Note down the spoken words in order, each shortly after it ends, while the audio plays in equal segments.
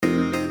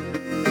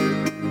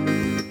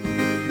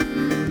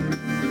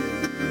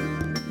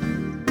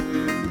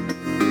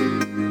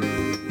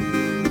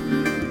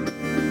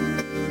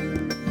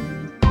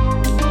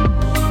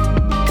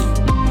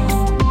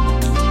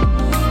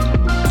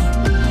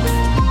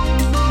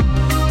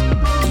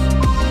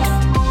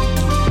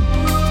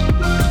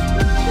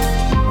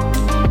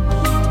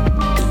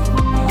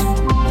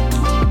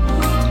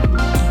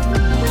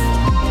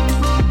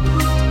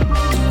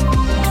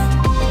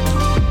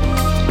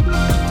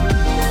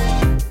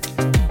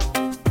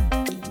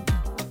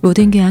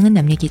모든 교양은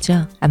남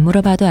얘기죠. 안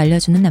물어봐도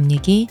알려주는 남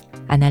얘기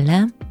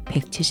아날람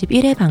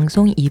 171회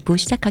방송 2부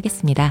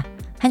시작하겠습니다.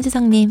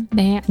 한수석님.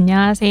 네,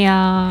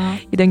 안녕하세요.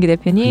 이동규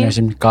대표님.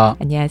 안녕하십니까.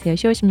 안녕하세요.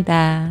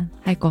 시옷입니다.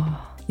 아이고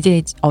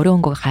이제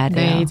어려운 거 가야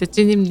돼요. 네, 이제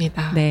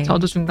찐입니다. 네.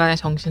 저도 중간에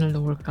정신을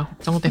놓을까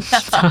걱정됩니다.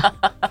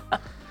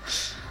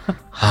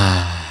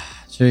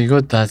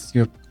 이거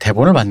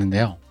대본을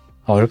봤는데요.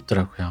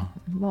 어렵더라고요.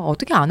 뭐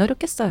어떻게 안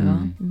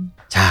어렵겠어요.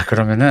 자,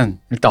 그러면은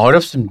일단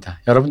어렵습니다.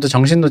 여러분도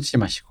정신 놓치지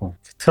마시고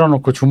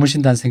틀어놓고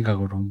주무신다는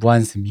생각으로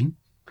무한스밍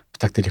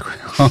부탁드리고요.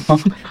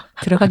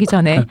 들어가기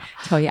전에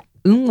저희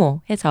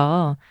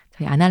응모해서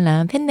저희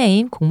아날람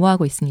팬네임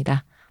공모하고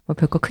있습니다. 뭐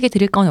별거 크게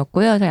드릴 건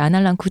없고요. 저희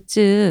아날람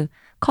굿즈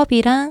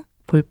컵이랑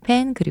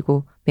볼펜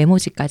그리고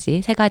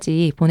메모지까지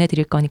 3가지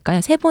보내드릴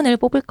거니까요. 3분을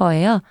뽑을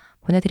거예요.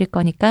 보내드릴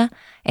거니까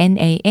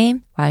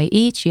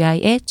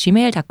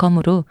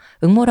namyegi@gmail.com으로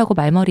응모라고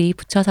말머리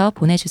붙여서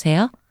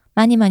보내주세요.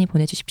 많이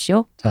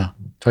보내주십시오. 자,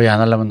 저희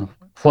아날람은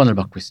후원을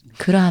받고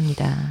있습니다.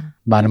 그러합니다.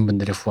 많은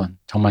분들의 후원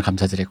정말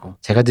감사드리고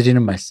제가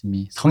드리는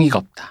말씀이 성의가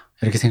없다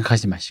이렇게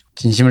생각하지 마시고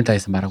진심을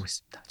다해서 말하고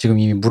있습니다. 지금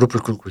이미 무릎을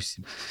꿇고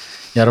있습니다.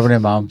 여러분의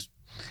마음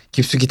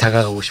깊숙이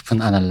다가가고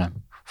싶은 아날람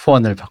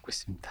후원을 받고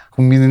있습니다.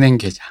 국민은행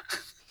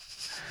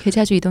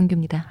계좌주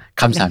이동규입니다.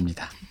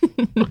 감사합니다. 네.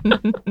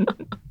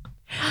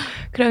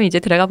 그럼 이제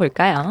들어가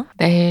볼까요?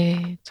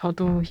 네,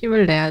 저도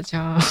힘을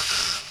내야죠.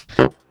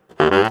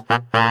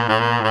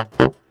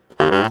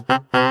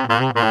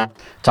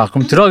 자,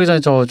 그럼 들어가기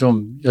전에 저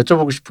좀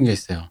여쭤보고 싶은 게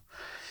있어요.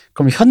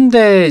 그럼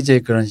현대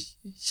이제 그런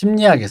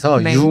심리학에서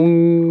네.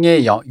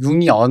 융이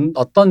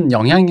어떤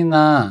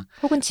영향이나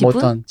혹은 지분?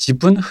 어떤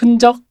지분,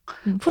 흔적?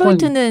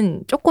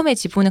 프로이트는 조금의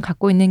지분을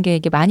갖고 있는 게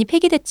이게 많이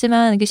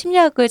폐기됐지만 이게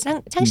심리학을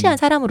창시한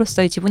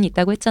사람으로서의 지분이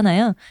있다고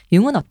했잖아요.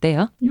 융은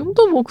어때요?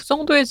 융도 뭐 그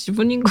정도의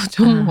지분인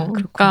거죠. 뭐.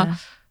 그러니까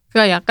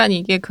약간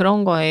이게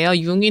그런 거예요.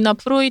 융이나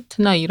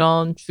프로이트나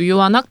이런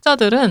주요한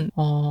학자들은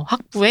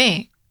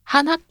학부에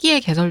한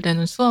학기에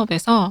개설되는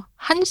수업에서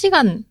한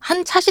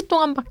차시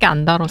동안밖에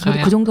안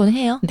다뤄져요. 그 정도는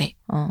해요? 네.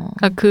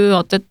 그러니까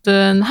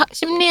어쨌든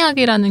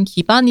심리학이라는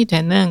기반이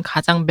되는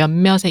가장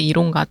몇몇의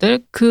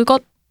이론가들 그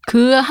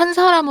한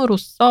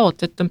사람으로서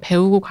어쨌든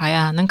배우고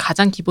가야 하는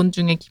가장 기본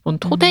중에 기본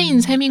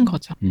토대인 셈인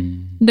거죠.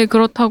 근데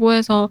그렇다고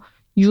해서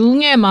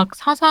융의 막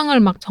사상을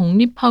막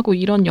정립하고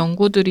이런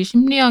연구들이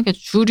심리학의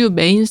주류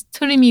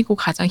메인스트림이고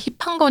가장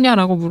힙한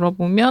거냐라고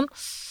물어보면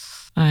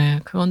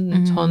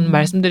그건 전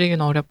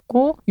말씀드리기는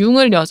어렵고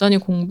융을 여전히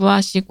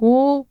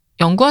공부하시고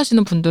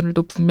연구하시는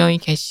분들도 분명히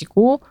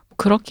계시고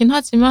그렇긴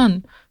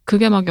하지만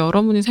그게 막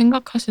여러분이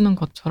생각하시는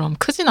것처럼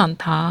크진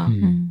않다.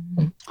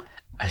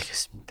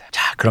 알겠습니다.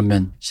 자,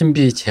 그러면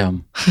신비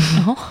체험.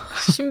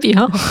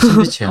 신비요?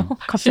 신비 체험.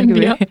 갑자기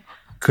신비요? 왜?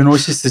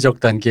 그노시스적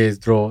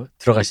단계로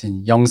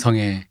들어가신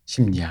영성의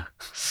심리학.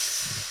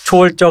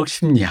 초월적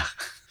심리학.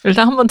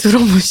 일단 한번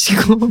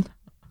들어보시고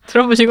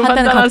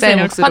판단은 각자의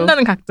몫으로.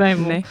 판단은 각자의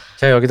몫. 네.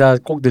 제가 여기다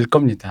꼭 넣을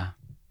겁니다.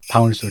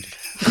 방울 소리를.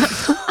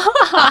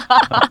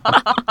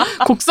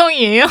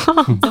 곡성이에요?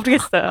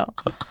 모르겠어요.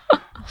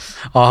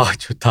 아,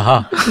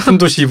 좋다.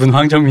 훈도시 입은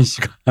황정민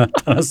씨가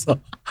나타났어.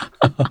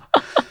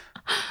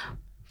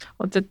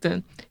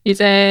 어쨌든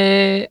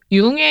이제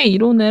융의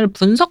이론을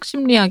분석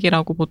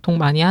심리학이라고 보통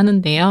많이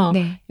하는데요.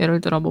 네.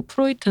 예를 들어 뭐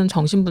프로이트는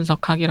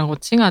정신분석학이라고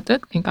칭하듯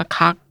그러니까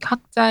각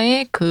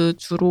학자의 그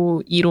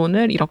주로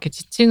이론을 이렇게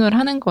지칭을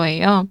하는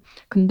거예요.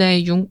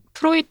 근데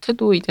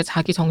프로이트도 이제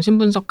자기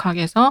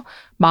정신분석학에서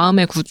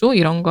마음의 구조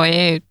이런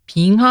거에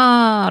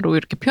빙하로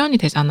이렇게 표현이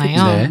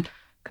되잖아요. 네.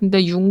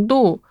 근데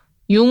융도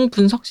융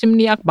분석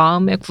심리학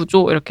마음의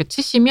구조 이렇게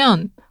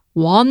치시면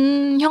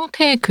원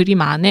형태의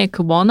그림 안에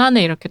그 원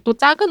안에 이렇게 또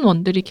작은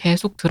원들이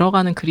계속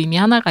들어가는 그림이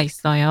하나가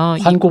있어요.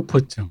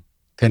 환공포증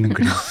되는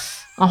그림.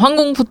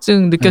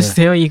 환공포증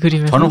느껴지세요? 이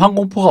그림에서? 저는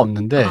환공포가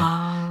없는데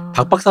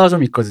박 박사가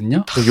좀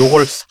있거든요.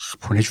 요걸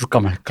보내줄까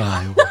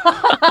말까. 요거.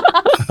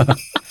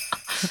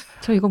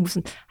 저 이거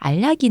무슨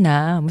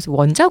알약이나 무슨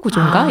원자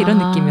구조인가 이런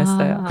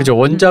느낌이었어요. 그죠.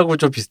 원자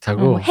구조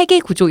비슷하고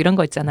핵의 구조 이런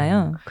거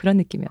있잖아요. 그런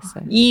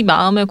느낌이었어요. 이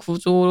마음의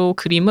구조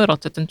그림을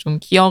어쨌든 좀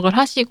기억을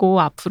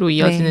하시고 앞으로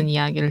이어지는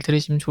이야기를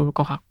들으시면 좋을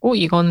것 같고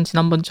이건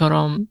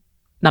지난번처럼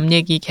남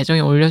얘기 계정에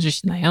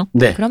올려주시나요?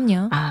 네.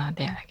 그럼요.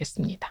 네,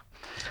 알겠습니다.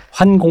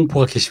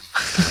 환공포가 계십니다.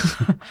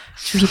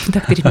 주의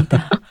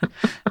부탁드립니다.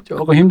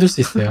 조금 힘들 수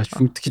있어요.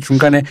 특히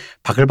중간에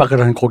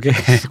바글바글한 고기가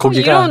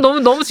이러면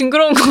너무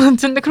징그러운 것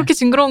같은데 그렇게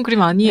징그러운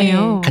그림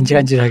아니에요. 네.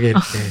 간질간질하게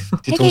이렇게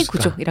핵의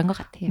구조 이런 것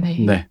같아요.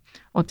 네.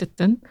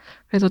 어쨌든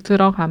그래서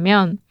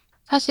들어가면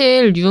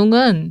사실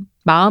융은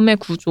마음의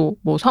구조,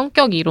 뭐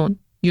성격 이론,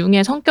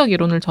 융의 성격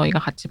이론을 저희가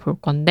같이 볼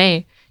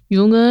건데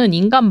융은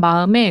인간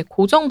마음에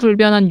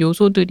고정불변한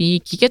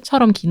요소들이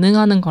기계처럼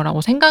기능하는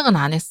거라고 생각은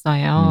안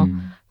했어요.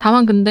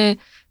 다만 근데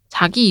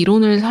자기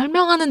이론을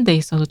설명하는 데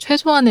있어서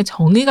최소한의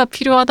정의가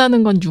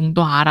필요하다는 건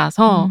융도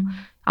알아서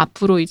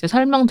앞으로 이제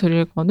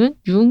설명드릴 거는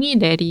융이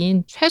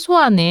내린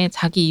최소한의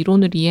자기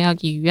이론을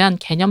이해하기 위한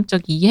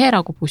개념적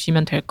이해라고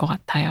보시면 될 것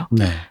같아요.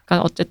 네.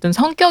 그러니까 어쨌든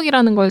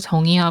성격이라는 걸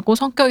정의하고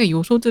성격의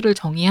요소들을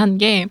정의한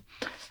게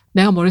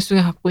내가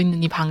머릿속에 갖고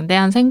있는 이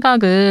방대한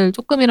생각을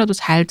조금이라도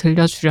잘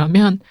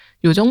들려주려면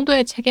요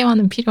정도의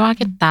체계화는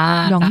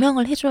필요하겠다.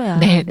 명명을 해줘야.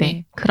 네네.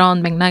 네.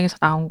 그런 맥락에서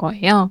나온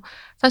거예요.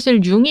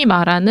 사실 융이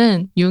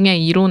말하는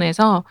융의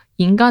이론에서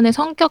인간의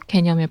성격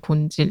개념의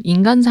본질,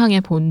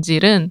 인간상의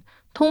본질은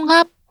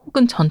통합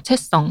혹은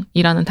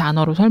전체성이라는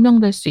단어로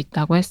설명될 수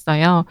있다고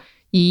했어요.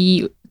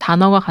 이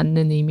단어가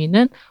갖는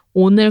의미는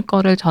오늘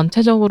거를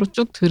전체적으로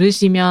쭉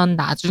들으시면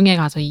나중에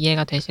가서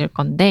이해가 되실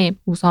건데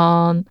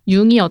우선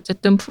융이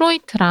어쨌든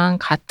프로이트랑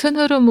같은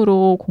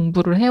흐름으로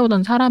공부를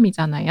해오던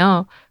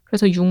사람이잖아요.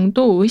 그래서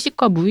융도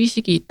의식과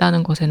무의식이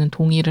있다는 것에는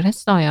동의를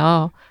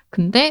했어요.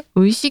 근데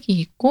의식이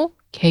있고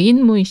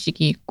개인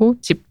무의식이 있고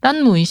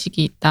집단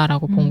무의식이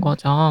있다라고 본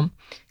거죠.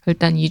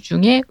 일단 이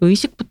중에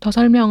의식부터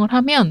설명을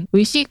하면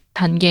의식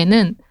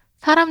단계는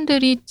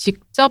사람들이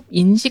직접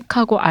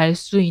인식하고 알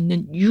수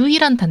있는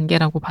유일한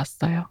단계라고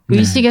봤어요.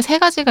 의식에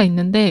 3가지가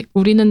있는데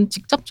우리는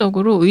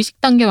직접적으로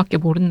의식 단계밖에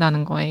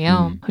모른다는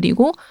거예요.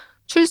 그리고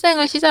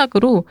출생을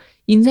시작으로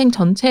인생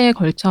전체에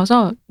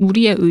걸쳐서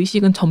우리의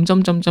의식은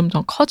점점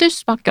커질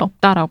수밖에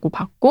없다라고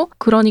봤고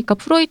그러니까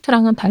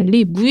프로이트랑은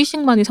달리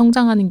무의식만이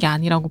성장하는 게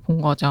아니라고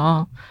본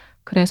거죠.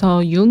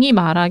 그래서 융이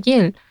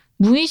말하길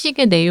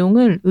무의식의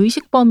내용을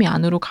의식 범위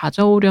안으로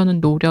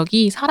가져오려는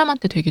노력이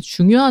사람한테 되게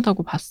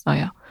중요하다고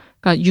봤어요.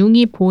 그러니까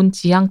융이 본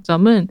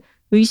지향점은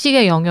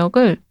의식의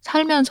영역을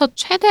살면서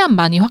최대한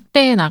많이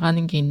확대해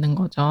나가는 게 있는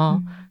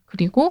거죠.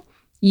 그리고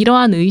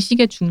이러한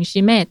의식의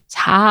중심에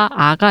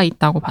자아가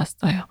있다고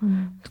봤어요.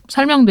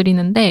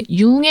 설명드리는데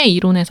융의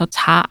이론에서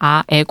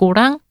자아,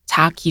 에고랑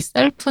자기,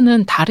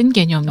 셀프는 다른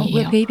개념이에요.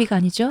 왜 베이비가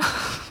아니죠?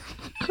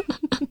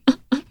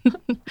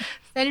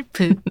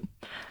 셀프.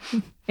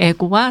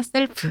 에고와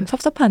셀프.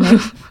 섭섭하네.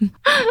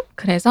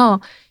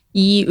 그래서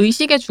이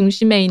의식의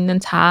중심에 있는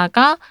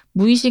자아가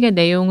무의식의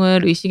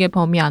내용을 의식의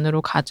범위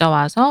안으로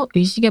가져와서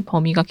의식의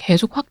범위가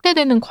계속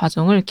확대되는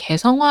과정을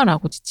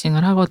개성화라고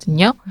지칭을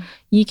하거든요.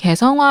 이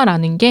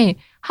개성화라는 게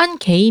한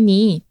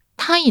개인이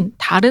타인,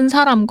 다른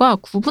사람과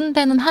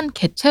구분되는 한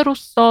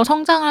개체로서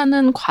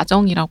성장하는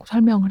과정이라고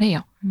설명을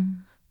해요.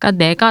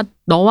 그러니까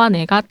너와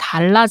내가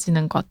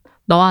달라지는 것.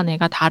 너와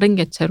내가 다른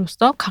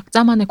개체로서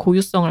각자만의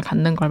고유성을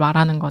갖는 걸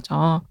말하는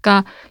거죠.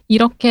 그러니까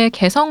이렇게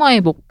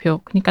개성화의 목표,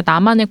 그러니까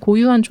나만의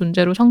고유한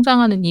존재로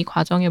성장하는 이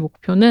과정의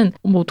목표는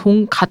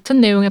같은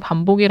내용의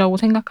반복이라고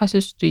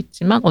생각하실 수도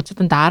있지만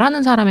어쨌든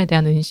나라는 사람에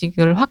대한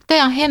인식을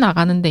확대해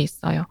나가는 데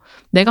있어요.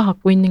 내가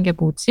갖고 있는 게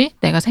뭐지?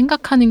 내가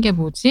생각하는 게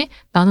뭐지?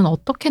 나는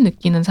어떻게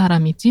느끼는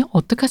사람이지?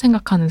 어떻게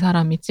생각하는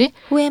사람이지?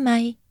 Who am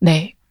I?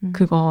 네,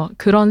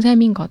 그런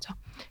셈인 거죠.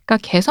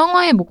 그러니까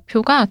개성화의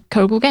목표가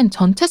결국엔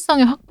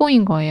전체성의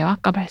확보인 거예요.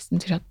 아까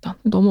말씀드렸던.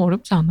 너무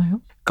어렵지 않아요?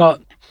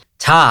 그러니까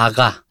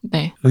자아가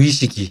네.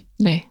 의식이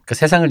네. 그러니까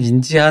세상을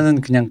인지하는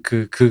그냥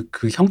그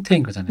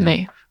형태인 거잖아요.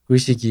 네.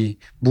 의식이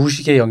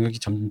무의식의 영역이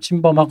점점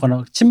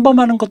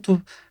침범하는 것도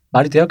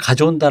말이 돼요?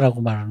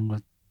 가져온다라고 말하는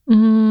것.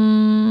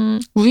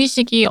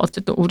 무의식이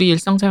어쨌든 우리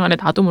일상생활에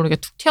나도 모르게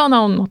툭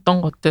튀어나온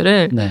어떤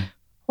것들을 네.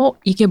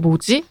 이게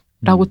뭐지?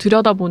 라고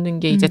들여다보는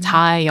게 이제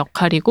자아의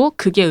역할이고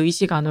그게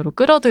의식 안으로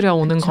끌어들여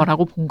오는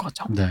거라고 본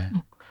거죠. 네.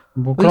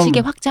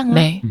 의식의 확장화.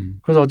 네.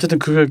 그래서 어쨌든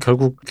그걸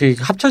결국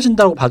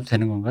합쳐진다고 봐도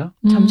되는 건가요?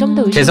 점점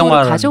더 의식으로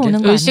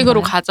가져오는 거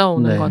의식으로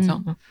가져오는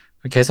거죠.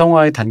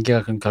 개성화의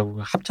단계가 그럼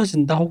결국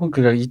합쳐진다 혹은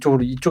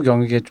이쪽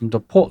영역에 좀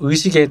더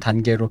의식의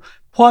단계로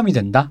포함이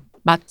된다?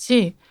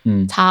 마치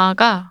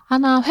자아가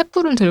하나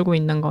횃불을 들고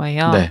있는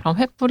거예요. 네. 그럼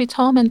횃불이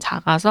처음엔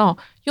작아서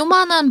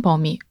요만한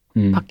범위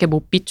밖에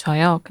못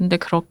비춰요. 근데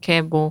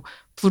그렇게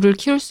불을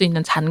키울 수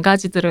있는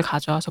잔가지들을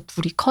가져와서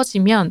불이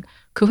커지면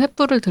그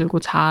횃불을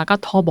들고 자아가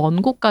더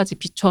먼 곳까지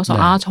비춰서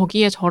네.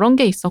 저기에 저런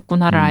게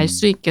있었구나를 알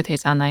수 있게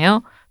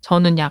되잖아요.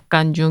 저는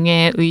약간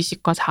융의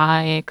의식과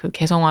자아의 그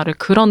개성화를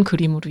그런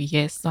그림으로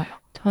이해했어요.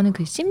 저는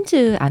그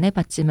심즈 안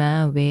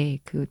해봤지만 왜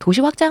그 도시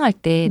확장할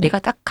때 내가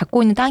딱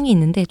갖고 있는 땅이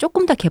있는데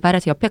조금 더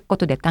개발해서 옆에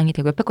것도 내 땅이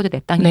되고 옆에 것도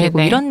내 땅이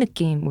되고 이런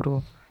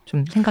느낌으로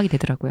좀 생각이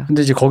되더라고요.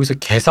 근데 이제 거기서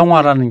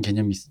개성화라는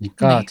개념이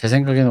있으니까 제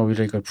생각에는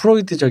오히려 이걸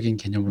프로이드적인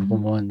개념으로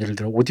보면 예를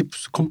들어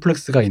오디푸스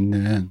컴플렉스가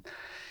있는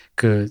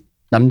그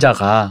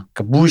남자가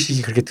그러니까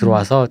무의식이 그렇게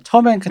들어와서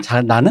처음엔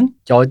나는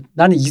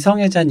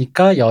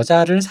이성애자니까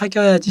여자를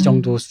사귀어야지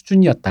정도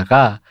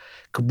수준이었다가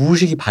그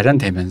무의식이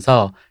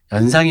발현되면서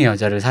연상의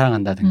여자를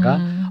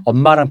사랑한다든가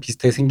엄마랑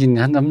비슷하게 생긴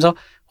하면서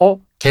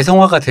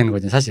개성화가 되는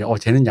거죠. 사실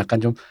쟤는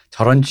약간 좀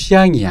저런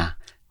취향이야.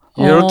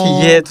 이렇게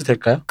이해해도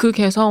될까요? 그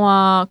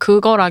개성화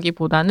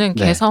그거라기보다는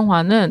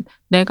개성화는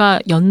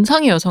내가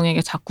연상의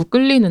여성에게 자꾸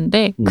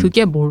끌리는데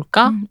그게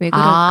뭘까? 왜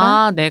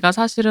그럴까? 내가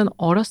사실은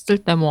어렸을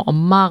때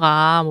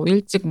엄마가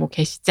일찍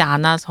계시지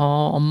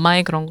않아서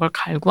엄마의 그런 걸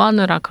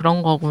갈구하느라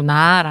그런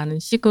거구나라는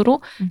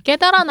식으로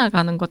깨달아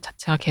나가는 것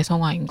자체가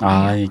개성화인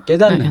거예요.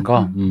 깨닫는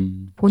거?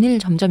 본인을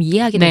점점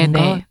이해하게 되는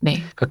거?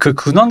 네. 그러니까 그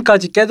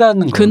근원까지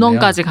깨닫는 거예요.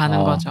 근원까지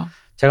가는 거죠.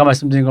 제가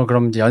말씀드린 건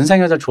그럼 이제 연상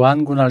여자를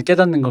좋아하는구나를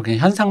깨닫는 건 그냥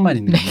현상만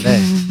있는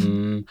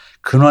건데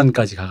사람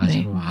근원까지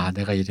가가지고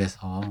내가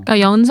이래서. 그러니까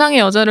연상의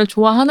여자를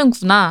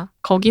좋아하는구나.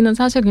 거기는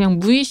사실 그냥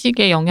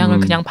무의식의 영향을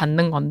그냥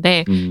받는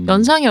건데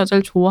연상의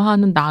여자를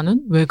좋아하는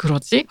나는 왜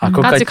그러지?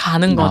 까지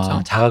가는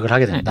거죠. 자각을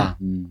하게 된다.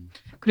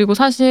 그리고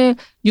사실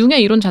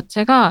융의 이론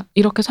자체가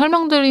이렇게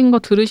설명드린 거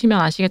들으시면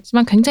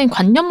아시겠지만 굉장히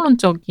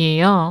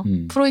관념론적이에요.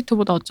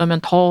 프로이트보다 어쩌면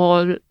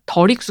덜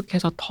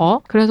익숙해서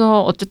더.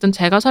 그래서 어쨌든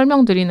제가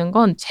설명드리는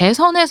건 제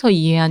선에서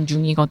이해한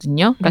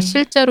융이거든요. 그러니까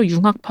실제로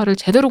융학파를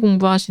제대로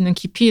공부하시는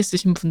깊이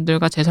있으신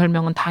분들과 제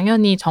설명은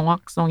당연히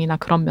정확성이나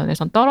그런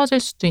면에선 떨어질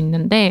수도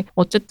있는데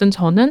어쨌든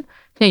저는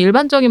그냥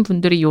일반적인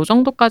분들이 이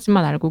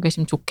정도까지만 알고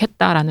계시면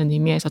좋겠다라는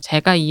의미에서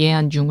제가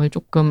이해한 융을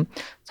조금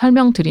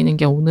설명드리는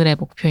게 오늘의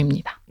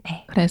목표입니다.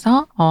 네.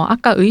 그래서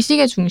아까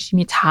의식의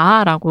중심이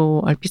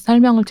자아라고 얼핏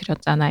설명을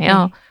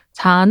드렸잖아요. 네.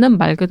 자아는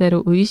말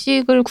그대로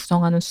의식을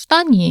구성하는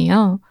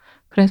수단이에요.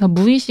 그래서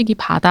무의식이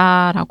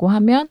바다라고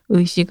하면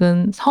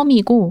의식은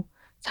섬이고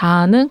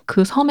자아는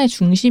그 섬의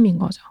중심인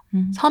거죠.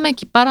 섬에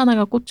깃발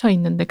하나가 꽂혀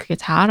있는데 그게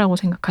자아라고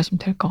생각하시면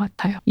될 것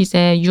같아요.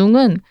 이제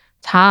융은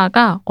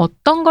자아가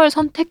어떤 걸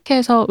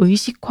선택해서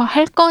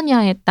의식화할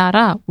거냐에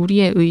따라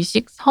우리의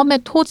의식,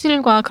 섬의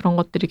토질과 그런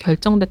것들이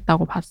결정될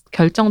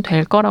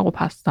거라고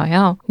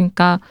봤어요.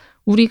 그러니까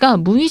우리가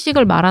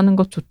무의식을 말하는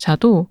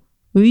것조차도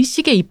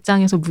의식의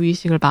입장에서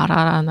무의식을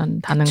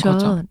말한다는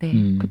거죠. 네.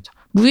 그렇죠.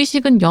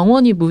 무의식은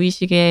영원히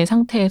무의식의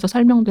상태에서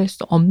설명될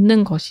수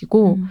없는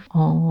것이고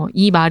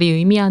이 말이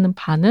의미하는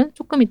바는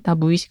조금 이따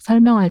무의식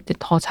설명할 때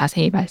더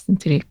자세히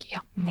말씀드릴게요.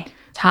 네.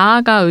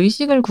 자아가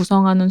의식을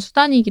구성하는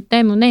수단이기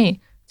때문에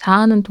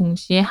자아는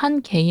동시에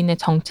한 개인의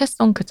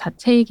정체성 그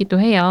자체이기도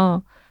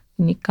해요.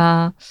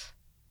 그러니까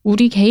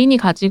우리 개인이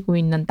가지고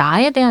있는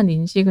나에 대한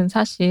인식은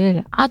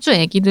사실 아주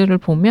아기들을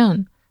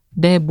보면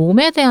내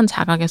몸에 대한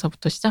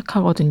자각에서부터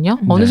시작하거든요.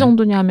 어느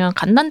정도냐면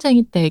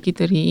갓난쟁이 때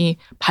아기들이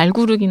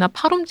발구르기나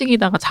팔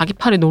움직이다가 자기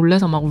팔에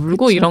놀래서 막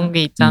울고 그쵸. 이런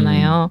게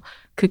있잖아요.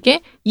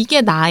 그게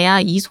이게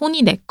나야, 이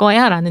손이 내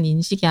거야 라는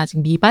인식이 아직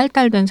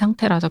미발달된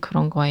상태라서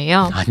그런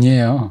거예요.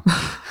 아니에요.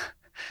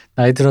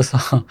 나이 들어서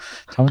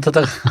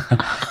잘못하다가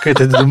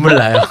그래도 눈물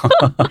나요.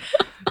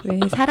 왜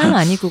사람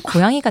아니고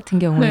고양이 같은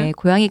경우에 네.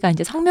 고양이가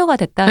이제 성묘가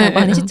됐다라고 네.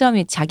 하는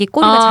시점이 자기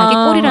꼬리가 자기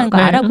꼬리라는 걸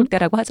네. 알아볼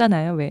때라고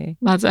하잖아요. 왜?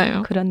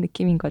 맞아요. 그런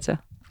느낌인 거죠.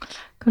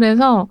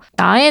 그래서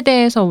나에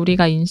대해서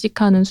우리가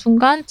인식하는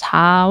순간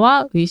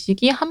자아와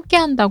의식이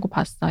함께한다고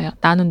봤어요.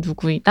 나는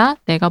누구이다.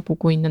 내가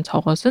보고 있는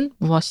저것은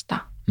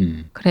무엇이다.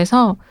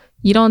 그래서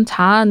이런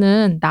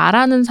자아는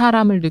나라는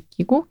사람을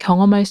느끼고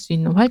경험할 수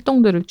있는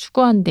활동들을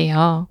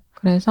추구한대요.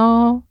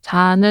 그래서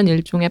자아는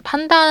일종의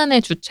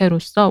판단의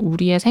주체로서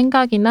우리의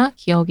생각이나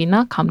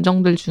기억이나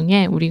감정들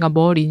중에 우리가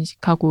뭘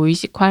인식하고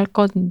의식화할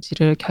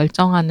건지를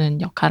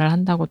결정하는 역할을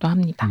한다고도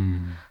합니다.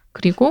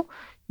 그리고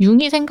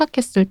융이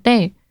생각했을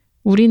때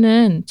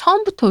우리는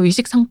처음부터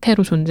의식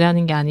상태로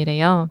존재하는 게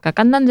아니래요. 그러니까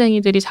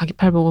갓난쟁이들이 자기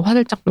팔 보고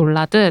화들짝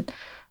놀라듯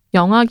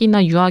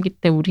영아기나 유아기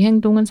때 우리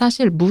행동은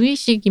사실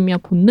무의식이며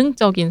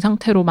본능적인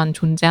상태로만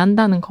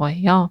존재한다는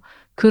거예요.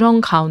 그런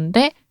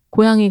가운데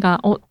고양이가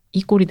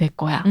이 꼴이 내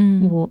거야.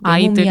 뭐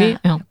아이들이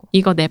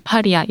이거 내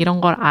팔이야. 이런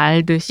걸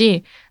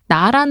알듯이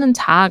나라는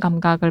자아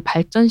감각을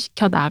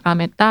발전시켜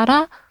나감에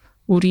따라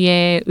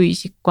우리의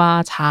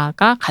의식과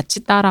자아가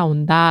같이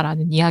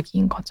따라온다라는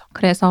이야기인 거죠.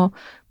 그래서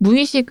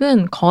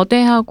무의식은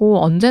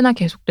거대하고 언제나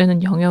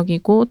계속되는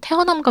영역이고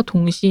태어남과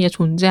동시에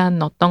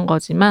존재하는 어떤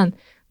거지만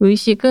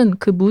의식은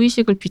그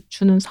무의식을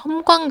비추는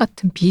섬광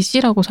같은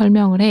빛이라고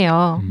설명을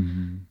해요.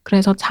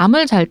 그래서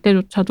잠을 잘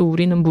때조차도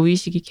우리는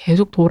무의식이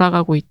계속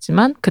돌아가고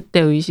있지만 그때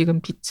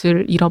의식은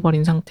빛을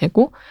잃어버린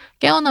상태고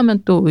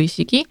깨어나면 또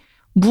의식이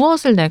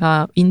무엇을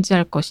내가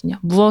인지할 것이냐,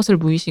 무엇을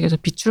무의식에서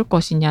비출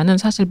것이냐는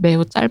사실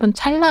매우 짧은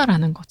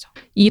찰나라는 거죠.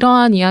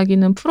 이러한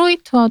이야기는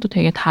프로이트와도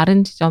되게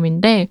다른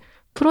지점인데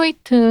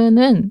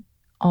프로이트는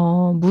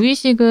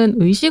무의식은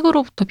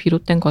의식으로부터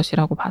비롯된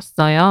것이라고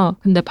봤어요.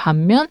 근데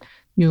반면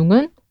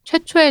융은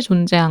최초에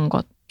존재한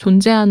것,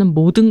 존재하는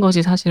모든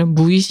것이 사실은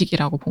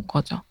무의식이라고 본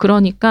거죠.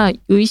 그러니까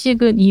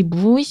의식은 이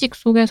무의식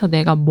속에서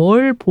내가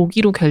뭘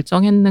보기로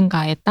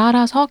결정했는가에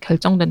따라서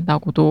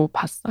결정된다고도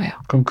봤어요.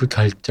 그럼 그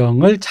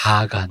결정을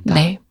자아가 한다.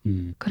 네.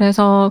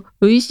 그래서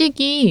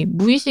의식이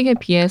무의식에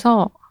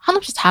비해서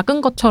한없이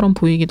작은 것처럼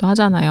보이기도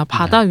하잖아요.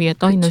 바다 위에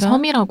떠 있는 그쵸?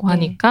 섬이라고 네.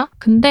 하니까.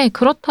 근데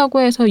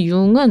그렇다고 해서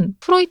융은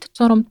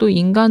프로이트처럼 또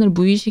인간을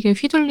무의식에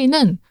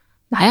휘둘리는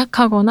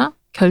나약하거나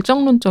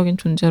결정론적인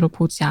존재로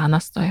보지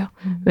않았어요.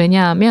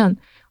 왜냐하면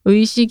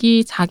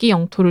의식이 자기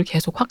영토를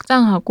계속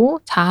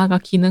확장하고 자아가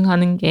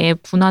기능하는 게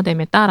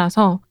분화됨에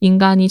따라서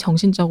인간이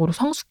정신적으로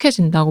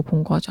성숙해진다고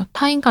본 거죠.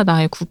 타인과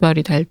나의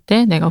구별이 될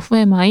때 내가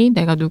후에마이,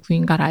 내가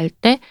누구인가를 알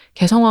때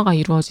개성화가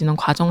이루어지는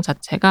과정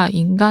자체가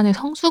인간의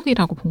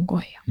성숙이라고 본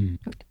거예요.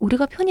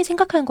 우리가 편히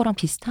생각하는 거랑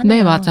비슷하네요.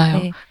 네, 맞아요.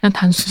 네. 그냥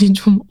단순히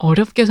좀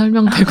어렵게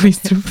설명되고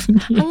있을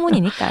뿐이에요.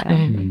 학문이니까요.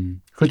 네.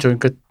 그렇죠.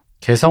 그러니까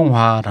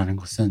개성화라는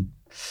것은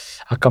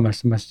아까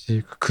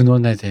말씀하신 그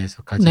근원에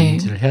대해서까지 네.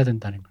 인지를 해야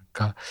된다는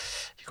거니까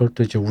이걸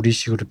또 이제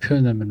우리식으로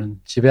표현하면은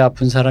집에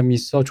아픈 사람이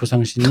있어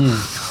조상신이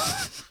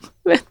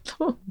왜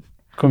또?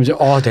 그럼 이제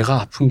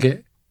내가 아픈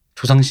게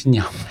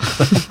조상신이야.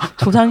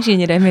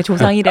 조상신이라며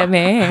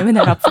조상이라며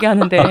맨날 아프게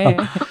하는데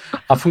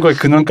아픈 거에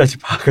근원까지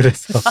파악을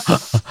했어.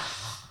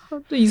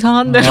 또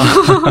이상한데요.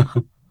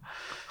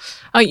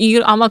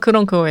 아마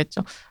그런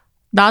그거겠죠.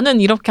 나는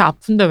이렇게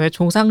아픈데 왜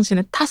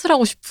조상신의 탓을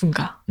하고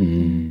싶은가?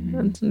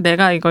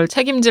 내가 이걸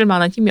책임질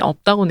만한 힘이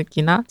없다고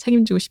느끼나?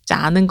 책임지고 싶지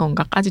않은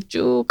건가까지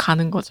쭉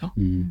가는 거죠.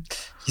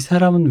 이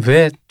사람은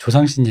왜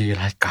조상신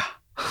얘기를 할까?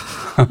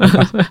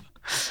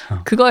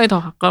 그거에 더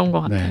가까운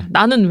것 같아요. 네.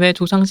 나는 왜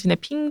조상신의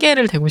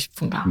핑계를 대고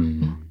싶은가?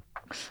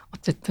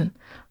 어쨌든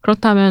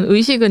그렇다면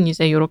의식은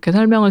이제 이렇게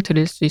설명을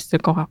드릴 수 있을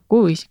것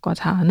같고 의식과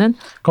자아는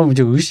그럼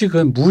이제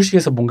의식은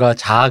무의식에서 뭔가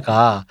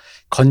자아가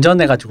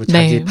건져내가지고 네.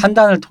 자기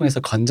판단을 통해서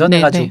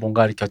건져내가지고 네, 네.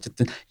 뭔가 이렇게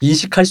어쨌든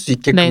인식할 수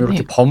있게끔 네, 이렇게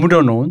네.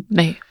 버무려 놓은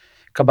네.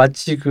 그러니까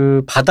마치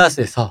그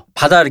바다에서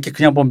바다 이렇게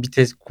그냥 보면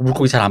밑에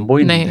물고기 잘 안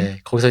보이는데 네.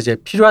 거기서 이제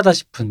필요하다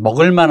싶은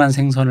먹을 만한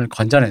생선을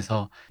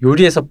건져내서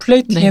요리해서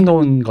플레이팅해 네.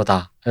 놓은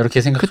거다 이렇게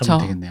생각하면 그쵸.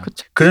 되겠네요.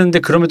 그쵸. 그런데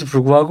그럼에도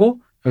불구하고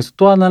여기서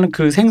또 하나는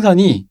그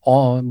생선이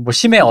뭐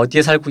심해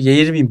어디에 살고 얘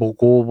이름이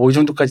뭐고 뭐 이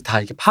정도까지 다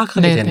이렇게 파악하게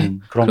네, 되는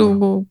그런 거.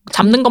 그리고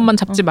잡는 것만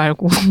잡지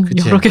말고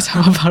그치. 여러 개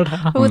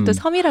잡아봐라. 그리고 또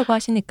섬이라고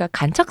하시니까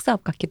간척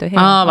사업 같기도 해요.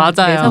 아,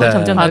 맞아요. 섬을 네.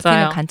 점점 맞아요.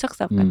 넓히는 간척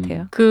사업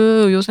같아요.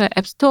 그 요새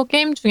앱스토어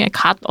게임 중에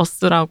갓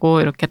어스라고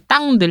이렇게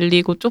땅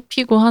늘리고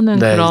좁히고 하는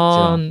네,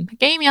 그런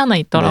게임이 하나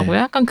있더라고요. 네.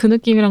 약간 그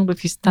느낌이랑도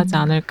비슷하지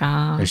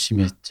않을까.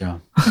 열심히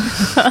했죠.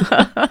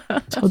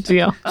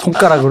 저도요.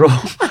 손가락으로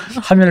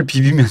화면을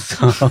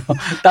비비면서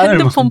땅을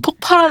핸드폰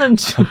폭발하는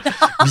중.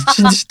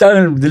 미친 듯이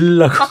땅을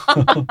늘리려고.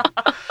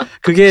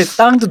 그게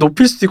땅도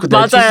높일 수도 있고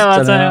내릴 수도 맞아요,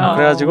 있잖아요. 맞아요.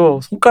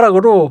 그래가지고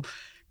손가락으로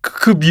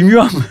그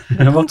미묘함을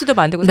막 홍지도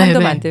만들고 네네.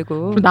 산도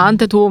만들고 그리고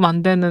나한테 도움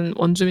안 되는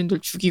원주민들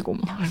죽이고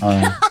막.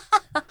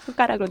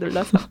 손가락으로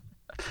눌러서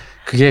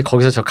그게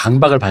거기서 저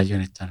강박을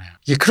발견했잖아요.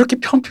 이게 그렇게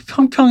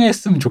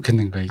평평했으면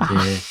좋겠는 거야.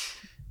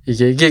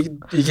 이게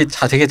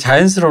되게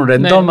자연스러운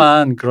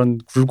랜덤한 그런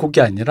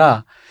굴곡이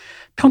아니라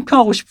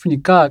평평하고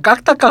싶으니까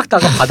깎다가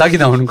바닥이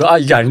나오는 거. 아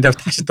이게 아닌데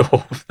다시 또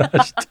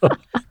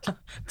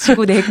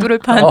지구 내 꿀을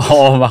판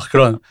막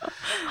그런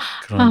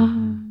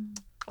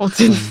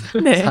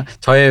어쨌든. 네.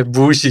 저의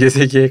무의식의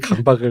세계의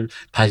강박을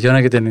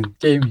발견하게 되는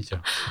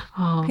게임이죠.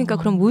 그러니까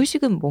그럼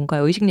무의식은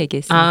뭔가요? 의식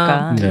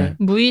얘기했으니까. 네.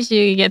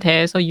 무의식에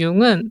대해서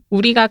융은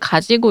우리가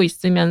가지고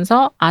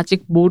있으면서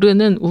아직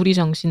모르는 우리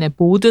정신의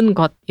모든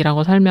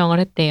것이라고 설명을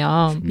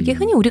했대요. 이게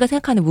흔히 우리가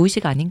생각하는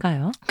무의식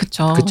아닌가요?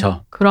 그쵸.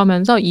 그쵸.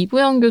 그러면서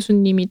이부영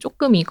교수님이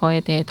조금 이거에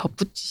대해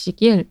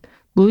덧붙이시길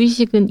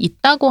무의식은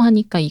있다고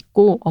하니까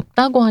있고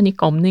없다고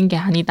하니까 없는 게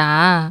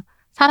아니다.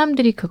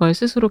 사람들이 그걸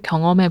스스로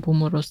경험해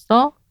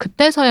봄으로써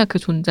그때서야 그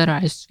존재를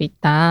알 수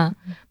있다.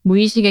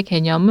 무의식의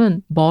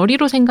개념은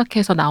머리로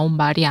생각해서 나온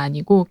말이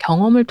아니고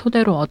경험을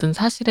토대로 얻은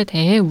사실에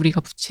대해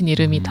우리가 붙인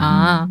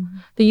이름이다.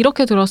 근데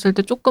이렇게 들었을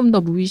때 조금 더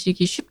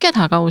무의식이 쉽게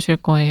다가오실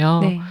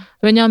거예요. 네.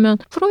 왜냐하면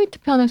프로이트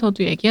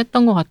편에서도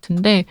얘기했던 것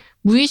같은데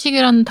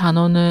무의식이라는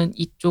단어는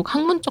이쪽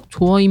학문적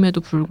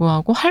조어임에도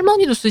불구하고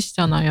할머니도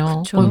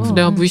쓰시잖아요. 그쵸.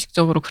 내가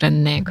무의식적으로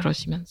그랬네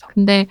그러시면서.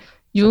 근데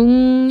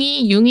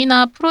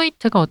융이나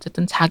프로이트가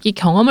어쨌든 자기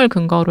경험을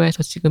근거로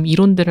해서 지금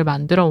이론들을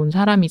만들어 온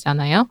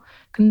사람이잖아요.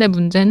 근데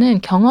문제는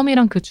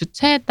경험이랑 그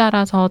주체에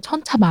따라서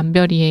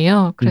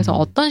천차만별이에요. 그래서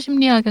어떤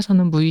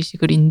심리학에서는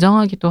무의식을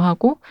인정하기도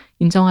하고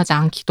인정하지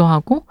않기도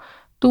하고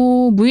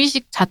또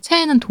무의식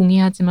자체에는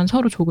동의하지만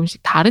서로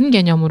조금씩 다른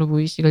개념으로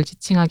무의식을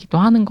지칭하기도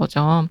하는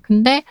거죠.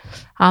 근데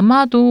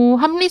아마도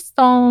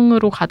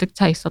합리성으로 가득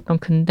차 있었던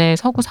근대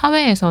서구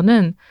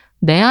사회에서는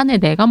내 안에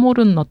내가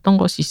모르는 어떤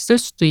것이 있을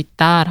수도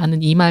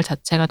있다라는 이 말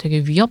자체가 되게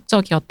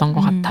위협적이었던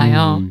것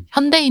같아요.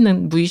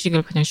 현대인은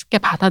무의식을 그냥 쉽게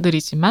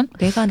받아들이지만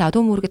내가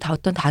나도 모르게 다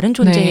어떤 다른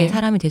존재의 네.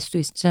 사람이 될 수도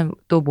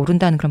있을지도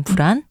모른다는 그런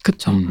불안?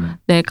 그쵸.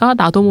 내가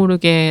나도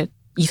모르게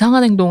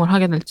이상한 행동을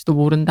하게 될지도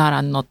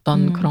모른다라는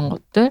어떤 그런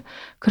것들.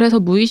 그래서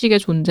무의식의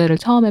존재를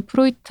처음에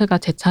프로이트가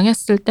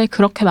제창했을 때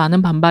그렇게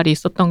많은 반발이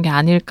있었던 게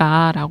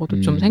아닐까라고도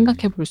좀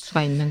생각해 볼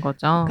수가 있는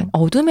거죠. 그러니까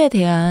어둠에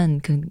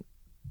대한 그런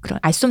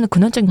알 수 없는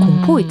근원적인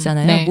공포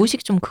있잖아요. 네.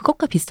 무의식이 좀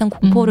그것과 비슷한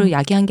공포를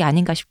야기한 게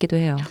아닌가 싶기도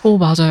해요. 오,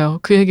 맞아요.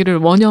 그 얘기를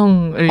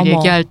원형을 어머.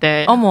 얘기할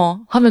때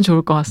하면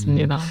좋을 것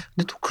같습니다.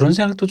 근데 또 그런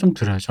생각도 좀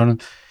들어요. 저는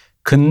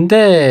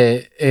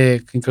근대에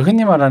그러니까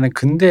흔히 말하는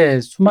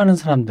근대 수많은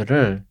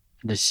사람들을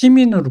이제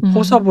시민으로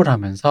포섭을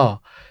하면서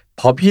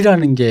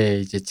법이라는 게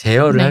이제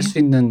제어를 네. 할 수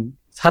있는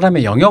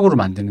사람의 영역으로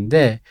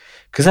만드는데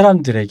그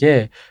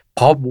사람들에게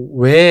법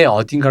외에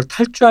어딘가로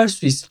탈주할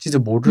수 있을지도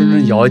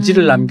모르는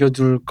여지를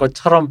남겨둘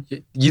것처럼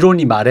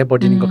이론이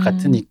말해버리는 것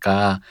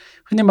같으니까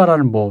흔히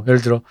말하는 뭐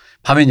예를 들어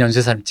밤엔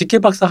연쇄살인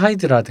지킬박사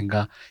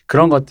하이드라든가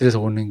그런 것들에서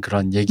오는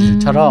그런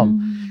얘기들처럼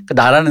그러니까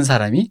나라는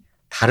사람이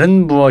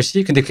다른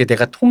무엇이 근데 그게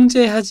내가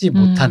통제하지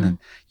못하는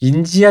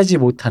인지하지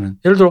못하는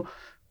예를 들어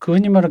그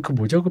흔히 말하는 그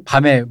뭐죠? 그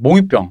밤에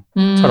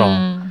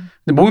몽유병처럼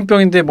근데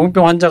몽유병인데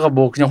몽유병 환자가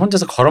뭐 그냥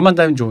혼자서 걸어만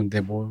다니면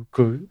좋은데 뭐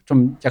그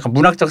좀 약간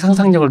문학적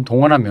상상력을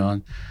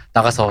동원하면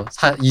나가서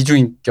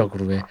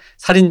이중인격으로 왜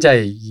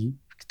살인자의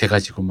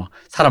돼가지고 막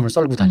사람을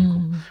썰고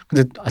다니고.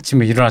 근데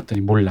아침에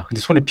일어났더니 몰라. 근데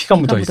손에 피가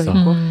묻어 있어.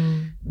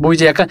 뭐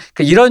이제 약간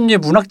이런 류의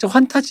문학적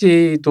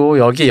환타지도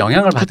여기에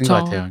영향을 받은 그쵸.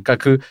 것 같아요. 그러니까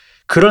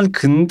그런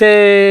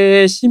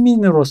근대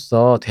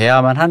시민으로서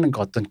돼야만 하는 그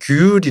어떤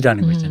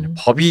규율이라는 거 있잖아요.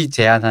 법이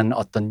제한하는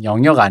어떤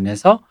영역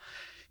안에서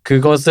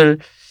그것을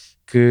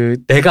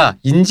내가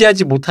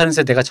인지하지 못하는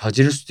새 내가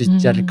저지를 수도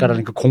있지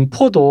않을까라는 그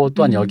공포도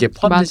또한 여기에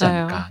포함되지 맞아요.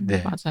 않을까.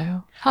 네.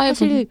 맞아요.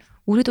 사실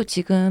우리도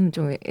지금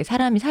좀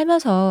사람이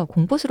살면서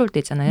공포스러울 때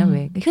있잖아요.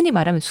 왜 흔히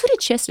말하면 술이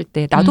취했을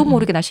때 나도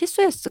모르게 나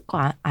실수했을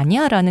거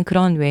아니야라는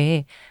그런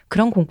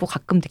그런 공포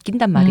가끔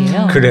느낀단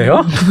말이에요.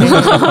 그래요?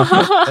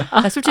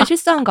 나 술 취해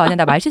실수한 거 아니야,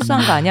 나 말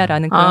실수한 거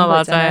아니야라는 그런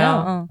거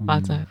있잖아요.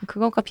 맞아요.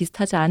 그것과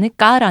비슷하지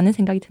않을까라는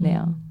생각이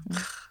드네요.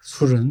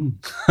 술은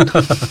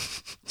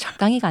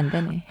적당히가 안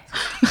되네.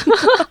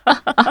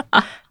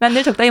 난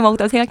늘 적당히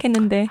먹었다고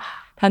생각했는데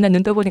다음날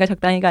눈 떠보니까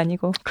적당히가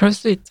아니고. 그럴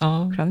수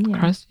있죠. 그럼요.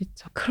 그럴 수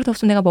있죠. 그러다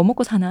없으면 내가 뭐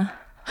먹고 사나.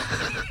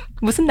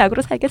 무슨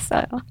낙으로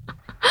살겠어요.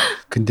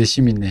 근대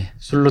시민의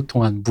술로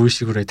통한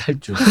무의식으로의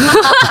탈주.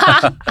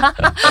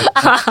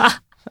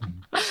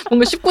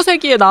 뭔가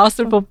 19세기에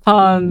나왔을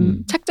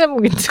법한 책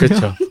제목인데요.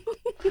 그렇죠.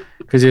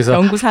 그래서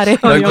연구 사례.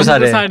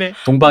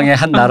 동방의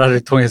한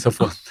나라를 통해서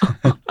본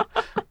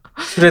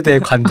술에 대해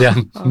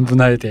관대한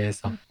문화에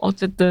대해서.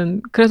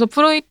 어쨌든 그래서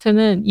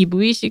프로이트는 이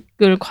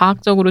무의식을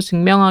과학적으로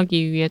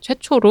증명하기 위해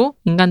최초로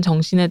인간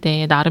정신에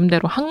대해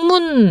나름대로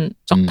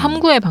학문적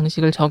탐구의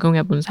방식을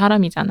적용해 본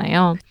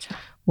사람이잖아요. 그쵸.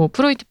 뭐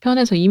프로이트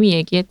편에서 이미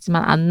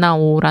얘기했지만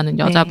안나오라는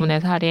여자분의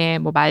사례,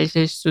 뭐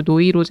말실수,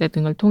 노이로제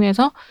등을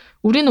통해서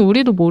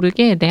우리도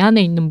모르게 내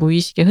안에 있는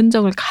무의식의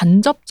흔적을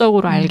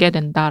간접적으로 알게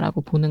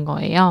된다라고 보는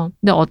거예요.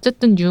 근데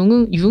어쨌든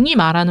융이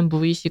말하는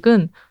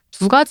무의식은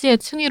두 가지의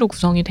층위로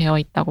구성이 되어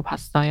있다고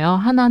봤어요.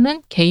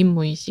 하나는 개인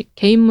무의식.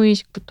 개인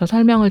무의식부터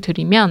설명을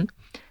드리면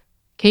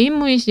개인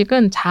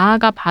무의식은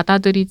자아가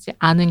받아들이지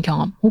않은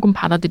경험 혹은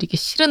받아들이기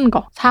싫은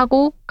거,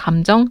 사고,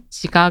 감정,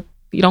 지각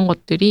이런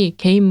것들이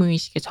개인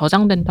무의식에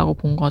저장된다고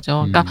본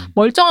거죠. 그러니까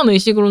멀쩡한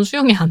의식으로는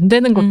수용이 안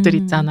되는 것들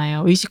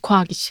있잖아요.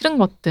 의식화하기 싫은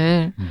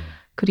것들.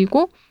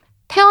 그리고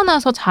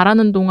태어나서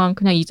자라는 동안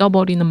그냥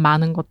잊어버리는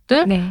많은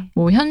것들,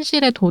 뭐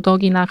현실의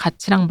도덕이나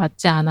가치랑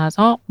맞지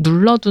않아서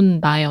눌러둔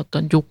나의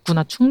어떤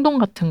욕구나 충동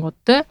같은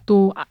것들,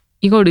 또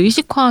이걸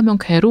의식화하면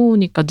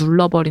괴로우니까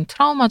눌러버린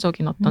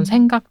트라우마적인 어떤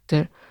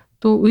생각들,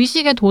 또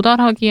의식에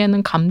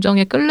도달하기에는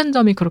감정에 끓는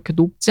점이 그렇게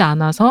높지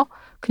않아서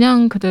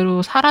그냥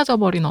그대로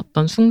사라져버린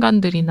어떤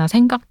순간들이나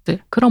생각들,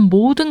 그런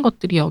모든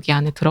것들이 여기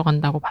안에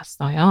들어간다고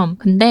봤어요.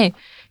 근데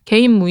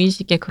개인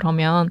무의식에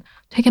그러면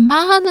되게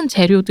많은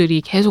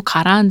재료들이 계속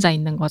가라앉아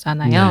있는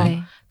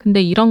거잖아요.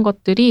 근데 이런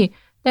것들이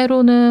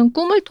때로는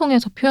꿈을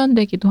통해서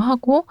표현되기도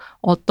하고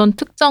어떤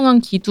특정한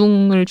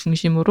기둥을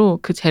중심으로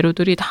그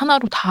재료들이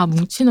하나로 다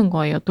뭉치는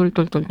거예요.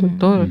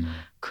 똘똘똘똘똘.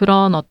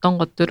 그런 어떤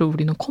것들을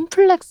우리는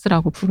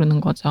콤플렉스라고 부르는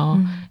거죠.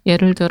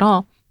 예를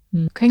들어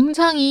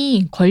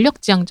굉장히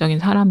권력지향적인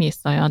사람이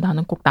있어요.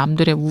 나는 꼭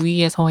남들의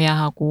우위에 서야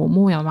하고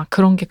뭐야 막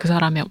그런 게 그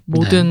사람의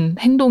모든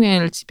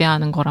행동을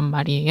지배하는 거란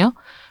말이에요.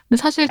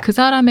 근데 사실 그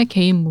사람의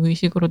개인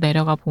무의식으로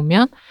내려가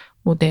보면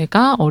뭐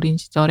내가 어린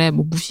시절에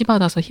뭐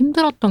무시받아서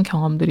힘들었던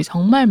경험들이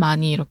정말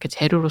많이 이렇게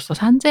재료로서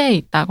산재해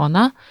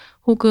있다거나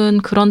혹은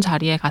그런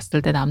자리에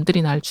갔을 때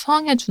남들이 날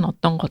추앙해준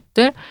어떤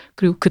것들,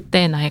 그리고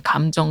그때의 나의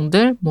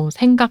감정들, 뭐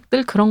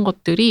생각들, 그런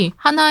것들이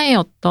하나의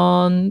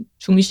어떤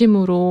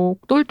중심으로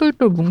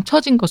똘똘똘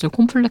뭉쳐진 것을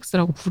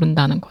콤플렉스라고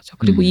부른다는 거죠.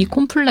 그리고 이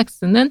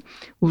콤플렉스는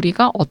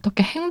우리가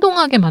어떻게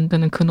행동하게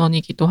만드는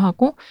근원이기도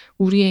하고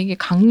우리에게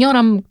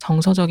강렬한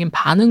정서적인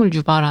반응을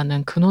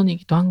유발하는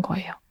근원이기도 한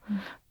거예요.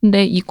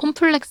 근데 이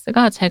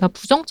콤플렉스가 제가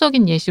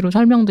부정적인 예시로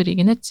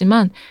설명드리긴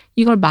했지만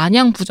이걸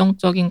마냥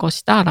부정적인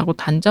것이다 라고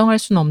단정할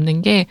수는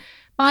없는 게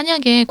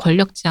만약에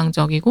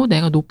권력지향적이고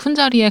내가 높은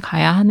자리에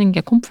가야 하는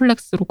게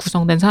콤플렉스로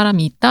구성된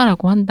사람이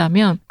있다라고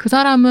한다면 그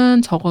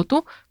사람은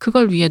적어도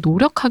그걸 위해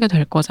노력하게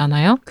될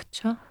거잖아요.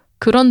 그렇죠.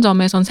 그런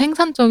점에선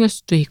생산적일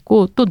수도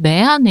있고 또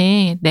내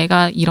안에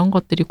내가 이런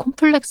것들이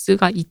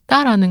콤플렉스가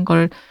있다라는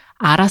걸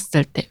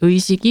알았을 때,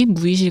 의식이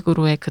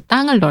무의식으로의 그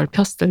땅을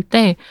넓혔을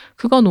때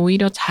그건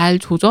오히려 잘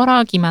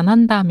조절하기만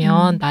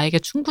한다면 나에게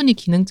충분히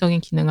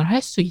기능적인 기능을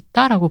할 수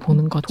있다라고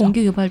보는 거죠.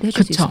 동기 유발도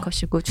해줄 수 있을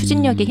것이고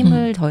추진력에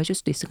힘을 더해줄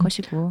수도 있을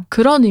것이고.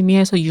 그런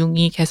의미에서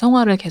융이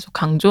개성화를 계속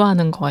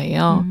강조하는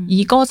거예요.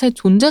 이것의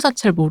존재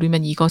자체를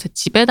모르면 이것에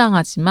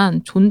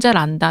지배당하지만 존재를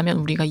안다면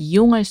우리가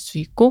이용할 수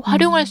있고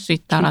활용할 수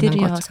있다라는 거죠.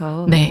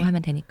 길들여서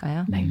이용하면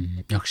되니까요.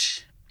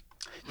 역시.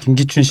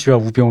 김기춘 씨와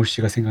우병우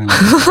씨가 생각나요.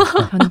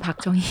 저는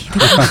박정희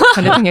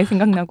전 대통령이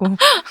생각나고.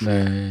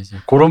 네, 이제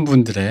그런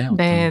분들의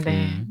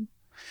어떤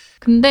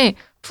근데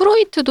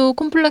프로이트도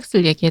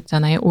콤플렉스를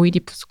얘기했잖아요.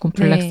 오이디푸스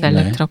콤플렉스,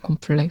 엘렉트라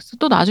콤플렉스.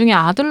 또 나중에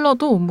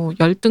아들러도 뭐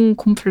열등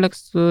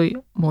콤플렉스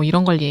뭐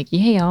이런 걸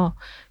얘기해요.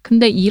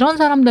 근데 이런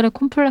사람들의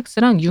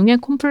콤플렉스랑 융의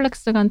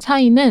콤플렉스 간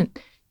차이는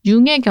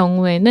융의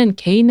경우에는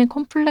개인의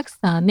콤플렉스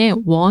안에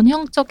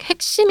원형적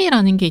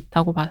핵심이라는 게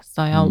있다고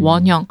봤어요.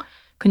 원형.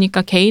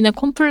 그러니까 개인의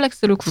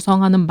콤플렉스를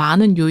구성하는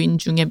많은 요인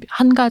중에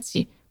한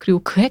가지,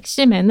 그리고 그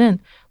핵심에는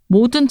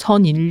모든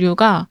전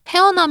인류가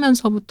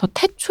태어나면서부터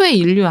태초의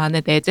인류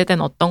안에 내재된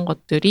어떤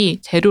것들이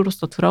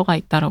재료로서 들어가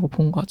있다라고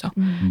본 거죠.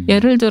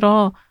 예를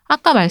들어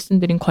아까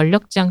말씀드린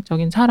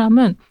권력지향적인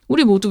사람은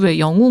우리 모두 왜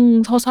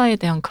영웅서사에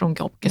대한 그런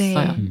게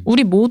없겠어요. 네.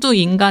 우리 모두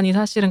인간이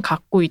사실은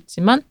갖고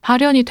있지만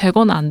발현이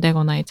되거나 안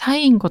되거나의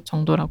차이인 것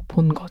정도라고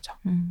본 거죠.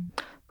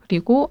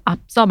 그리고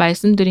앞서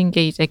말씀드린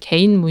게 이제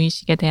개인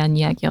무의식에 대한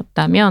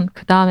이야기였다면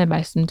그 다음에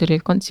말씀드릴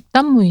건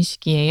집단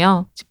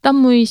무의식이에요. 집단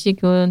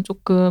무의식은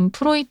조금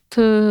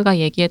프로이트가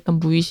얘기했던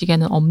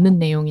무의식에는 없는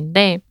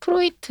내용인데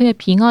프로이트의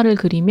빙하를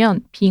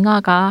그리면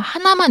빙하가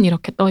하나만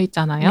이렇게 떠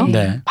있잖아요.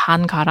 네.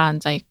 반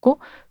가라앉아 있고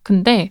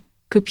근데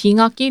그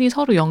빙하끼리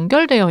서로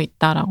연결되어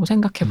있다라고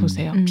생각해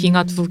보세요.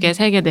 빙하 2개,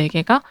 3개,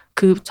 4개가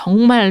그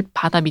정말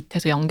바다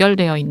밑에서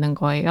연결되어 있는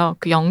거예요.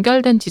 그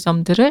연결된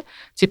지점들을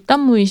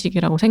집단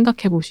무의식이라고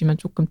생각해 보시면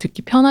조금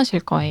듣기 편하실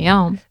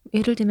거예요.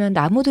 예를 들면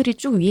나무들이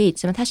쭉 위에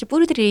있지만 사실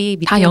뿌리들이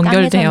밑에 다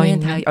연결되어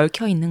있는, 다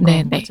얽혀 있는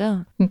네네.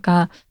 거죠.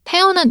 그러니까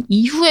태어난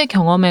이후의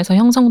경험에서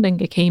형성된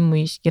게 개인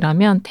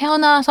무의식이라면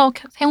태어나서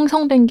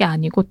형성된 게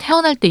아니고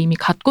태어날 때 이미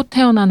갖고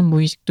태어나는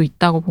무의식도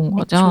있다고 본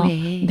거죠.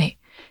 애초에. 네.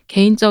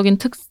 개인적인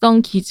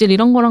특성, 기질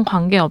이런 거랑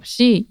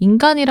관계없이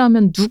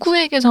인간이라면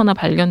누구에게서나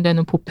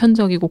발견되는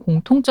보편적이고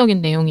공통적인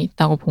내용이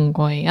있다고 본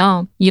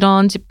거예요.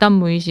 이런 집단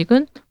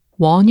무의식은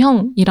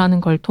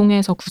원형이라는 걸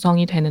통해서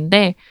구성이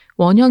되는데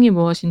원형이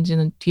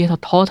무엇인지는 뒤에서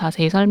더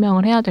자세히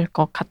설명을 해야 될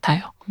것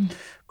같아요.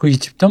 이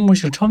집단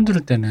무의식을 처음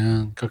들을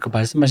때는 그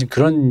말씀하신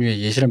그런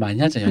류의 예시를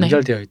많이 하잖아요.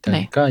 연결되어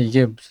있다니까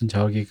이게 무슨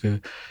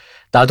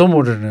나도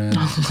모르는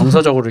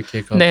정서적으로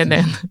이렇게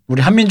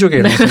우리 한민족의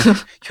이런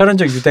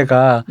혈연적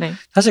유대가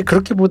사실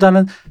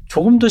그렇게보다는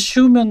조금 더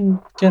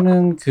쉬우면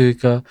는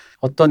그러니까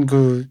어떤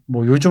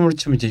요즘으로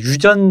치면 이제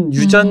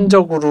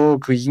유전적으로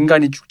그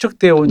인간이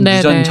축적되어 온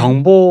유전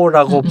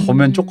정보라고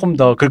보면 조금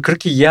더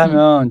그렇게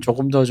이해하면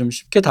조금 더 좀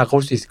쉽게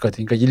다가올 수 있을 것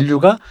같아요. 그러니까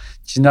인류가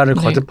진화를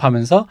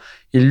거듭하면서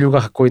인류가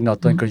갖고 있는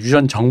어떤 그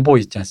유전 정보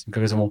있지 않습니까?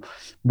 그래서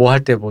뭐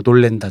할 때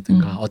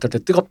놀랜다든가 어떨 때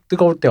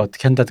뜨거울 때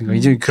어떻게 한다든가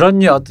이제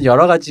그런 어떤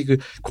여러 가지 그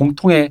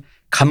공통의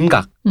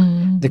감각.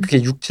 근데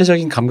그게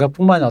육체적인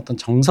감각뿐만 아니라 어떤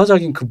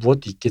정서적인 그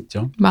무엇도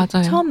있겠죠.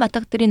 맞아요. 처음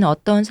맞닥뜨리는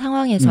어떤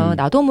상황에서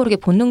나도 모르게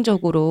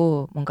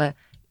본능적으로 뭔가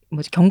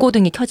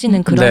경고등이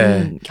켜지는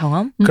그런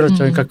경험? 그렇죠.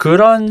 그러니까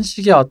그런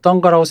식의 어떤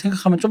거라고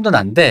생각하면 좀 더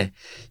난데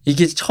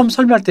이게 처음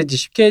설명할 때 이제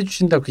쉽게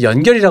해주신다 그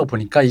연결이라고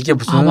보니까 이게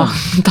무슨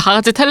다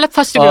같이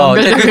텔레파시로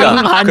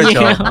연결되는 거 아니에요.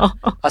 그렇죠.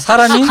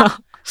 사람이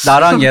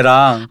나랑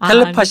얘랑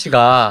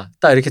텔레파시가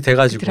딱 이렇게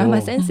돼가지고 드라마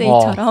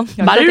센세이처럼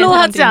말로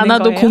하지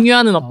않아도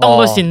공유하는 어떤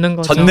것이 있는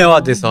거죠.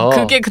 전내화돼서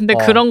그게 근데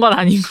그런 건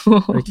아니고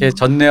이렇게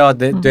전내화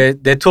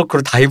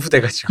네트워크로 다이브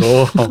돼가지고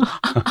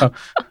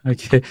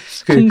이렇게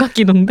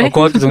공각기동대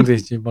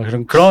공각기동대이지 막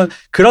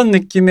그런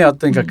느낌의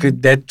어떤 그러니까 그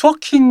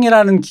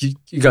네트워킹이라는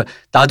그러니까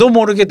나도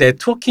모르게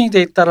네트워킹이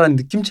돼 있다라는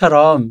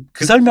느낌처럼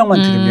그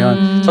설명만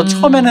들으면 저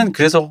처음에는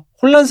그래서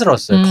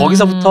혼란스러웠어요.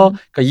 거기서부터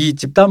그러니까 이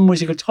집단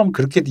무의식을 처음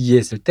그렇게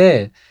이해했을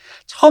때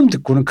처음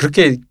듣고는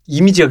그렇게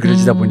이미지가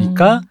그려지다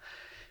보니까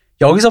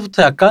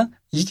여기서부터 약간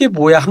이게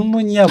뭐야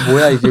학문이야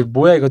뭐야 이게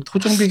뭐야 이거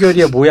토종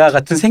비결이야 뭐야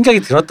같은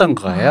생각이 들었던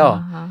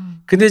거예요.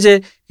 근데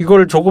이제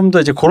이걸 조금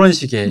더 이제 그런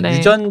식의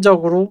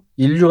유전적으로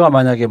인류가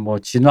만약에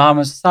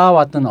진화하면서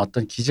쌓아왔던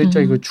어떤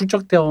기질적이고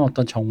축적되어 온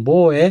어떤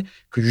정보의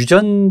그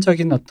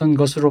유전적인 어떤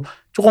것으로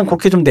조금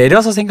그렇게 좀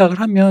내려서 생각을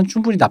하면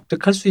충분히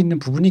납득할 수 있는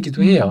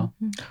부분이기도 해요.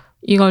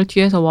 이걸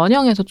뒤에서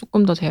원형에서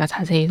조금 더 제가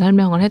자세히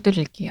설명을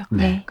해드릴게요.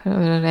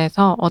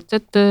 그래서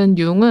어쨌든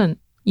융은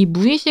이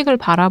무의식을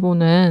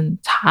바라보는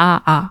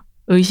자아,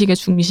 의식의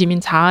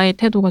중심인 자아의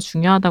태도가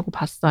중요하다고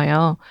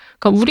봤어요.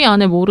 그러니까 우리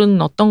안에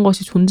모르는 어떤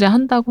것이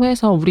존재한다고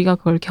해서 우리가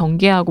그걸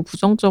경계하고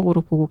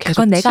부정적으로 보고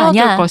계속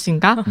치워둘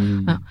것인가?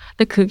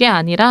 근데 그게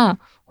아니라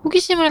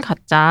호기심을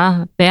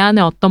갖자. 내 안에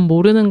어떤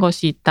모르는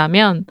것이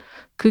있다면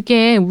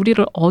그게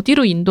우리를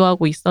어디로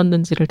인도하고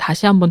있었는지를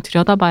다시 한번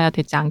들여다봐야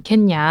되지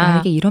않겠냐.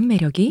 나에게 이런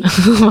매력이?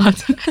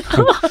 맞아.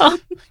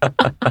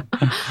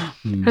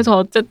 그래서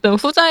어쨌든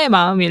후자의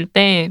마음일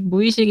때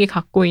무의식이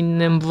갖고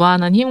있는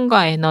무한한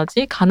힘과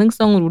에너지,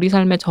 가능성을 우리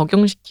삶에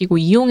적용시키고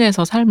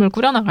이용해서 삶을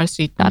꾸려나갈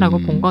수 있다라고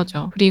본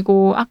거죠.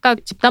 그리고 아까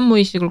집단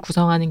무의식을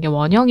구성하는 게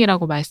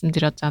원형이라고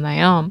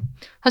말씀드렸잖아요.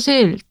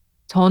 사실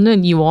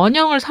저는 이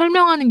원형을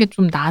설명하는 게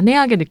좀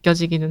난해하게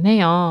느껴지기는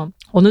해요.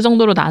 어느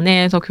정도로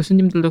난해해서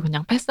교수님들도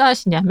그냥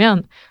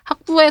패스하시냐면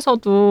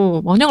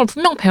학부에서도 원형을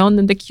분명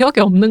배웠는데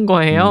기억이 없는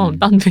거예요.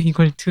 난 왜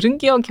이걸 들은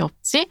기억이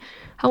없지?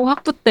 하고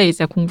학부 때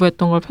이제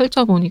공부했던 걸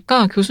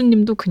펼쳐보니까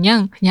교수님도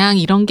그냥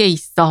이런 게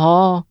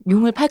있어.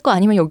 융을 팔 거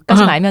아니면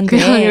여기까지만 알면 돼.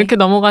 그냥 이렇게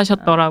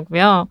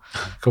넘어가셨더라고요.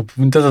 그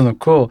문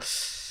닫아놓고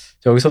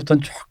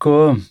여기서부터는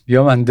조금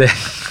위험한데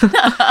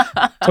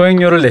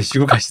통행료를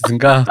내시고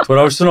가시든가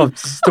돌아올 수는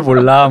없을지도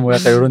몰라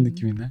약간 이런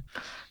느낌이네.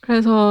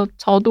 그래서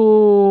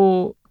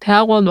저도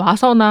대학원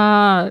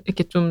와서나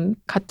이렇게 좀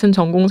같은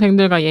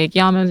전공생들과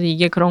얘기하면서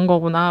이게 그런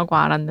거구나 하고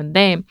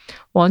알았는데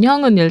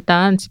원형은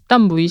일단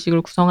집단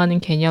무의식을 구성하는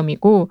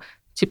개념이고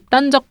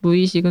집단적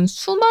무의식은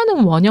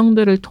수많은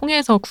원형들을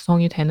통해서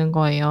구성이 되는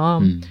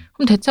거예요.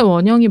 그럼 대체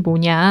원형이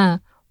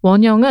뭐냐?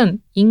 원형은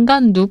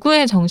인간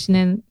누구의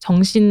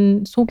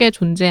정신 속에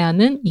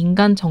존재하는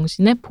인간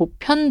정신의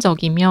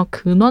보편적이며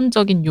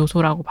근원적인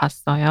요소라고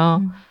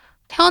봤어요.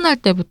 태어날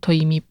때부터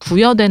이미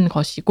부여된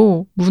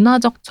것이고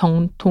문화적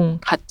정통,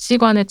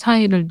 가치관의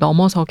차이를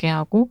넘어서게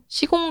하고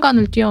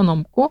시공간을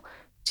뛰어넘고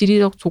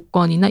지리적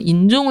조건이나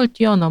인종을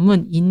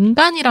뛰어넘은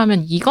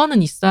인간이라면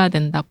이거는 있어야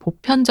된다.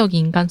 보편적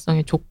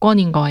인간성의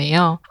조건인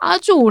거예요.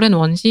 아주 오랜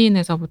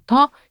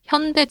원시인에서부터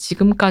현대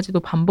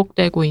지금까지도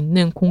반복되고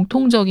있는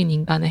공통적인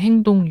인간의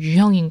행동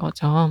유형인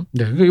거죠.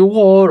 네,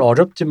 이걸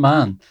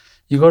어렵지만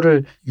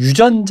이거를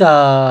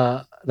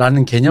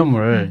유전자라는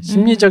개념을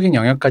심리적인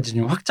영역까지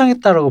좀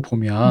확장했다라고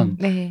보면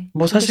네.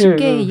 뭐 사실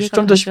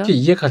좀 더 쉽게 가죠.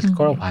 이해가 갈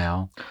거라고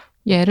봐요.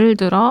 예를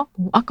들어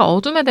아까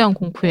어둠에 대한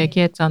공포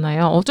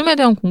얘기했잖아요. 어둠에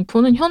대한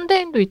공포는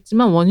현대인도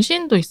있지만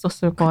원시인도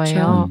있었을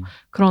거예요.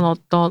 그런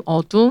어떤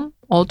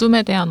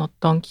어둠에 대한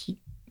어떤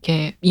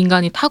이렇게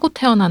인간이 타고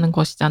태어나는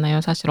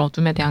것이잖아요. 사실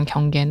어둠에 대한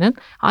경계는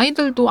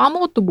아이들도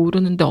아무것도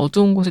모르는데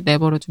어두운 곳에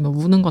내버려두면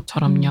우는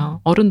것처럼요.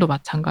 어른도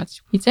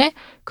마찬가지고. 이제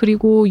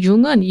그리고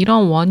융은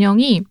이런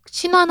원형이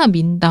신화나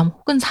민담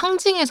혹은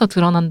상징에서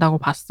드러난다고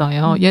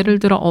봤어요. 예를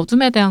들어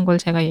어둠에 대한 걸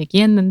제가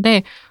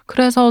얘기했는데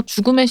그래서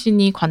죽음의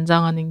신이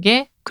관장하는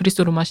게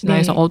그리스 로마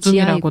신화에서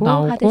어둠이라고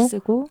나오고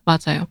하데스고.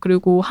 맞아요.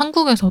 그리고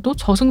한국에서도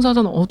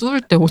저승사자는 어두울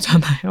때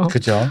오잖아요.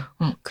 그죠.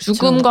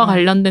 죽음과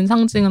관련된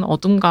상징은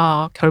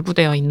어둠과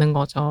결부되어 있는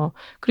거죠.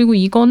 그리고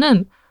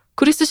이거는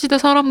그리스 시대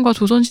사람과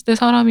조선 시대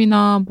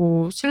사람이나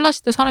뭐 신라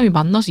시대 사람이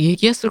만나서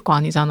얘기했을 거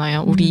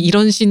아니잖아요. 우리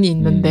이런 신이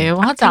있는데요.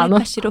 하지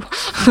않았시로.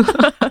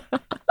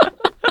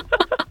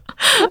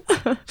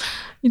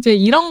 이제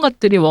이런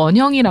것들이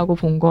원형이라고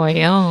본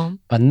거예요.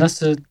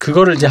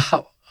 그거를 이제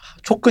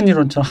촉근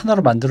이론처럼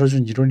하나로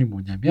만들어준 이론이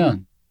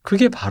뭐냐면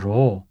그게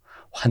바로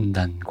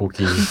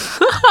환단고기.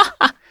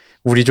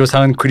 우리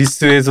조상은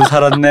그리스에도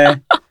살았네.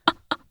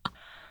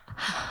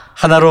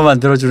 하나로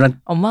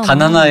만들어주는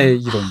단 하나의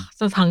이론.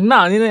 진짜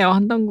장난 아니네요,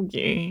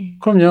 환단고기.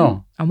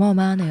 그럼요.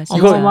 어마어마하네요.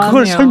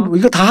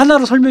 이거 다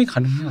하나로 설명이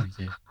가능해요.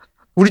 이게.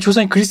 우리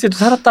조상이 그리스에도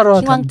살았다로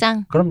하던.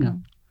 킹왕짱. 그럼요.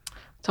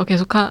 저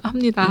계속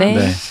합니다. 네.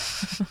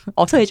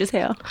 어서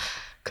해주세요.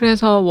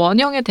 그래서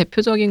원형의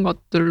대표적인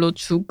것들로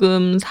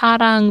죽음,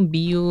 사랑,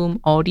 미움,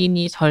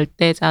 어린이,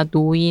 절대자,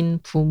 노인,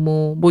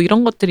 부모 뭐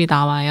이런 것들이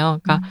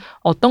나와요. 그러니까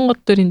어떤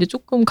것들인지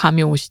조금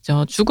감이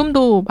오시죠.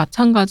 죽음도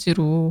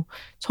마찬가지로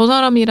저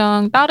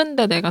사람이랑 다른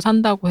데 내가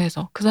산다고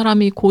해서 그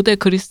사람이 고대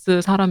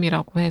그리스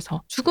사람이라고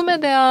해서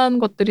죽음에 대한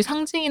것들이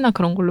상징이나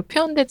그런 걸로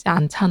표현되지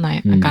않잖아요.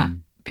 그러니까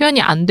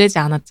표현이 안 되지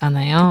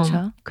않았잖아요.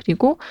 그쵸.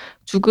 그리고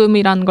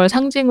죽음이란 걸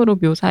상징으로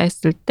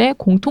묘사했을 때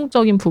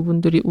공통적인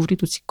부분들이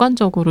우리도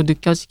직관적으로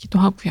느껴지기도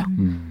하고요.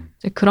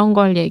 이제 그런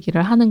걸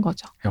얘기를 하는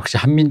거죠. 역시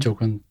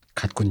한민족은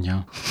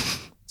같군요.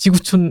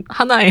 지구촌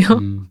하나예요.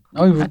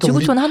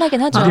 지구촌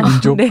하나긴 하죠. 우리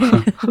민족 네.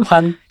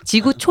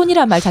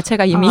 지구촌이란 말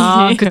자체가 이미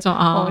그죠.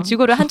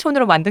 지구를 한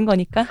촌으로 만든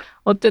거니까.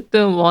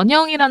 어쨌든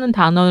원형이라는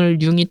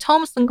단어를 융이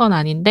처음 쓴 건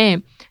아닌데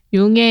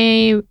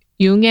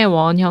융의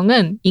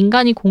원형은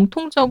인간이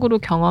공통적으로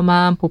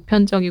경험한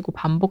보편적이고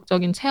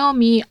반복적인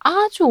체험이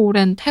아주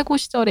오랜 태고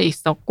시절에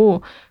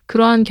있었고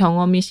그러한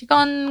경험이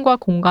시간과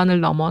공간을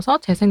넘어서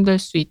재생될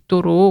수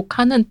있도록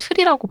하는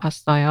틀이라고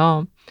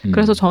봤어요.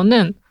 그래서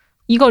저는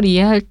이걸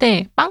이해할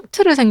때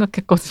빵틀을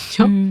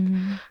생각했거든요.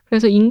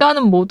 그래서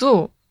인간은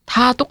모두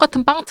다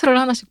똑같은 빵틀을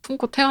하나씩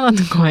품고 태어나는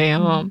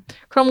거예요.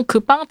 그럼 그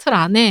빵틀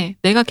안에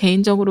내가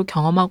개인적으로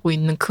경험하고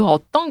있는 그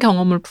어떤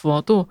경험을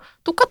부어도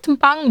똑같은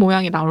빵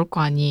모양이 나올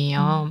거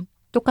아니에요.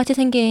 똑같이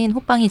생긴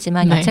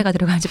호빵이지만 야채가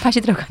들어가는지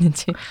팥이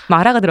들어가는지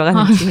마라가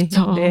들어가는지.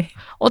 그렇죠. 네.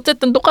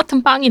 어쨌든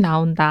똑같은 빵이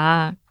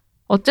나온다.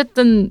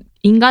 어쨌든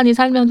인간이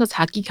살면서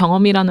자기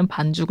경험이라는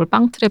반죽을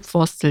빵틀에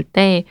부었을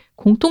때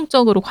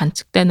공통적으로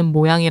관측되는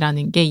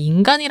모양이라는 게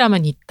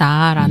인간이라면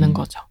있다라는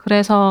거죠.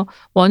 그래서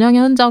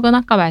원형의 흔적은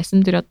아까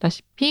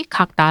말씀드렸다시피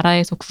각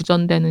나라에서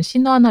구전되는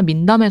신화나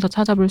민담에서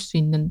찾아볼 수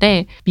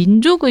있는데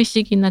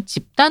민족의식이나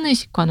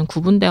집단의식과는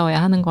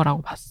구분되어야 하는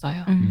거라고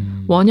봤어요.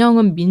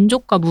 원형은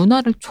민족과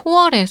문화를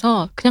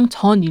초월해서 그냥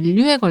전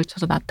인류에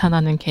걸쳐서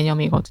나타나는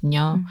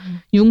개념이거든요.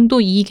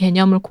 융도 이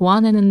개념을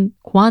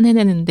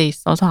고안해내는 데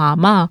있어서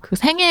아마 그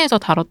생애에서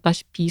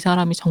다뤘다시피 이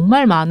사람이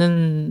정말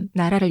많은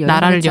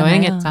나라를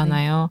여행했잖아요.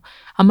 네.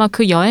 아마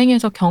그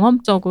여행에서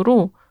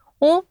경험적으로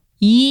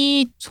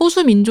이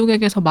소수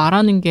민족에게서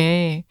말하는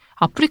게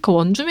아프리카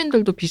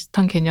원주민들도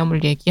비슷한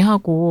개념을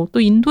얘기하고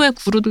또 인도의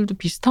구루들도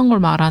비슷한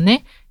걸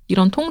말하네?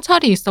 이런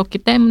통찰이 있었기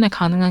때문에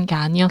가능한 게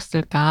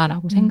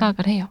아니었을까라고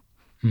생각을 해요.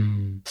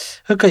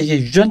 그러니까 이게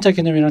유전자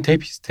개념이랑 되게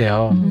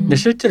비슷해요. 근데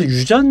실제로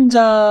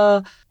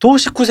유전자도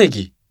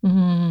 19세기.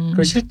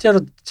 그리고 실제로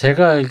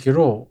제가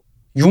알기로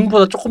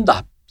융보다 조금 더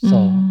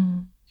앞서.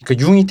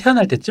 그러니까 융이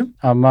태어날 때쯤?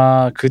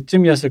 아마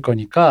그쯤이었을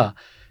거니까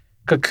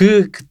그러니까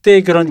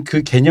그때 그런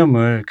그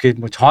개념을 그게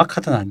뭐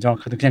정확하든 안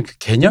정확하든 그냥 그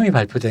개념이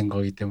발표된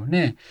거기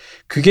때문에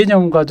그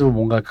개념과도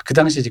뭔가 그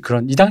당시 이제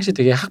이 당시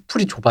되게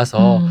학풀이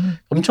좁아서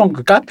엄청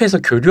그 카페에서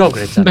교류하고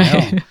그랬잖아요.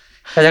 네.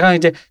 그러니까 약간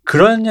이제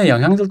그런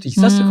영향들도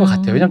있었을 것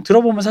같아요. 왜냐면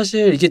들어보면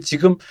사실 이게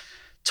지금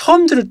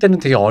처음 들을 때는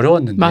되게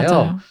어려웠는데요.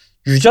 맞아요.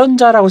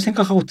 유전자라고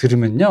생각하고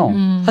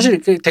들으면요.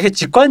 사실 되게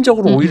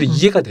직관적으로 오히려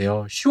이해가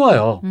돼요.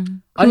 쉬워요.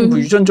 아니 뭐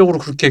유전적으로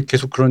그렇게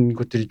계속 그런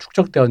것들이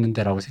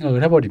축적되었는데라고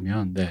생각을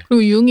해버리면. 네.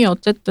 그리고 융이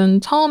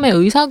어쨌든 처음에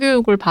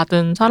의사교육을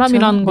받은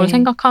사람이라는 그렇죠? 걸 네.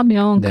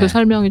 생각하면 네. 그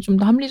설명이 좀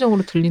더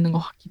합리적으로 들리는 것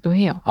같기도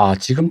해요.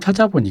 지금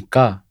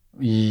찾아보니까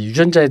이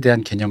유전자에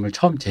대한 개념을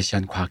처음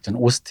제시한 과학자는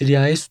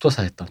오스트리아의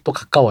수도사였던 또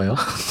가까워요.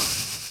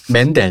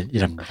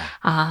 멘델이랍니다.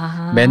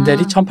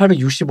 멘델이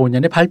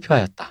 1865년에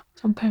발표하였다.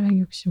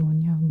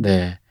 1865년.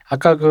 네.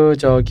 아까 그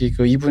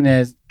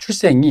이분의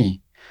출생이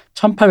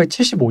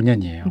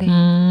 1875년이에요. 네.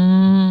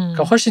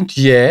 그러니까 훨씬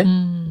뒤에,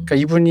 그러니까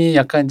이분이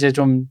약간 이제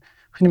좀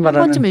흔히 한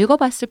말하는 번쯤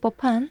읽어봤을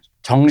법한.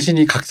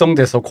 정신이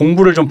각성돼서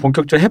공부를 좀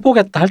본격적으로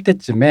해보겠다 할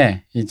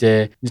때쯤에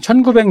이제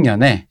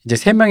 1900년에 이제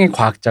 3명의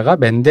과학자가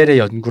멘델의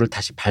연구를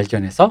다시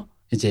발견해서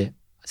이제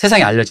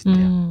세상에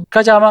알려진대요.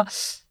 그까지 아마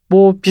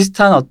뭐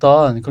비슷한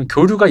어떤 그런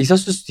교류가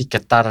있었을 수도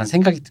있겠다라는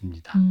생각이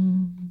듭니다.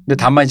 근데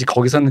다만 이제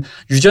거기서는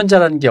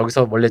유전자라는 게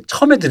여기서 원래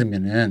처음에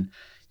들으면은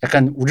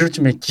약간 우리로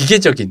치면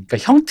기계적인, 그러니까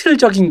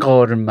형틀적인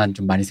거를만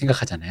좀 많이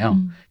생각하잖아요.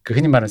 그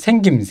흔히 말하는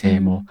생김새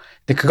뭐.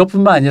 근데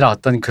그것뿐만 아니라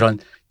어떤 그런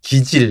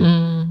기질,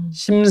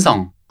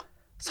 심성,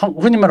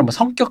 흔히 말하는 뭐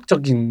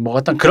성격적인 뭐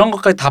어떤 그런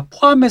것까지 다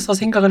포함해서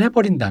생각을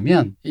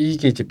해버린다면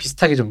이게 이제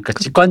비슷하게 좀 그러니까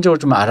직관적으로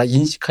좀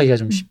인식하기가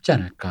좀 쉽지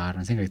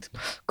않을까라는 생각이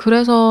듭니다.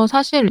 그래서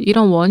사실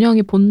이런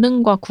원형이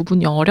본능과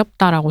구분이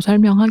어렵다라고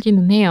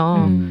설명하기는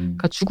해요.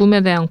 그러니까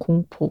죽음에 대한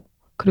공포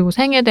그리고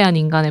생에 대한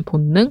인간의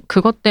본능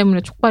그것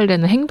때문에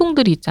촉발되는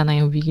행동들이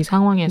있잖아요. 위기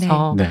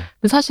상황에서. 네.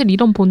 근데 사실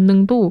이런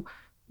본능도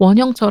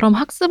원형처럼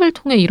학습을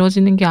통해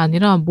이뤄지는 게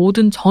아니라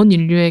모든 전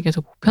인류에게서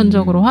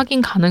보편적으로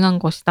확인 가능한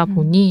것이다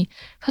보니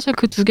사실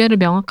그 두 개를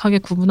명확하게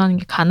구분하는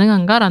게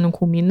가능한가라는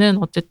고민은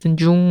어쨌든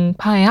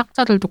융파의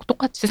학자들도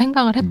똑같이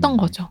생각을 했던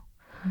거죠.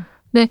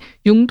 근데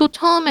융도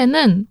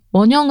처음에는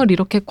원형을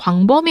이렇게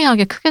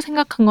광범위하게 크게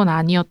생각한 건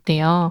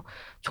아니었대요.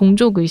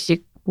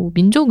 종족의식, 뭐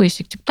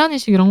민족의식,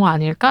 집단의식 이런 거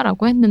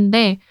아닐까라고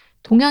했는데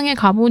동양에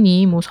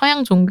가보니 뭐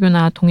서양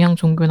종교나 동양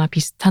종교나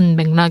비슷한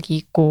맥락이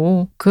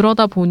있고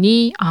그러다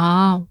보니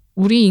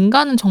우리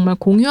인간은 정말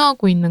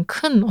공유하고 있는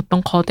큰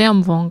어떤 거대한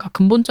무언가,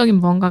 근본적인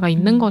무언가가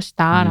있는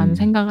것이다 라는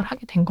생각을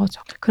하게 된 거죠.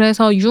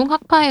 그래서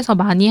융학파에서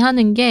많이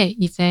하는 게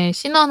이제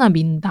신화나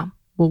민담,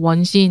 뭐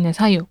원시인의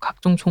사유,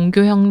 각종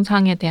종교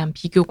형상에 대한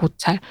비교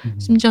고찰,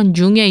 심지어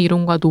융의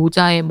이론과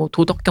노자의 뭐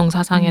도덕경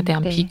사상에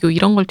대한 비교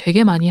이런 걸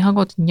되게 많이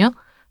하거든요.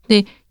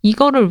 근데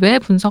이거를 왜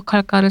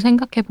분석할까를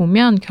생각해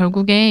보면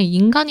결국에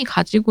인간이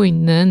가지고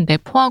있는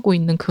내포하고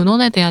있는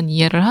근원에 대한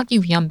이해를 하기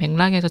위한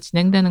맥락에서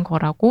진행되는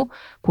거라고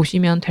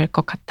보시면 될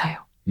것 같아요.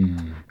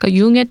 그러니까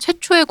융의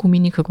최초의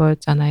고민이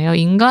그거였잖아요.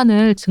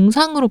 인간을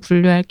증상으로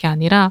분류할 게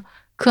아니라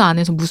그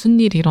안에서 무슨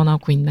일이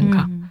일어나고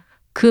있는가.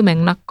 그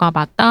맥락과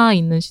맞닿아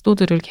있는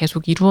시도들을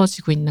계속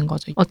이루어지고 있는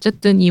거죠.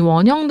 어쨌든 이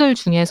원형들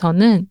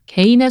중에서는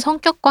개인의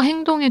성격과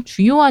행동에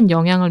주요한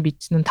영향을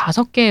미치는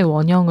 5개의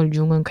원형을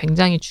융은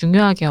굉장히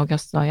중요하게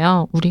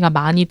여겼어요. 우리가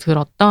많이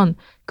들었던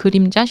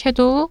그림자,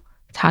 섀도우,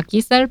 자기,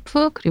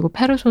 셀프, 그리고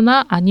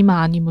페르소나,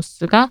 아니마,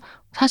 아니무스가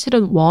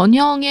사실은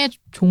원형의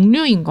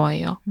종류인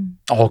거예요.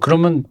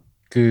 그러면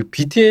그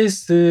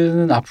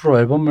BTS는 앞으로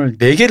앨범을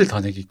 4개를 더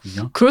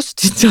내겠군요. 그럴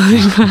수도 있지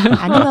않을까요?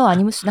 아니마와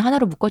아니무스는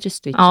하나로 묶어질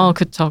수도 있죠.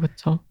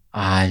 그쵸.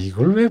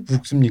 이걸 왜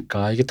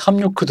묶습니까? 이게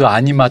탑요크도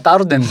아니마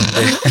따로 냈는데.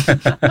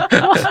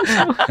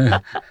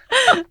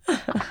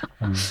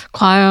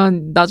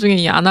 과연 나중에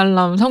이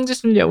아날람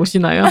성지순례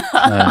오시나요? 네.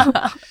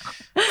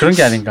 그런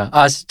게 아닌가.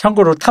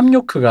 참고로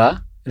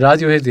탑요크가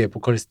라디오헤드의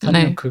보컬리스트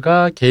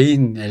탑요크가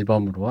개인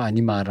앨범으로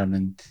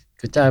아니마라는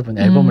그 짧은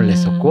앨범을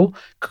냈었고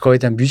그거에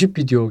대한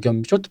뮤직비디오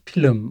겸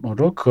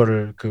쇼트필름으로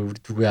그거를 우리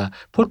누구야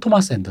폴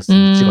토마스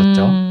앤더슨이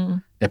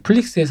찍었죠.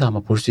 넷플릭스에서 아마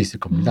볼 수 있을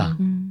겁니다.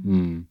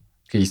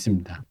 그게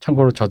있습니다.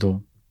 참고로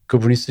저도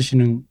그분이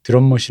쓰시는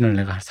드럼 머신을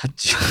내가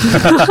샀지.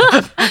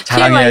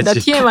 자랑해야지.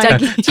 TMI.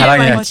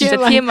 자랑해야지.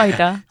 진짜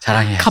TMI다.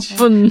 자랑해야지.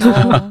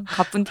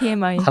 가쁜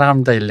TMI.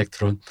 사랑합니다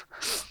일렉트론.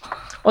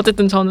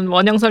 어쨌든 저는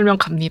원형 설명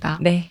갑니다.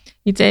 네.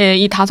 이제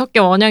이 5개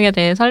원형에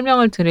대해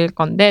설명을 드릴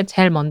건데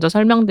제일 먼저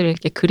설명드릴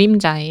게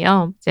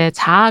그림자예요. 이제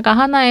자아가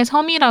하나의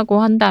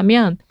섬이라고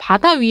한다면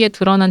바다 위에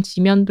드러난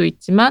지면도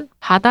있지만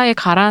바다에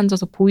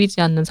가라앉아서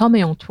보이지 않는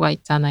섬의 영토가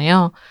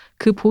있잖아요.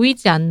 그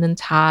보이지 않는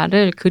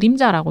자아를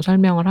그림자라고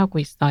설명을 하고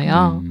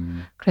있어요.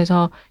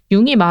 그래서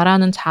융이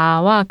말하는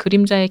자아와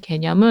그림자의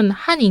개념은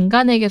한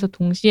인간에게서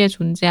동시에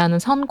존재하는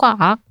선과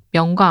악,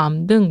 명과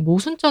암 등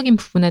모순적인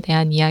부분에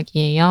대한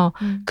이야기예요.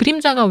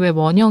 그림자가 왜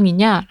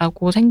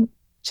원형이냐라고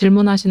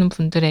질문하시는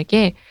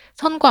분들에게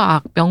선과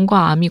악,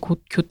 명과 암이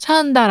곧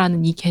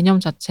교차한다라는 이 개념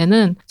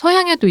자체는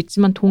서양에도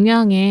있지만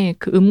동양의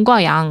그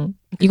음과 양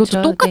이것도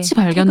그쵸, 똑같이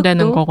네. 발견되는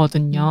태극도?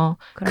 거거든요.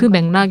 그런 그 것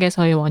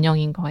맥락에서의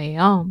원형인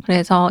거예요.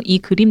 그래서 이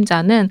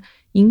그림자는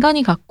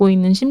인간이 갖고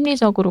있는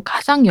심리적으로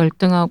가장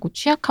열등하고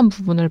취약한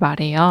부분을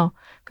말해요.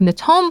 근데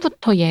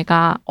처음부터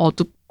얘가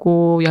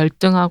어둡고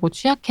열등하고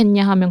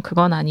취약했냐 하면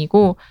그건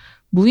아니고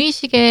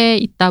무의식에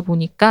있다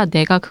보니까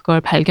내가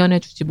그걸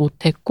발견해주지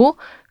못했고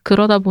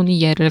그러다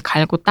보니 얘를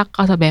갈고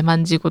닦아서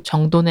매만지고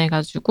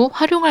정돈해가지고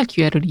활용할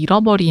기회를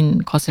잃어버린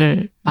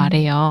것을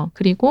말해요.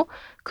 그리고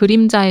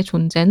그림자의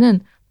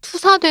존재는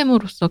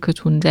투사됨으로써 그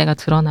존재가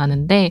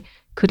드러나는데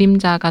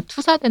그림자가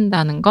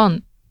투사된다는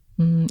건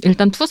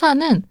일단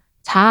투사는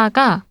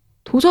자아가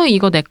도저히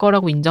이거 내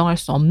거라고 인정할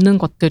수 없는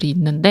것들이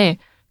있는데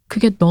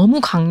그게 너무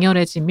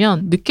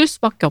강렬해지면 느낄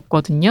수밖에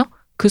없거든요.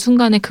 그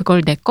순간에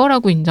그걸 내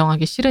거라고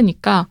인정하기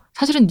싫으니까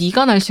사실은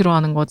네가 날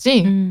싫어하는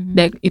거지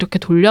이렇게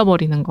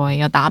돌려버리는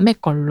거예요. 남의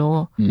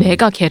걸로.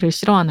 내가 걔를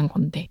싫어하는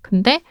건데.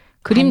 근데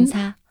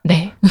반사.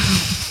 네.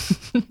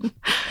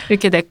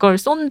 이렇게 내 걸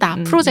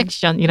쏜다.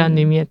 프로젝션이라는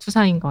의미의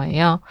투사인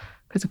거예요.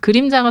 그래서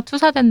그림자가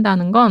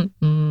투사된다는 건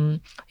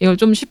이걸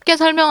좀 쉽게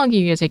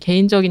설명하기 위해 제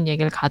개인적인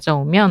얘기를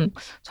가져오면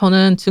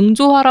저는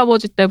증조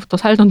할아버지 때부터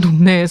살던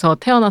동네에서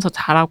태어나서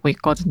자라고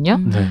있거든요.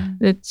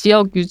 근데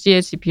지역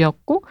유지의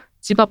집이었고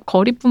집 앞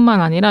거리뿐만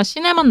아니라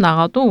시내만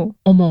나가도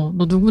어머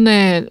너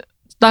누구네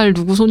딸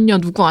누구 손녀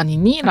누구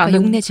아니니? 라는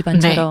용내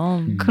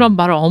집안처럼 네, 그런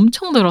말을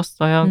엄청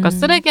들었어요. 그러니까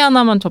쓰레기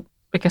하나만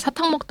이렇게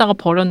사탕 먹다가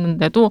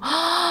버렸는데도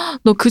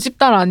너 그 집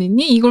딸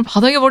아니니? 이걸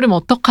바닥에 버리면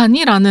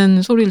어떡하니?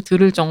 라는 소리를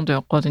들을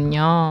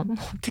정도였거든요.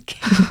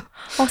 어떡해.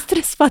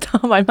 스트레스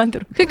받아. 말만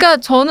들어. 그러니까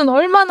저는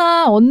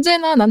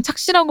언제나 난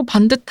착실하고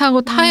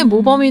반듯하고 타의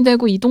모범이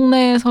되고 이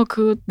동네에서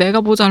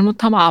내가 뭐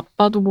잘못하면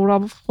아빠도 뭐라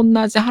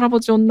혼나지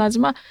할아버지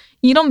혼나지만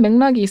이런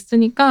맥락이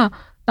있으니까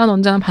난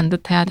언제나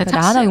반듯해야 돼.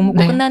 그러니까 나 하나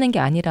욕먹고 끝나는 게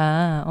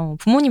아니라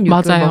부모님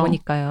욕을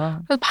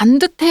먹으니까요. 그래서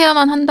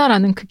반듯해야만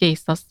한다라는 그게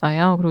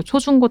있었어요. 그리고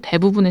초중고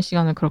대부분의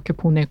시간을 그렇게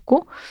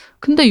보냈고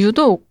근데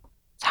유독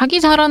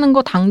자기 잘하는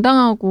거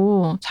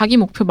당당하고 자기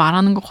목표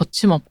말하는 거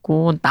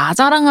거침없고 나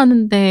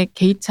자랑하는데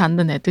개의치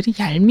않는 애들이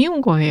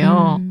얄미운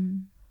거예요.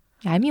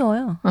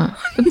 얄미워요.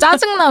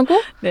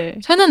 짜증나고 네.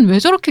 쟤는 왜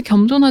저렇게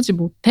겸손하지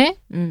못해?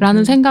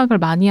 라는 생각을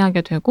많이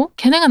하게 되고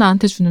걔네가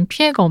나한테 주는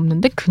피해가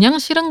없는데 그냥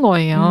싫은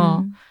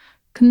거예요.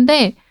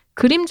 근데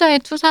그림자의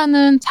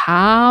투사는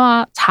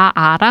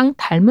자아랑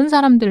닮은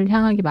사람들을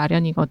향하기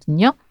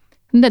마련이거든요.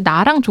 근데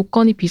나랑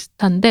조건이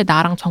비슷한데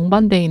나랑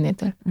정반대인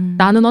애들.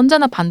 나는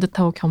언제나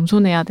반듯하고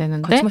겸손해야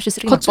되는데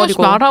거침없이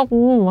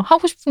말하고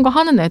하고 싶은 거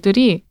하는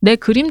애들이 내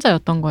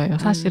그림자였던 거예요.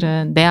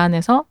 사실은 내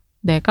안에서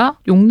내가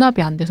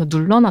용납이 안 돼서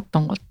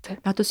눌러놨던 것들.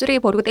 나도 쓰레기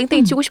버리고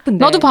땡땡이 치고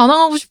싶은데. 나도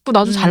반항하고 싶고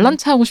나도 잘난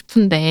체 하고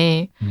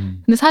싶은데.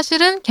 근데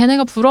사실은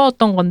걔네가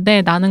부러웠던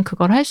건데 나는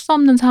그걸 할 수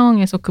없는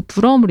상황에서 그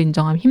부러움을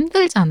인정하면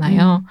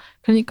힘들잖아요.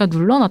 그러니까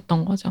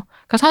눌러놨던 거죠.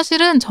 그러니까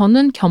사실은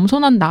저는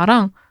겸손한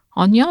나랑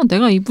아니야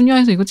내가 이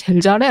분야에서 이거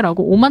제일 잘해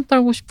라고 오만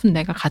떨고 싶은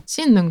내가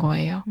같이 있는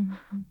거예요.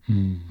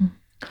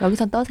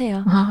 여기선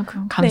떠세요.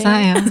 그럼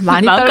감사해요. 네.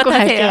 많이 떨고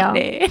갈게요.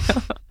 네.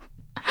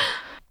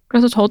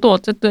 그래서 저도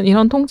어쨌든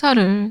이런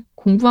통찰을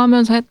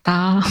공부하면서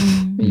했다.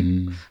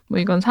 뭐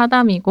이건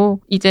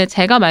사담이고 이제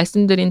제가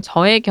말씀드린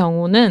저의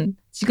경우는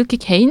지극히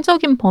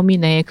개인적인 범위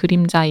내의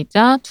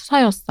그림자이자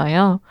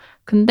투사였어요.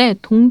 근데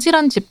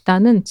동질한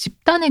집단은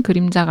집단의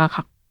그림자가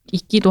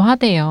있기도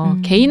하대요.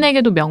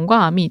 개인에게도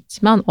명과 암이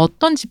있지만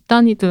어떤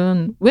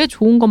집단이든 왜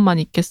좋은 것만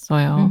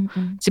있겠어요.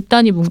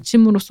 집단이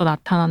뭉침으로써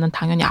나타나는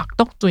당연히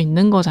악덕도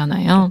있는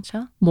거잖아요.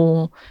 그렇죠?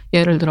 뭐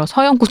예를 들어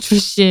서영고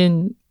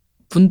출신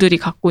분들이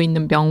갖고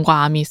있는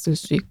명과 암이 있을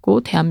수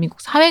있고 대한민국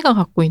사회가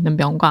갖고 있는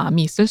명과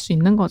암이 있을 수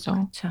있는 거죠.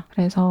 그렇죠.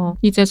 그래서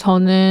이제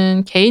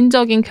저는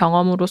개인적인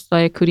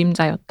경험으로서의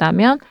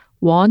그림자였다면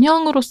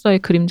원형으로서의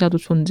그림자도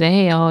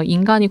존재해요.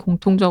 인간이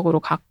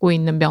공통적으로 갖고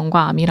있는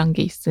명과 암이란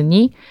게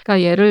있으니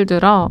그러니까 예를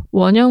들어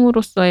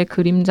원형으로서의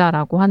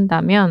그림자라고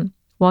한다면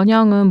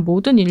원형은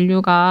모든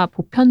인류가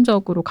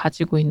보편적으로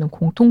가지고 있는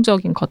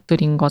공통적인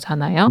것들인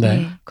거잖아요.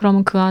 네.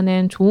 그러면 그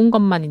안엔 좋은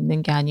것만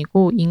있는 게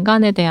아니고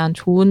인간에 대한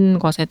좋은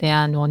것에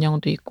대한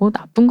원형도 있고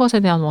나쁜 것에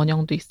대한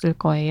원형도 있을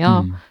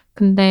거예요.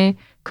 근데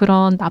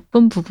그런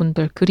나쁜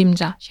부분들,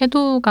 그림자,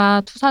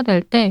 섀도우가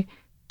투사될 때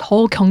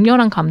더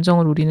격렬한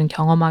감정을 우리는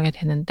경험하게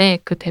되는데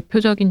그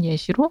대표적인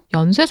예시로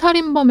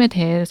연쇄살인범에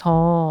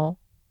대해서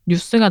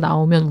뉴스가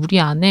나오면 우리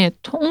안에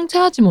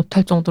통제하지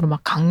못할 정도로 막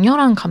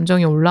강렬한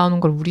감정이 올라오는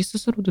걸 우리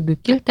스스로도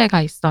느낄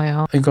때가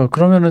있어요. 그러니까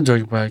그러면은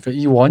그러니까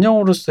이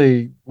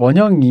원형으로서의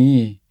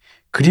원형이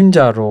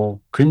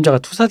그림자가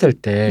투사될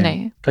때,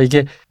 네. 그러니까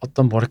이게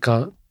어떤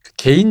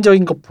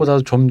개인적인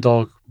것보다도 좀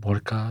더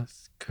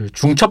그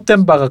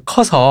중첩된 바가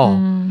커서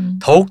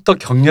더욱 더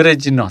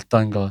격렬해지는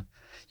어떤 것,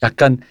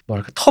 약간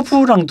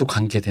터부랑도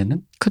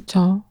관계되는.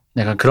 그렇죠.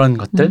 약간 그런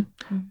것들.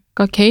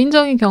 그러니까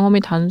개인적인 경험이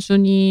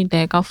단순히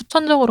내가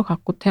후천적으로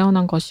갖고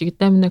태어난 것이기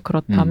때문에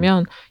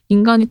그렇다면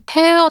인간이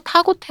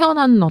타고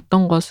태어나는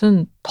어떤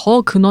것은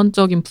더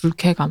근원적인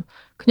불쾌감,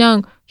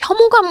 그냥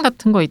혐오감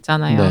같은 거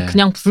있잖아요. 네.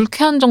 그냥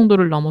불쾌한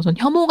정도를 넘어선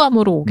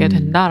혐오감으로 오게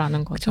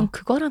된다라는 거죠. 좀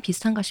그거랑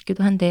비슷한가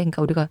싶기도 한데,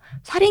 그러니까 우리가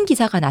살인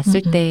기사가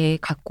났을 때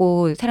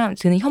갖고 사람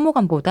드는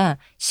혐오감보다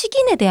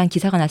식인에 대한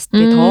기사가 났을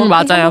때 더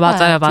맞아요.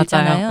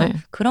 들잖아요. 네.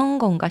 그런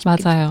건가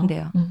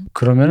싶은데요.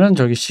 그러면은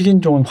저기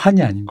식인종은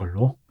환이 아닌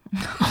걸로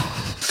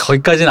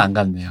거기까지는 안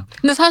갔네요.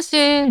 근데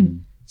사실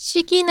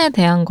식인에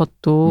대한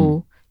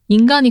것도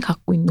인간이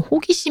갖고 있는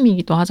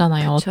호기심이기도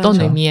하잖아요. 그쵸. 어떤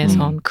그쵸.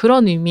 의미에선.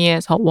 그런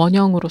의미에서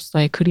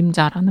원형으로서의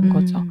그림자라는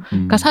거죠.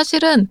 그러니까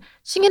사실은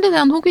식인에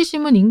대한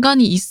호기심은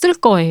인간이 있을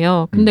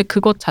거예요. 근데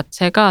그것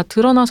자체가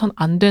드러나선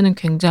안 되는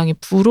굉장히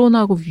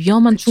불온하고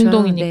위험한 그쵸.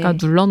 충동이니까 네.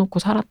 눌러놓고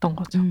살았던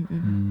거죠.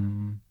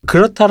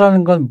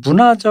 그렇다라는 건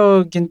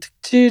문화적인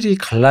특질이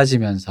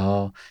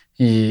갈라지면서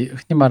이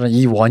흔히 말하는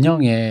이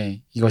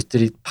원형의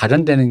이것들이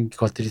발현되는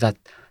것들이 다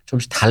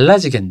좀씩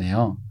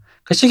달라지겠네요.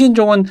 그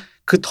식인종은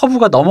그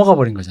터부가 넘어가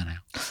버린 거잖아요.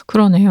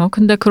 그러네요.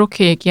 근데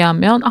그렇게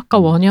얘기하면 아까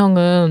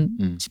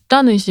원형은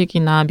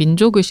집단의식이나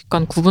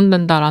민족의식과는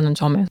구분된다라는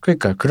점에.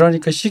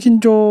 그러니까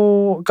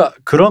식인종, 그러니까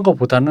그런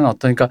것보다는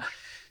어떤, 그러니까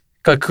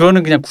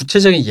그거는 그냥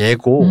구체적인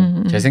예고,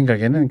 제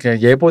생각에는 그냥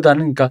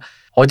예보다는, 그러니까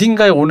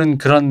어딘가에 오는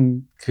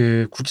그런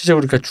그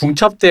구체적으로 그러니까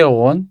중첩되어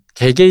온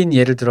개개인,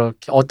 예를 들어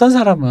어떤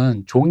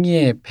사람은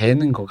종이에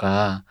베는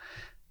거가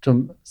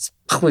좀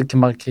하고 이렇게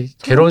막 이렇게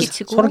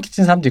소름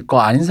끼치는 사람도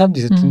있고 아닌 사람도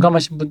있어요.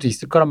 둔감하신 분도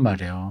있을 거란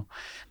말이에요.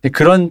 근데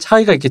그런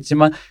차이가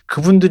있겠지만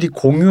그분들이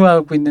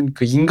공유하고 있는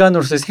그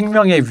인간으로서의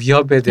생명의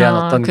위협에 대한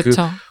어떤 그쵸.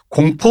 그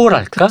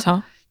공포랄까?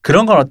 그쵸.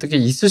 그런 건 어떻게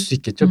있을 수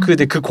있겠죠.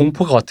 근데 그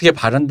공포가 어떻게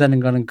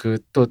발현되는 거는 그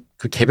또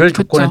그 개별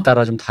조건에 그쵸.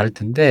 따라 좀 다를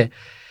텐데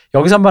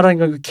여기서 말하는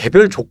건 그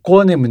개별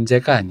조건의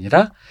문제가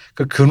아니라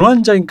그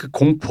근원적인 그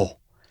공포.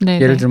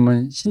 네네. 예를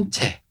들면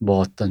신체, 뭐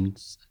어떤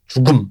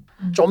죽음,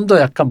 좀 더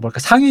약간 뭘까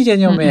상위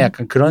개념의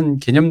약간 그런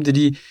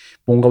개념들이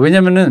뭔가,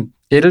 왜냐면은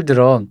예를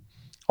들어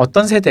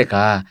어떤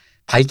세대가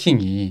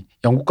바이킹이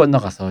영국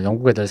건너가서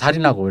영국 애들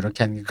살인하고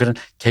이렇게 하는 그런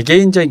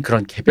개개인적인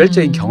그런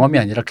개별적인 경험이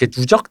아니라 그게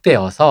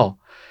누적되어서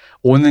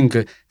오는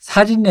그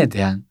살인에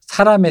대한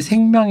사람의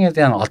생명에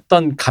대한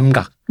어떤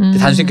감각,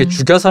 단순히 이렇게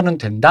죽여서는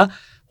된다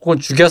혹은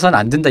죽여서는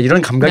안 된다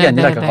이런 감각이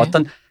아니라 그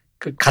어떤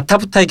그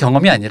가타부타의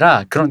경험이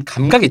아니라 그런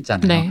감각이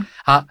있잖아요. 네.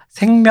 아,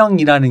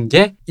 생명이라는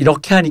게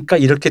이렇게 하니까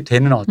이렇게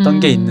되는 어떤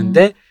게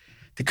있는데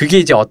그게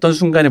이제 어떤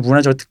순간에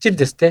문화적으로 특질이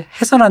됐을 때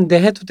해선 안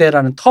돼, 해도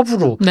돼라는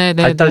터부로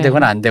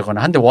발달되거나 안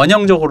되거나 한데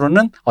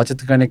원형적으로는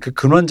어쨌든 간에 그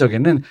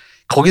근원적에는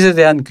거기서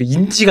대한 그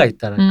인지가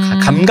있다,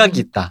 감각이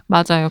있다.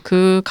 맞아요.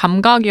 그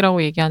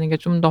감각이라고 얘기하는 게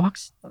좀 더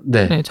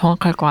네,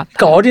 정확할 것 같아요.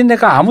 그러니까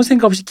어린애가 아무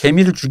생각 없이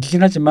개미를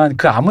죽이긴 하지만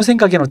그 아무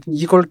생각에는 어떤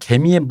이걸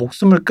개미의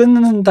목숨을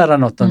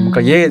끊는다라는 어떤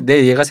뭔가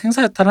얘가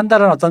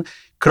생사여탈한다라는 어떤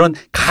그런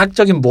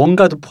가학적인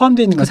뭔가도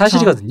포함되어 있는 건 그쵸.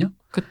 사실이거든요.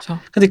 그렇죠.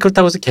 근데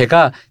그렇다고 해서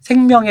걔가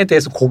생명에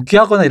대해서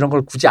고귀하거나 이런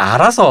걸 굳이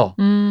알아서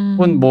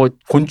혹은 뭐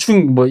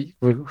곤충, 뭐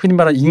흔히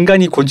말하는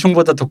인간이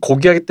곤충보다 더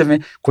고귀하기 때문에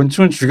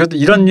곤충을 죽여도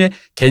이런 류의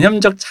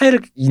개념적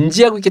차이를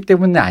인지하고 있기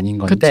때문에 아닌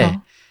건데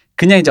그쵸.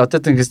 그냥 이제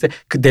어쨌든 글쎄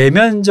그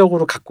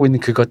내면적으로 갖고 있는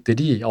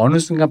그것들이 어느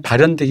순간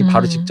발현되기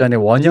바로 직전에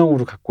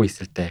원형으로 갖고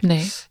있을 때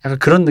네. 약간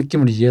그런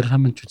느낌으로 이해를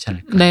하면 좋지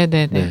않을까.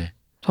 네네네. 네.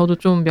 저도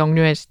좀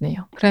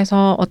명료해지네요.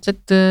 그래서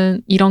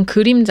어쨌든 이런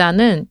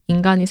그림자는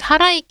인간이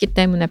살아있기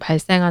때문에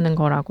발생하는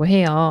거라고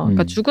해요.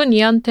 그러니까 죽은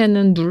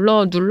이한테는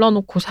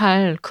눌러놓고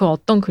살 그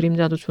어떤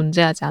그림자도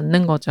존재하지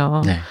않는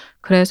거죠. 네.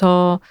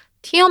 그래서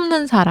티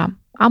없는 사람,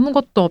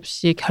 아무것도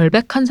없이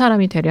결백한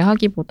사람이 되려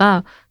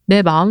하기보다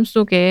내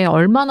마음속에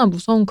얼마나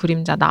무서운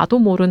그림자, 나도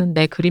모르는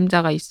내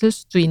그림자가 있을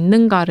수도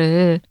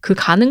있는가를 그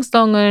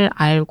가능성을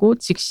알고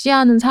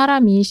직시하는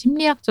사람이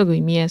심리학적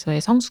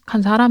의미에서의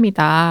성숙한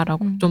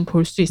사람이다라고 좀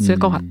볼 수 있을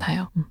것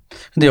같아요.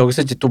 근데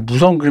여기서 이제 또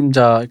무서운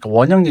그림자, 그러니까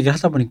원형 얘기를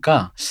하다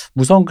보니까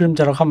무서운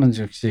그림자라고 하면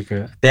역시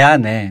그 내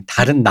안에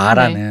다른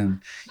나라는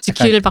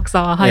지킬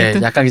박사와 하이드.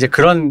 네, 약간 이제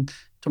그런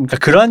좀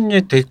그러니까 그런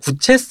되게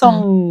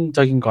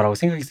구체성적인 거라고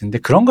생각이 드는데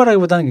그런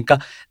거라기보다는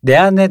그러니까 내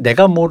안에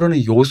내가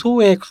모르는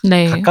요소에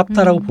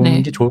가깝다라고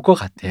보는 게 좋을 것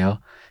같아요.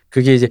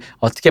 그게 이제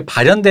어떻게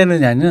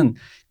발현되느냐는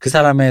그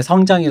사람의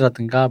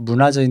성장이라든가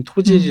문화적인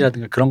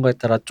토질이라든가 그런 거에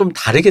따라 좀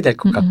다르게 될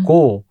것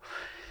같고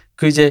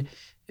그 이제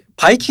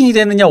바이킹이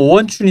되느냐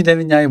오원춘이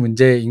되느냐의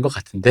문제인 것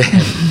같은데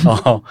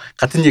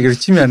같은 얘기를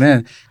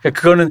치면은 그러니까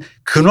그거는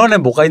근원에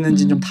뭐가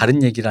있는지는 좀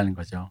다른 얘기라는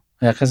거죠.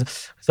 그래서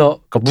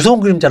그러니까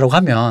무서운 그림자라고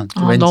하면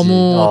좀 왠지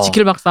너무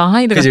지킬 박사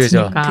하이드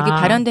같으니까 그게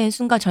발현된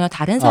순간 전혀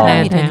다른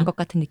사람이 되는 것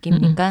같은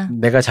느낌이니까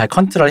내가 잘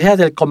컨트롤해야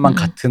될 것만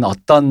같은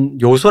어떤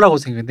요소라고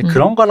생각했는데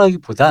그런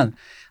거라기보단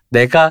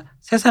내가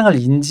세상을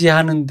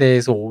인지하는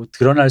데에서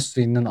드러날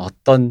수 있는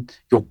어떤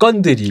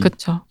요건들이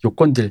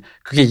요건들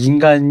그게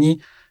인간이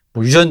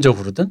뭐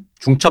유전적으로든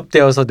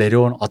중첩되어서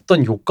내려온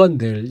어떤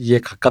요건들에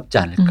가깝지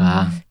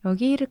않을까.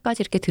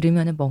 여기까지 이렇게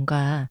들으면은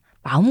뭔가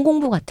마음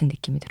공부 같은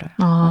느낌이 들어요.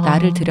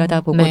 나를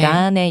들여다보고 내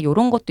안에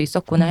이런 것도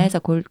있었구나 해서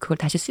그걸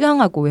다시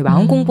수용하고 왜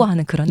마음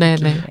공부하는 그런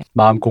느낌이에요.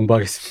 마음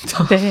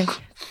공부하겠습니다. 네.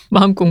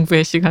 마음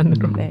공부의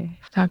시간으로. 네.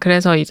 자,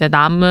 그래서 이제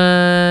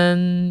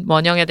남은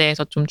원형에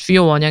대해서 좀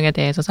주요 원형에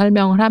대해서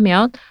설명을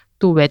하면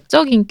또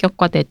외적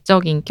인격과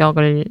내적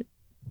인격을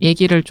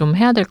얘기를 좀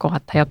해야 될 것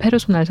같아요.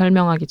 페르소나를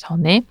설명하기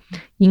전에.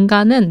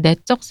 인간은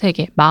내적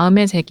세계,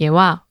 마음의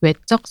세계와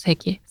외적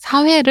세계,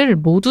 사회를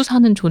모두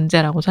사는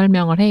존재라고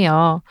설명을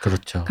해요.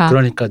 그렇죠.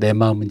 그러니까 내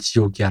마음은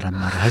지옥이야라는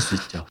말을 할 수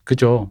있죠.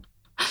 그죠?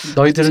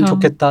 너희들은 그쵸.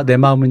 좋겠다. 내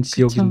마음은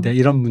지옥인데 그쵸.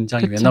 이런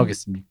문장이 왜 그쵸.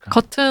 나오겠습니까?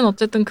 겉은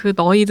어쨌든 그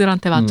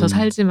너희들한테 맞춰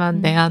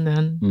살지만 내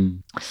안은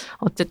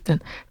어쨌든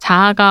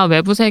자아가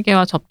외부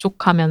세계와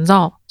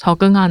접촉하면서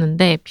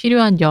적응하는데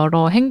필요한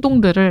여러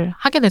행동들을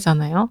하게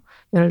되잖아요.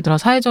 예를 들어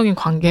사회적인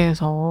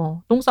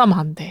관계에서 똥 싸면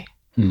안 돼.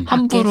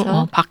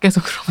 함부로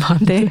밖에서 그러면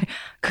안 돼.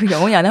 그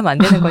영원히 안 하면 안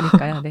되는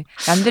거니까요. 네.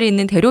 남들이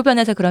있는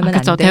대로변에서 그러면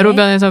그쵸, 안 돼.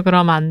 대로변에서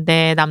그러면 안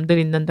돼. 남들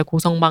있는데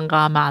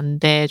고성방가하면 안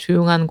돼.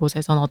 조용한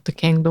곳에선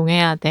어떻게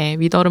행동해야 돼.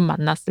 위더름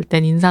만났을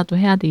땐 인사도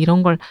해야 돼.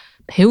 이런 걸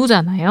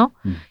배우잖아요.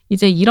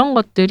 이제 이런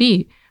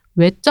것들이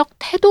외적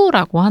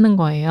태도라고 하는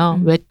거예요.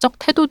 외적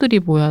태도들이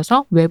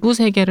모여서 외부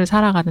세계를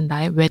살아가는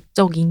나의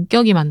외적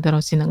인격이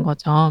만들어지는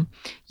거죠.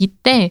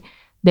 이때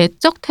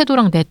내적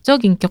태도랑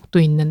내적 인격도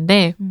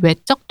있는데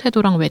외적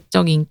태도랑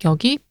외적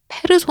인격이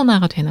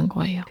페르소나가 되는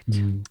거예요.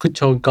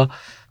 그렇죠. 그러니까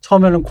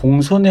처음에는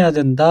공손해야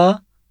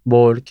된다,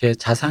 뭐 이렇게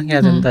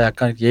자상해야 된다,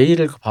 약간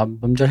예의를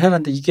범절해야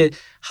하는데 이게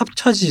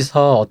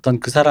합쳐지서 어떤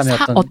그 사람의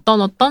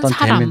어떤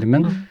사람. 대면이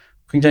되면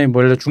굉장히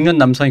원래 중년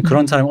남성이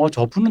그런 사람이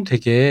저분은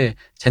되게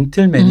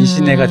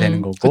젠틀맨이신 애가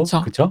되는 거고,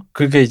 그렇죠?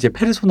 그게 이제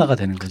페르소나가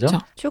되는 거죠. 그쵸.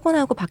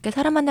 출근하고 밖에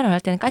사람 만나러 나갈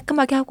때는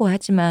깔끔하게 하고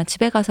하지만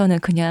집에 가서는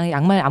그냥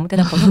양말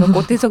아무데나 벗어놓고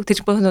옷에서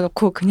대충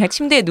벗어놓고 그냥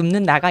침대에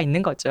눕는 나가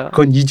있는 거죠.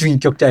 그건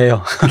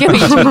이중인격자예요. 그게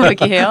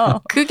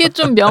이중인격이에요. 그게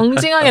좀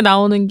명징하게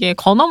나오는 게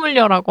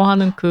건어물려라고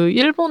하는 그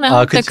일본의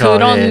한때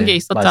그런 게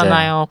있었잖아요.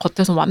 맞아요.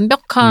 겉에서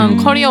완벽한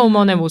커리어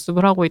우먼의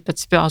모습을 하고 있다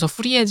집에 와서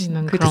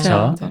후리해지는 그런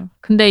거.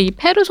 근데 이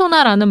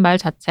페르소나라는 말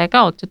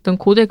자체가 어쨌든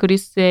고대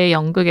그리스의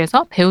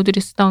연극에서 배우들이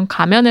쓰던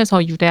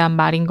가면에서 유래한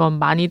말인 건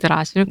많이들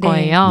아실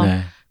거예요.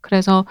 네.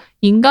 그래서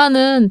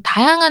인간은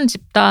다양한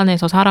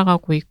집단에서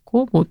살아가고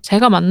있고 뭐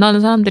제가 만나는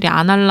사람들이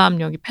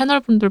아날람 여기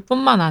패널분들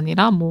뿐만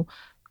아니라 뭐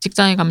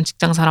직장에 가면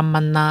직장 사람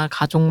만나,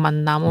 가족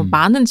만나, 뭐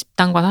많은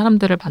집단과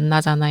사람들을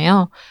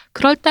만나잖아요.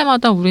 그럴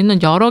때마다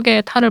우리는 여러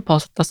개의 탈을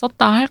벗었다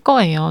썼다 할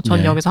거예요.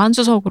 전 여기서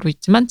한수석으로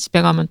있지만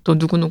집에 가면 또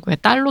누구누구의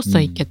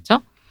딸로서 있겠죠.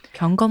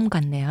 경검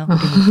같네요. 우리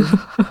모두.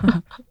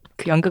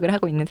 그 연극을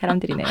하고 있는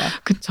사람들이네요.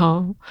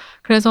 그렇죠.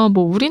 그래서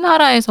뭐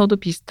우리나라에서도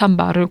비슷한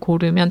말을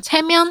고르면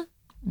체면,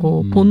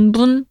 뭐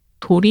본분,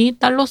 도리,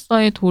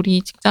 딸로서의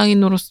도리,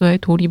 직장인으로서의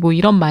도리 뭐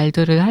이런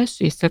말들을 할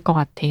수 있을 것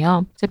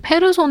같아요. 이제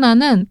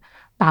페르소나는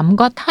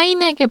남과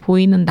타인에게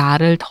보이는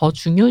나를 더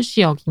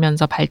중요시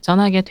여기면서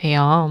발전하게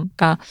돼요.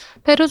 그러니까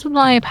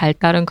페르소나의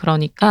발달은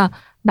그러니까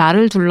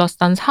나를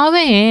둘러싼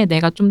사회에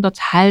내가 좀 더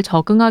잘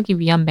적응하기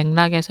위한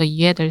맥락에서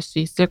이해될 수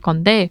있을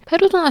건데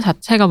페르소나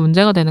자체가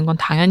문제가 되는 건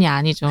당연히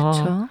아니죠.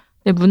 그쵸.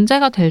 근데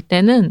문제가 될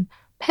때는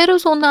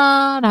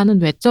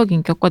페르소나라는 외적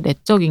인격과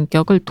내적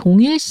인격을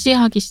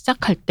동일시하기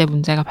시작할 때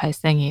문제가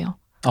발생해요.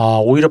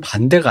 오히려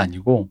반대가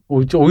아니고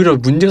오히려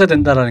문제가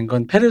된다라는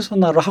건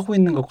페르소나로 하고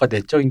있는 것과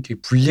내적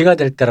인격이 분리가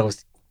될 때라고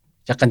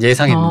약간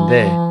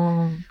예상했는데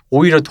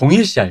오히려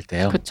동일시할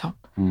때요. 그렇죠.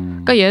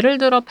 그러니까 예를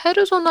들어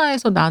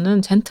페르소나에서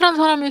나는 젠틀한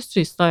사람일 수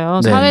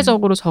있어요. 네.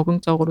 사회적으로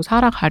적응적으로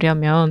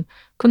살아가려면.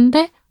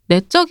 근데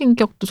내적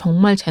인격도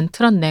정말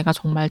젠틀한 내가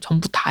정말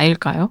전부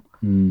다일까요?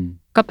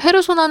 그러니까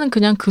페르소나는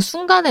그냥 그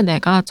순간에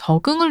내가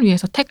적응을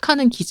위해서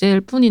택하는 기제일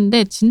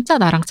뿐인데 진짜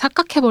나랑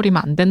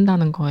착각해버리면 안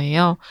된다는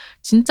거예요.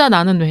 진짜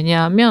나는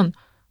왜냐하면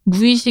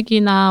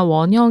무의식이나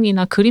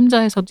원형이나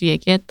그림자에서도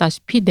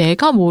얘기했다시피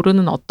내가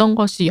모르는 어떤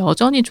것이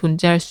여전히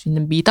존재할 수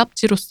있는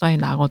미답지로서의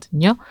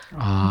나거든요.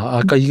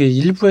 아까 이게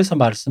일부에서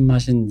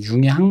말씀하신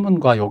융의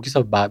학문과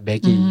여기서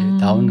맥이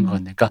나오는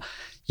거네. 그러니까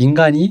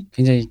인간이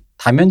굉장히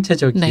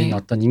다면체적인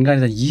어떤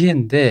인간에 대한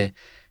이해인데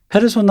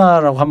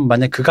페르소나라고 하면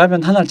만약 그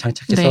가면 하나를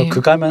장착해서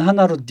그 가면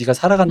하나로 네가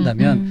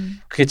살아간다면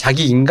그게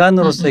자기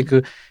인간으로서의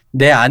그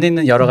내 안에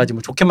있는 여러 가지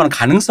뭐 좋게 말하면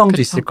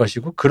가능성도 있을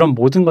것이고 그런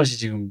모든 것이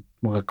지금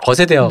뭔가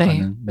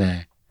거세되어가는.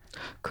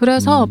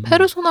 그래서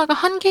페르소나가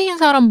한 개인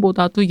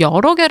사람보다도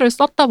여러 개를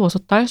썼다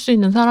벗었다 할 수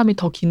있는 사람이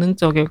더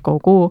기능적일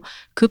거고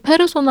그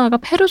페르소나가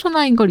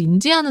페르소나인 걸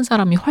인지하는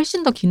사람이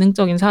훨씬 더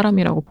기능적인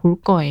사람이라고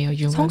볼 거예요.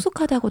 융은.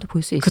 성숙하다고도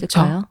볼 수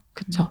있을까요?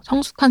 그렇죠.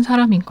 성숙한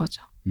사람인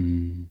거죠.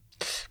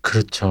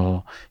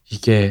 그렇죠.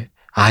 이게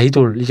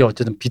이게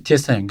어쨌든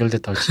BTS랑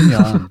연결됐다고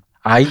치면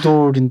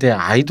아이돌인데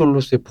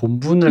아이돌로서의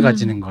본분을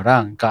가지는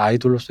거랑 그러니까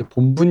아이돌로서의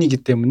본분이기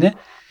때문에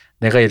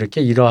내가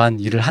이렇게 이러한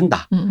일을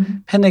한다.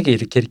 팬에게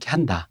이렇게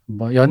한다.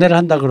 뭐 연애를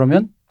한다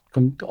그러면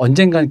그럼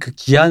언젠간 그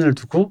기한을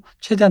두고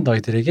최대한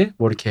너희들에게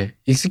뭐 이렇게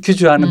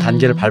익스큐즈하는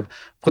단계를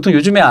보통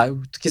요즘에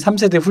특히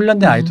 3세대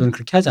훈련된 아이돌은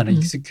그렇게 하잖아요.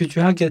 익스큐즈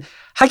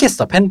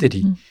하겠어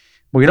팬들이.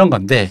 뭐 이런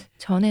건데.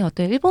 전에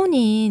어떤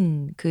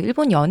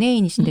일본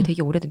연예인이신데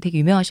되게 오래된 되게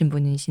유명하신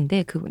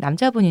분이신데 그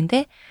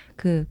남자분인데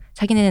그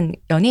자기는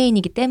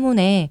연예인이기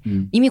때문에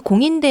이미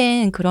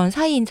공인된 그런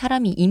사이인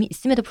사람이 이미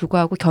있음에도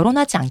불구하고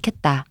결혼하지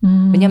않겠다.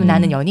 왜냐면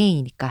나는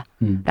연예인이니까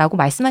라고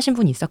말씀하신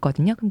분이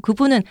있었거든요. 그럼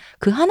그분은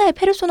그 하나의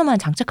페르소나만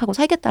장착하고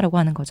살겠다라고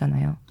하는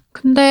거잖아요.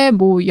 근데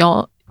뭐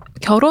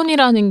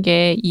결혼이라는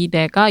게 이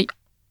내가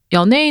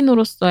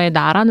연예인으로서의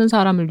나라는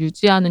사람을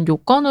유지하는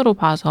요건으로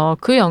봐서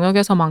그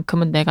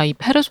영역에서만큼은 내가 이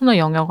페르소나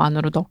영역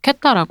안으로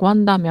넣겠다라고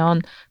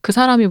한다면 그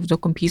사람이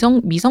무조건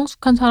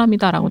미성숙한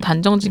사람이다라고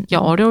단정짓기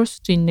어려울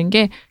수도 있는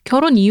게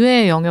결혼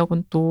이외의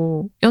영역은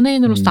또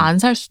연예인으로서 안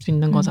살 수도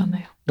있는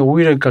거잖아요.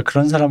 오히려 그러니까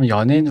그런 사람은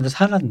연예인으로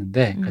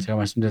살았는데 그러니까 제가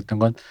말씀드렸던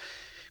건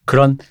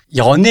그런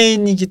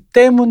연예인이기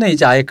때문에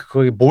이제 아예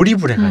그거에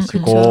몰입을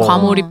해가지고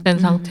과몰입된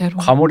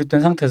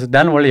상태에서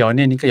나는 원래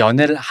연예인이니까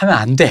연애를 하면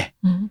안 돼.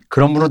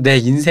 그러므로 내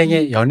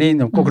인생에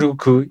연예인은 없고 그리고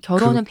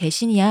결혼은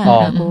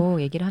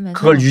배신이야라고 얘기를 하면서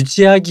그걸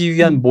유지하기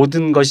위한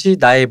모든 것이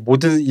나의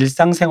모든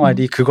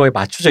일상생활이 그거에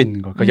맞춰져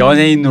있는 거. 그러니까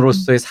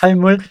연예인으로서의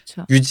삶을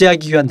그렇죠.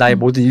 유지하기 위한 나의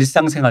모든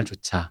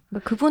일상생활조차.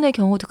 그러니까 그분의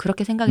경우도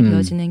그렇게 생각이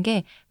되어지는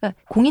게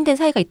그러니까 공인된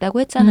사이가 있다고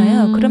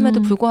했잖아요.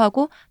 그럼에도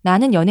불구하고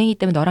나는 연예인이기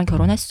때문에 너랑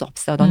결혼할 수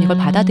없어. 넌 이걸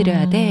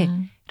받아들여야 돼.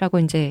 라고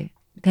이제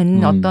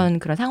된 어떤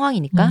그런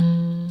상황이니까.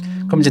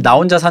 그럼 이제 나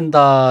혼자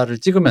산다를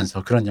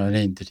찍으면서 그런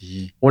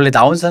연예인들이 원래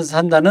나 혼자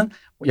산다는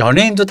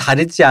연예인도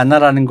다르지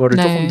않아라는 거를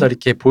조금 더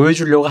이렇게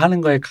보여주려고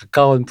하는 거에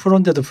가까운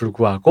프로인데도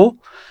불구하고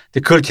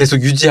그걸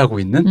계속 유지하고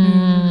있는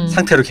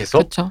상태로 계속.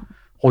 그렇죠.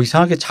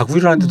 이상하게 자고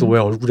일어났는데도 왜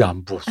얼굴이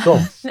안 부었어?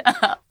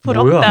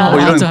 부럽다.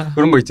 뭐야?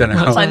 그런 거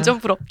있잖아요. 완전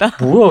부럽다.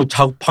 뭐야?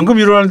 방금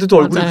일어났는데도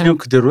얼굴이 그냥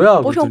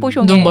그대로야.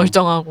 뽀숑뽀숑해. 눈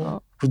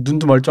멀쩡하고.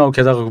 눈도 멀쩡하고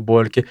게다가 뭐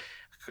이렇게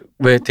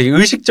왜 되게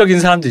의식적인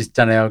사람들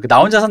있잖아요. 나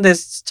혼자 산다에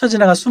스쳐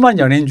지나간 수많은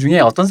연예인 중에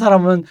어떤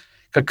사람은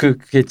그러니까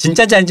그게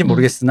진짜인지 아닌지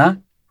모르겠으나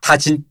다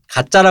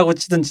가짜라고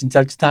치든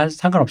진짜를 치든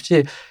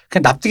상관없이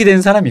그냥 납득이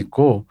되는 사람이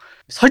있고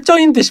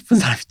설정인데 싶은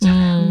사람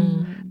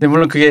있잖아요. 근데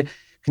물론 그게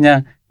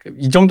그냥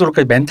이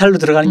정도로까지 멘탈로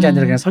들어가는 게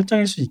아니라 그냥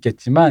설정일 수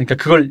있겠지만 그러니까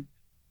그걸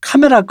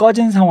카메라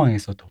꺼진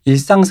상황에서도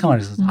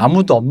일상생활에서도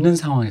아무도 없는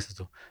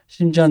상황에서도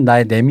심지어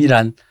나의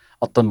내밀한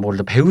어떤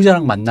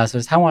배우자랑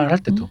만나서 상황을 할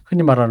때도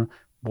흔히 말하는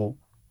뭐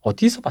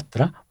어디서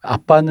봤더라?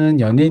 아빠는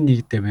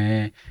연예인이기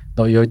때문에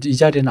너 이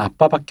자리는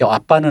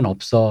아빠는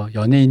없어.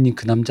 연예인인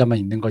그 남자만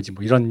있는 거지.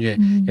 뭐 이런 류의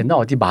옛날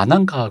어디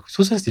만화인가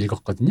소설에서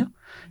읽었거든요.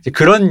 이제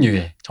그런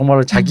류의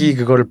정말로 자기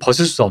그거를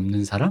벗을 수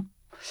없는 사람?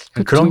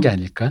 그쵸. 그런 게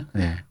아닐까?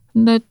 네.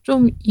 근데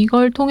좀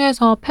이걸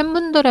통해서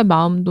팬분들의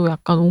마음도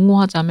약간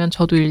옹호하자면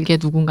저도 일개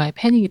누군가의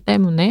팬이기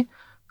때문에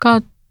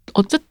그러니까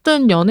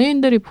어쨌든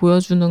연예인들이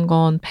보여주는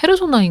건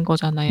페르소나인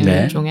거잖아요.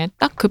 네. 일종의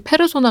딱 그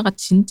페르소나가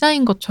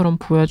진짜인 것처럼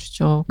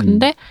보여주죠.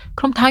 근데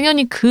그럼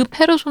당연히 그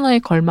페르소나에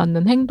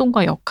걸맞는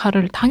행동과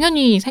역할을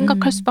당연히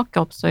생각할 수밖에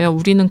없어요.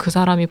 우리는 그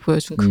사람이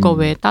보여준 그거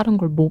외에 다른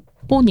걸 못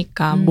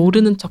보니까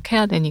모르는 척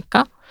해야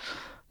되니까.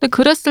 근데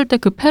그랬을 때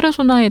그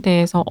페르소나에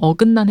대해서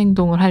어긋난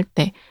행동을 할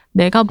때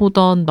내가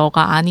보던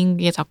너가 아닌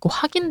게 자꾸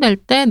확인될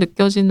때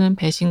느껴지는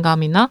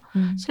배신감이나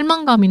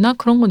실망감이나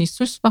그런 건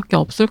있을 수밖에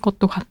없을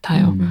것도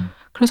같아요.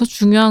 그래서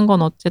중요한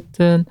건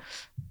어쨌든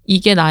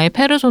이게 나의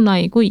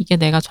페르소나이고 이게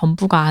내가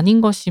전부가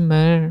아닌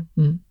것임을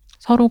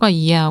서로가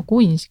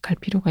이해하고 인식할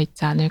필요가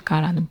있지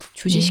않을까라는 부분이에요.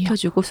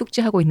 주시시켜주고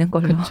숙지하고 있는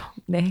걸로. 그렇죠.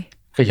 네.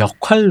 그러니까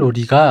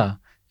역할놀이가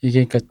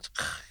이게 그러니까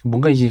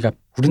뭔가 이게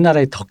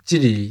우리나라의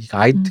덕질이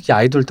특히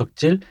아이돌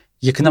덕질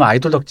이게 그나마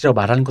아이돌 덕질이라고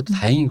말하는 것도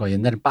다행인 거예요.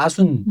 옛날에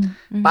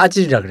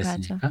빠질이라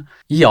그랬으니까. 맞아.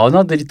 이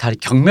언어들이 다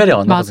경멸의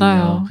언어거든요.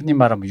 맞아요. 흔히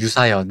말하면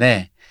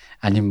유사연애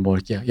아니면 뭐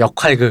이렇게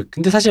역할극.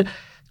 근데 사실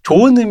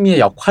좋은 의미의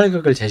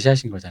역할극을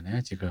제시하신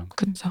거잖아요, 지금.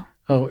 그렇죠.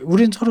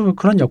 우린 서로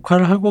그런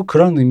역할을 하고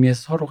그런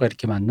의미에서 서로가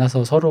이렇게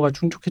만나서 서로가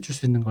충족해 줄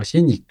수 있는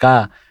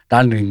것이니까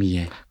라는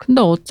의미에.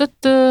 근데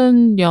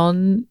어쨌든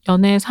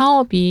연애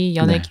사업이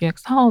연애 기획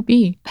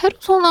사업이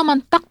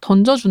페르소나만 딱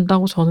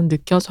던져준다고 저는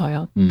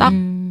느껴져요. 딱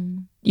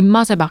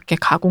입맛에 맞게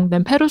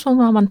가공된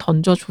페르소나만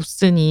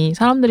던져줬으니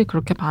사람들이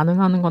그렇게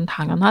반응하는 건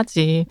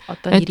당연하지.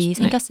 어떤 일이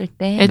생겼을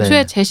때.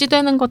 애초에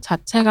제시되는 것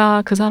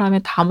자체가 그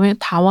사람의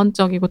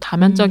다원적이고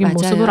다면적인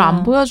모습을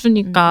안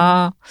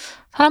보여주니까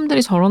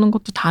사람들이 저러는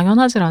것도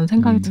당연하지라는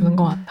생각이 드는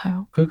것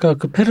같아요. 그러니까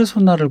그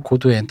페르소나를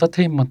고도의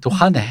엔터테인먼트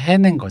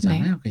해낸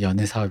거잖아요. 그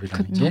연애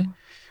사업이라는 게.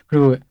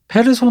 그리고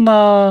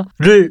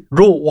페르소나를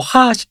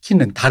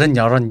로화시키는 다른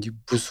여러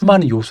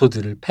수많은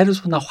요소들을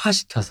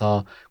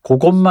페르소나화시켜서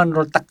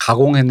그것만으로 딱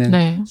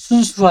가공해낸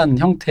순수한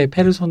형태의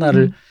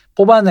페르소나를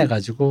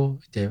뽑아내가지고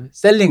이제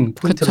셀링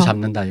포인트로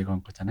잡는다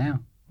이건 거잖아요.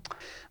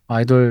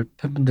 아이돌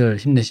팬분들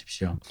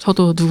힘내십시오.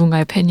 저도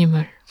누군가의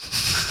팬임을.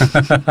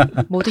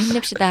 모두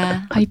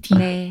힘냅시다. 화이팅.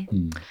 네.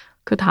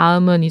 그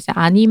다음은 이제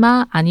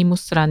아니마,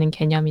 아니무스라는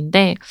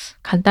개념인데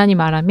간단히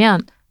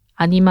말하면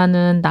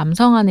아니마는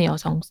남성 안의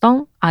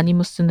여성성,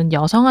 아니무스는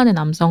여성 안의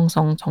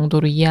남성성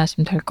정도로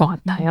이해하시면 될 것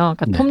같아요.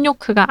 그러니까 톰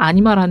요크가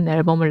아니마라는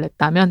앨범을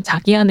냈다면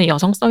자기 안의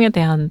여성성에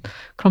대한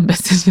그런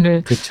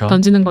메시지를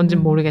던지는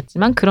건지는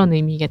모르겠지만 그런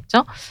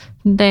의미겠죠.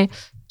 근데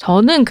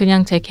저는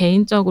그냥 제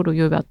개인적으로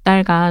요 몇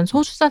달간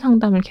소수자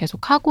상담을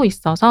계속 하고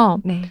있어서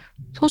네.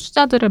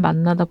 소수자들을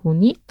만나다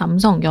보니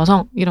남성,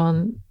 여성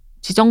이런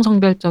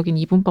지정성별적인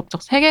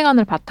이분법적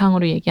세계관을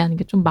바탕으로 얘기하는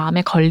게 좀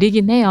마음에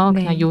걸리긴 해요.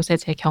 네. 그냥 요새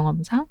제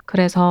경험상.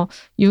 그래서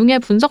융의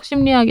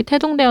분석심리학이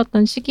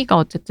태동되었던 시기가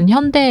어쨌든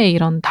현대의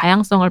이런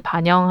다양성을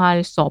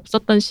반영할 수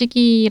없었던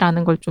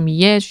시기라는 걸 좀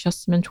이해해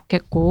주셨으면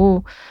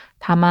좋겠고,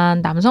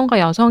 다만 남성과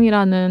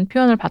여성이라는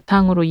표현을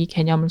바탕으로 이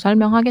개념을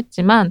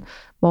설명하겠지만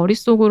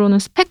머릿속으로는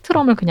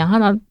스펙트럼을 그냥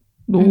하나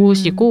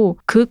놓으시고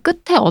그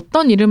끝에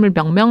어떤 이름을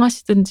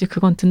명명하시든지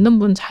그건 듣는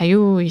분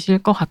자유이실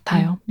것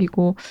같아요.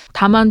 그리고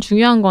다만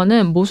중요한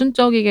거는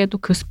모순적이게도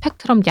그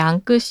스펙트럼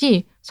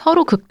양끝이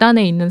서로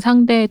극단에 있는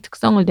상대의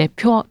특성을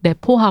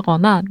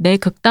내포하거나 내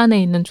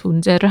극단에 있는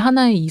존재를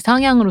하나의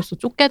이상향으로서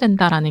쫓게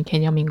된다라는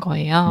개념인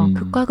거예요.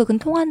 극과 극은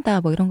통한다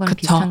뭐 이런 거랑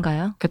그쵸.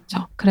 비슷한가요?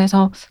 그렇죠.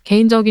 그래서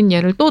개인적인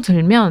예를 또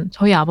들면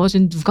저희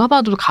아버지는 누가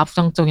봐도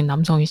가부장적인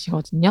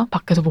남성이시거든요.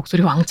 밖에서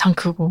목소리 왕창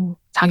크고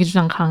자기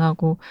주장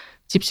강하고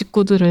집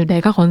식구들을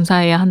내가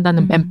건사해야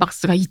한다는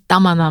맨박스가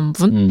이따만한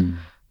분.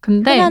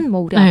 근데 흔한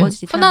뭐 우리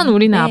아버지다. 흔한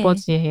우리네 네.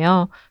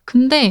 아버지예요.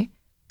 근데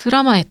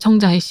드라마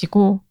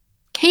애청자이시고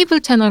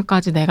케이블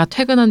채널까지 내가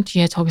퇴근한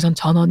뒤에 저기선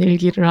전원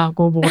일기를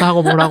하고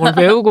뭐라고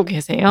외우고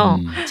계세요.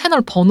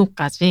 채널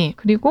번호까지.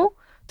 그리고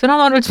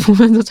드라마를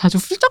보면서 자주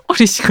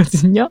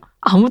훌쩍거리시거든요.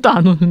 아무도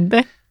안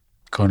오는데.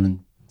 그거는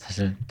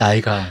사실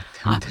나이가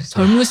되면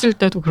될수록. 젊으실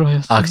때도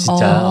그러셨어요. 아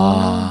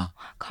진짜.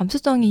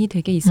 감수성이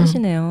되게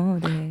있으시네요.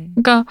 네.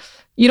 그러니까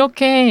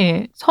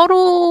이렇게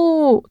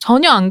서로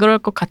전혀 안 그럴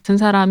것 같은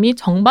사람이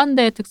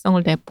정반대의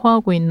특성을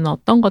내포하고 있는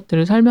어떤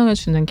것들을 설명해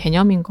주는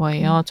개념인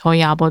거예요.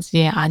 저희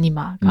아버지의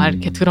아니마가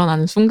이렇게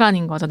드러나는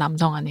순간인 거죠.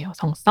 남성 안의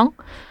여성성.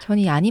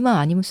 저는 이 아니마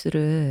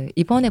아니무스를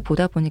이번에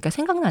보다 보니까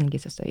생각나는 게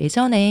있었어요.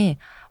 예전에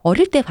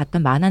어릴 때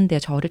봤던 만화인데요.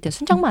 저 어릴 때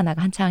순정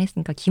만화가 한창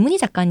했으니까 김은희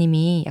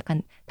작가님이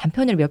약간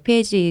단편으로 몇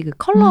페이지 그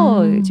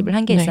컬러집을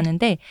한 게 네.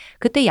 있었는데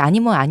그때 이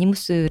아니마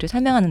아니무스를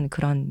설명하는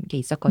그런 게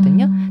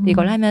있었거든요. 근데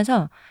이걸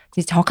하면서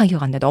정확한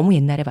기억 안 나요. 너무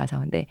옛날에 봐서.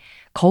 근데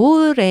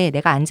거울에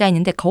내가 앉아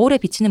있는데 거울에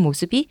비치는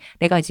모습이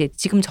내가 이제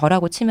지금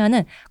저라고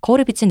치면은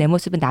거울에 비친 내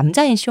모습은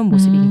남자인 시온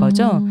모습인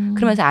거죠.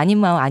 그러면서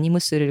아니마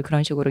아니무스를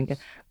그런 식으로 이제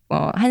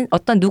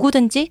어떤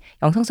누구든지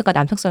여성성과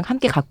남성성을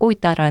함께 갖고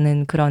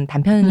있다라는 그런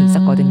단편이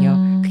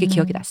있었거든요. 그게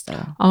기억이 났어요.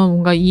 아,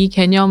 뭔가 이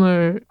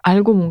개념을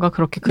알고 뭔가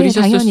그렇게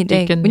그리셨을 당연히, 수도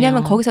있겠네요.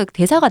 왜냐하면 거기서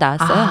대사가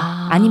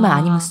나왔어요. 아니마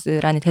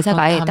아니무스라는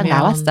대사가 아예 딱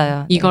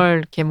나왔어요. 이걸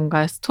이렇게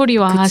뭔가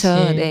스토리화하신.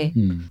 네.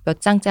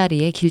 몇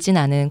장짜리의 길진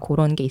않은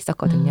그런 게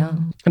있었거든요.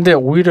 근데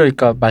오히려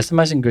그러니까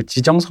말씀하신 그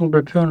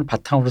지정성별 표현을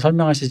바탕으로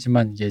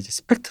설명하시지만 이게 이제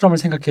스펙트럼을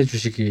생각해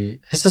주시기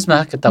했었으면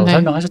하겠다고 네.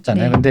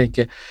 설명하셨잖아요. 네. 근데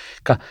이게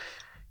그러니까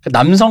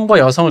남성과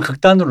여성을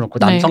극단으로 놓고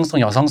네.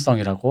 남성성,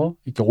 여성성이라고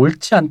이렇게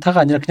옳지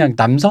않다가 아니라 그냥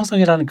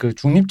남성성이라는 그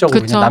중립적으로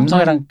그쵸. 그냥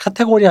남성이라는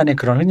카테고리 안에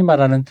그런 흔히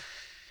말하는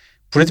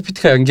브래드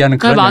피트가 연기하는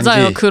그런 네,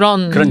 맞아요. 연기,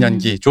 그런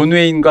연기, 존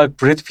웨인과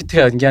브래드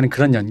피트가 연기하는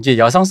그런 연기,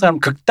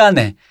 여성성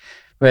극단에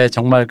왜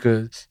정말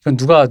이건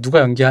누가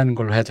연기하는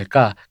걸로 해야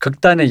될까?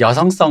 극단의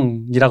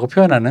여성성이라고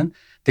표현하는.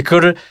 근데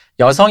그거를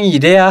여성이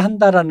이래야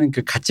한다라는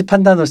그 가치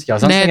판단으로서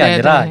여성성이 네네네.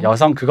 아니라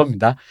여성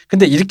그겁니다.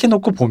 근데 이렇게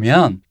놓고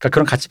보면, 그러니까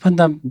그런 가치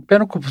판단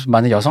빼놓고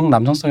만약 여성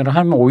남성성이라고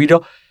하면 오히려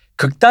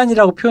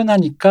극단이라고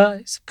표현하니까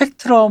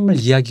스펙트럼을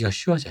이해하기가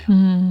쉬워져요.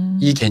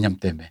 이 개념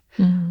때문에.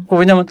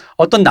 왜냐하면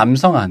어떤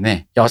남성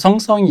안에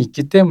여성성이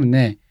있기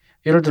때문에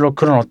예를 들어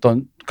그런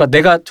어떤 그러니까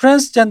내가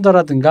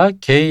트랜스젠더라든가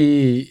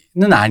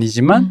게이는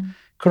아니지만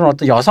그런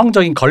어떤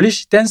여성적인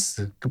걸리시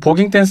댄스, 그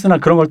보깅 댄스나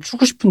그런 걸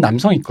추고 싶은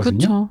남성이 있거든요.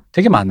 그쵸.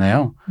 되게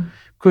많아요.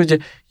 그 이제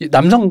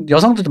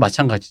여성들도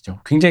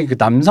마찬가지죠. 굉장히 그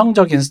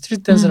남성적인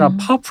스트릿 댄스나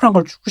파워풀한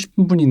걸 추고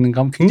싶은 분이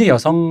있는가 하면 굉장히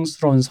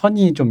여성스러운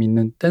선이 좀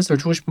있는 댄스를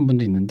추고 싶은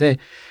분도 있는데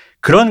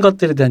그런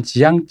것들에 대한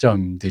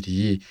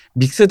지향점들이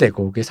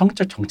믹스되고 그게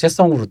성적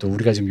정체성으로도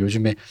우리가 지금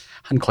요즘에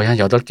거의 한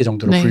 8개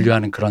정도로 네.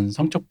 분류하는 그런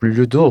성적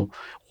분류도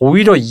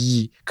오히려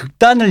이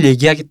극단을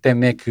얘기하기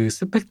때문에 그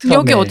스펙트럼에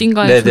여기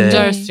어딘가에 네네.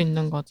 존재할 수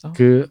있는 거죠.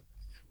 그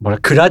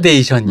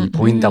그라데이션이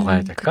보인다고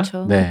해야 될까?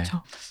 그쵸. 네.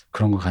 그쵸.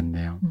 그런 것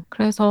같네요.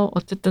 그래서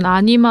어쨌든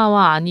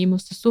아니마와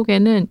아니무스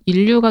속에는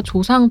인류가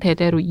조상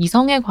대대로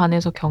이성에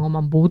관해서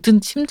경험한 모든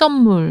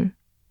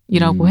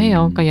침전물이라고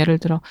해요. 그러니까 예를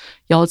들어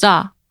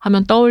여자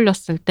하면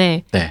떠올렸을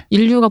때 네.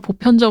 인류가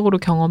보편적으로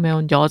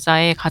경험해온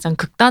여자의 가장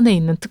극단에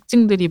있는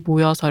특징들이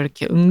모여서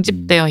이렇게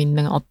응집되어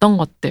있는 어떤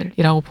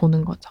것들이라고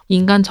보는 거죠.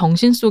 인간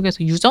정신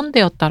속에서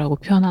유전되었다라고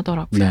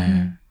표현하더라고요.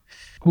 네.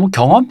 뭐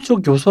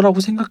경험적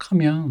요소라고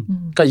생각하면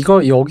그러니까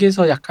이거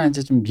여기에서 약간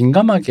이제 좀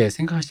민감하게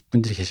생각하실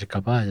분들이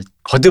계실까봐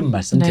거듭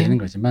말씀드리는 네.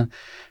 거지만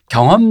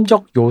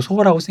경험적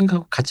요소라고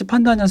생각하고 가치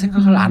판단이라는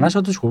생각을 안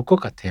하셔도 좋을 것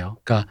같아요.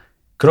 그러니까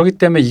그렇기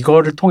때문에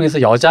이거를 통해서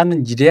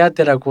여자는 이래야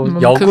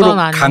돼라고 역으로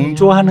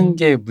강조하는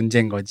게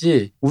문제인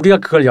거지. 우리가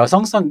그걸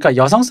그러니까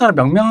여성성을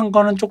명명한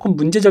거는 조금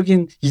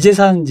문제적인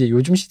이제서야 이제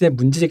요즘 시대에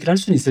문제 제기를 할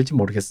수는 있을지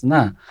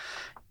모르겠으나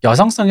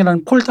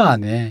여성성이라는 폴더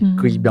안에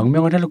이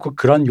명명을 해놓고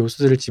그런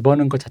요소들을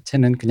집어넣은 것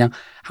자체는 그냥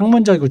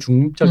학문적이고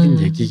중립적인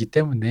얘기이기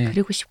때문에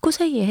그리고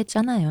 19세기에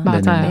했잖아요.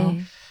 맞아요.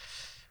 네.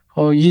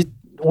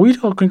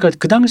 오히려 그러니까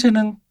그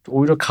당시에는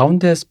오히려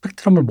가운데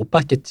스펙트럼을 못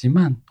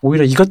봤겠지만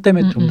오히려 이것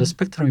때문에 좀 더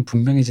스펙트럼이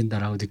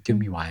분명해진다라고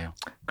느낌이 와요.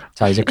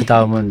 자 이제 그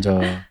다음은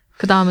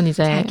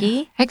이제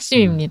자기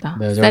핵심입니다.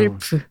 네,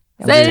 셀프.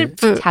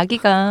 셀프.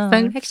 자기가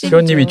핵심이죠.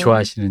 시호님이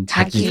좋아하시는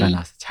자기가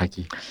나서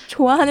자기.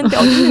 좋아하는데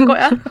어디 있는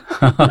거야?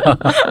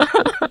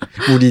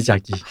 우리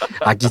자기,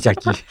 아기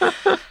자기.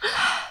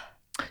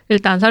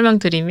 일단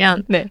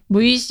설명드리면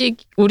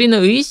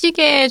우리는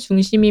의식의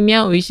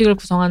중심이며 의식을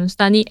구성하는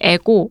수단이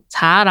에고,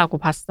 자아라고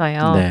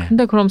봤어요. 네.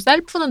 근데 그럼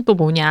셀프는 또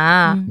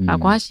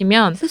뭐냐라고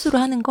하시면 스스로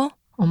하는 거?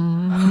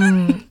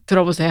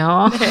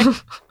 들어보세요. 네.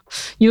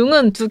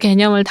 융은 두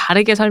개념을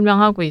다르게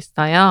설명하고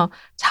있어요.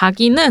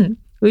 자기는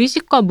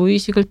의식과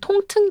무의식을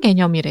통틀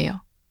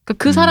개념이래요.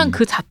 그러니까 그 사람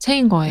그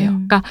자체인 거예요.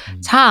 그러니까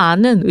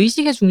자아는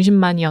의식의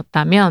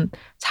중심만이었다면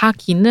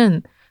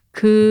자기는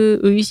그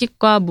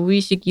의식과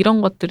무의식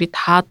이런 것들이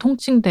다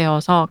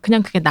통칭되어서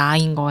그냥 그게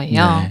나인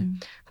거예요. 네.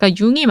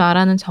 그러니까 융이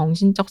말하는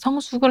정신적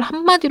성숙을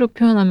한마디로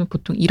표현하면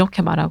보통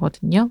이렇게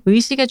말하거든요.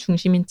 의식의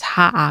중심인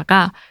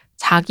자아가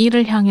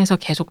자기를 향해서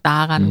계속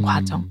나아가는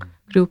과정.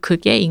 그리고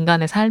그게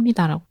인간의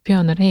삶이다라고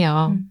표현을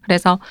해요.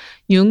 그래서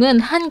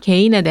융은 한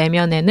개인의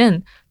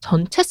내면에는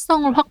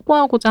전체성을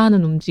확보하고자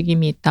하는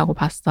움직임이 있다고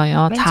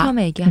봤어요. 맨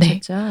처음에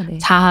얘기하셨죠. 네.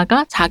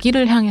 자아가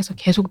자기를 향해서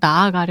계속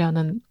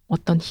나아가려는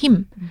어떤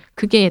힘,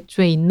 그게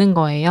애초에 있는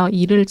거예요.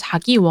 이를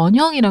자기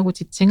원형이라고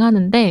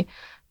지칭하는데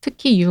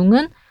특히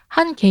융은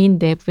한 개인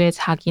내부의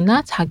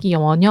자기나 자기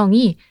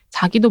원형이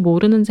자기도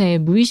모르는 새에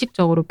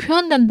무의식적으로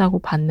표현된다고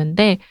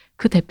봤는데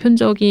그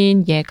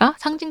대표적인 예가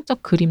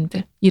상징적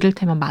그림들,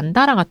 이를테면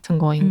만다라 같은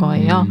거인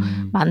거예요.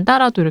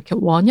 만다라도 이렇게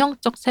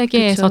원형적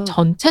세계에서 그쵸.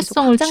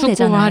 전체성을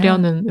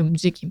추구하려는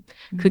움직임,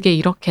 그게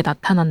이렇게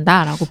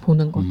나타난다라고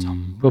보는 거죠.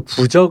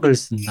 부적을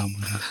쓴다 뭐.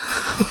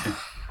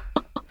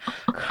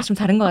 좀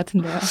다른 것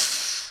같은데요.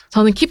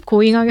 저는 keep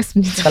going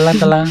하겠습니다.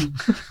 딸랑딸랑.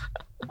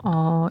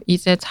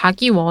 이제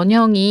자기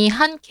원형이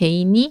한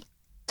개인이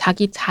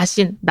자기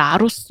자신,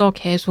 나로서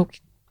계속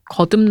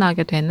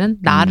거듭나게 되는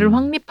나를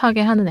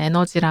확립하게 하는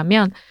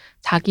에너지라면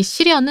자기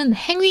실현은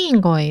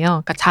행위인 거예요.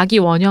 그러니까 자기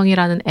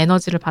원형이라는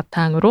에너지를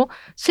바탕으로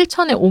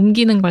실천에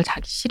옮기는 걸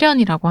자기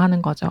실현이라고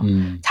하는 거죠.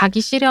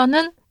 자기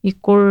실현은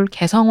이꼴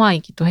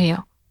개성화이기도 해요.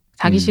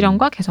 자기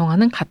실현과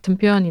개성화는 같은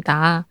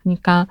표현이다.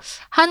 그러니까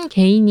한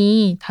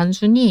개인이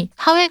단순히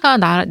사회가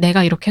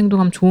내가 이렇게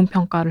행동하면 좋은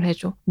평가를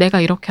해줘.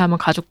 내가 이렇게 하면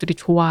가족들이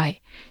좋아해.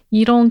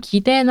 이런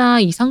기대나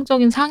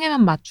이상적인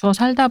상에만 맞추어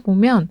살다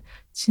보면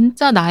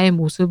진짜 나의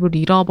모습을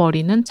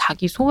잃어버리는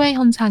자기 소외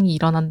현상이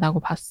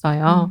일어난다고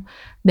봤어요.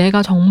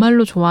 내가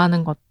정말로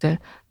좋아하는 것들,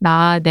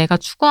 내가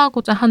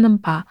추구하고자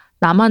하는 바,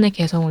 나만의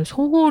개성을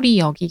소홀히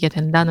여기게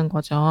된다는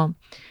거죠.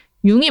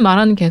 융이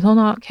말하는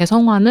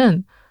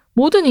개성화는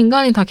모든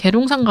인간이 다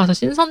계룡산 가서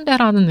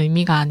신선대라는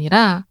의미가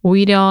아니라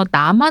오히려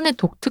나만의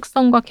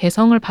독특성과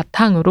개성을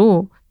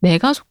바탕으로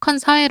내가 속한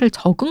사회를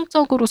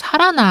적응적으로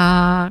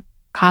살아나갔으면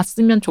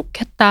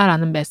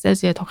좋겠다라는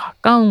메시지에 더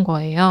가까운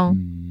거예요.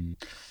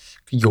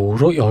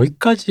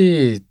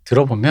 여기까지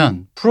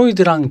들어보면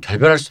프로이드랑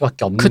결별할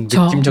수밖에 없는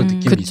느낌적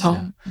느낌이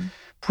있어요.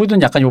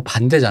 프로이드는 약간 요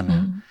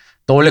반대잖아요.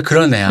 너 원래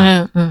그런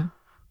애야.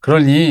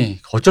 그러니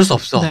어쩔 수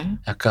없어. 네.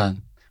 약간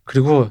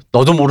그리고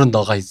너도 모르는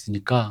너가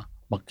있으니까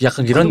막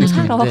약간 이런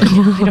느낌인데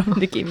이런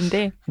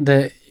느낌인데.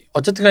 근데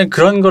어쨌든 간에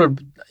그런 걸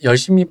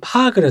열심히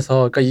파악을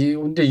해서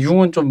그러니까 근데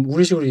융은 좀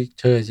우리식으로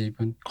저야지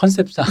이번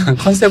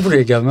컨셉으로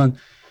얘기하면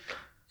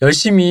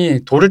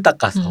열심히 돌을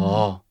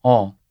닦아서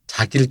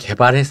자기를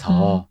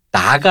개발해서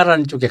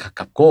나아가라는 쪽에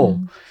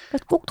가깝고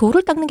꼭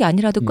돌을 닦는 게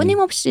아니라도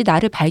끊임없이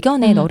나를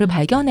발견해, 너를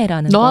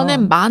발견해라는 너 안에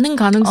많은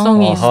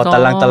가능성이 있어.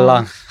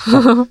 딸랑딸랑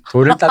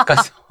돌을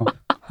닦아서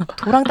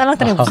도랑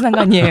딸랑딸랑 무슨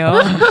상관이에요.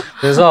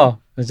 그래서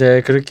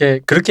이제 그렇게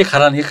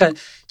가라는 그러니까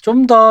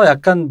좀 더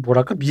약간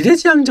뭐랄까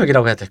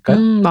미래지향적이라고 해야 될까요?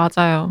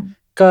 맞아요.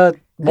 그러니까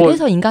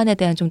그래서 인간에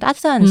대한 좀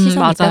따스한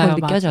시선이 있다고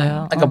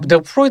느껴져요. 그러니까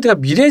내가 프로이드가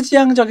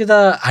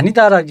미래지향적이다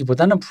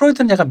아니다라기보다는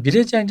프로이드는 약간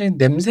미래지향적인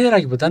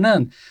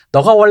냄새라기보다는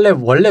너가 원래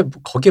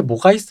거기에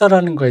뭐가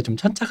있어라는 거에 좀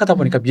천착하다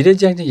보니까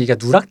미래지향적인 얘기가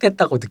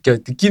누락됐다고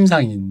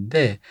느낌상이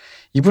있는데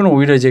이분은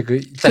오히려 이제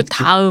일단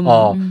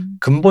다음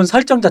근본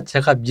설정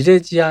자체가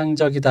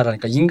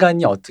미래지향적이다라니까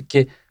인간이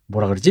어떻게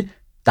뭐라 그러지?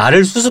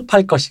 나를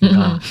수습할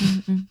것인가.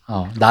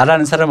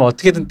 나라는 사람은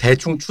어떻게든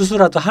대충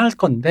추수라도 할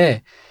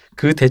건데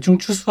그 대충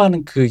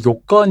추수하는 그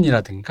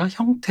요건이라든가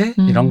형태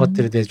이런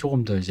것들에 대해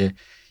조금 더 이제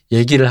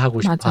얘기를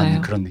하고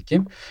싶어하는 그런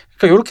느낌.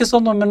 그러니까 이렇게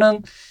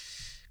써놓으면은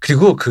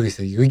그리고 그게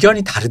있어요.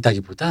 의견이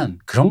다르다기보단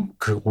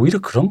오히려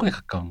그런 거에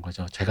가까운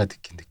거죠. 제가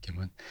느낀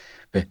느낌은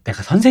왜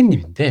내가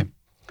선생님인데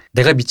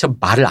내가 미처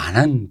말을 안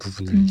한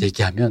부분을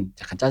얘기하면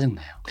약간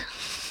짜증나요.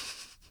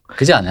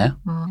 그렇지 않아요?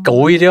 그러니까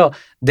오히려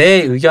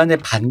내 의견에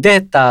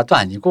반대했다도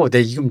아니고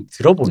내 지금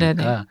들어보니까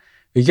네네.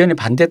 의견에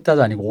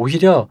반대했다도 아니고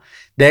오히려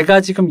내가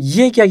지금 이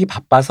얘기하기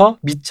바빠서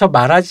미처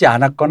말하지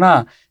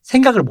않았거나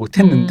생각을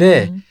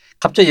못했는데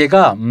갑자기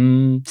얘가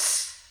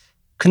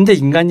근데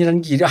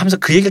인간이라는 게 이래 하면서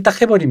그 얘기를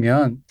딱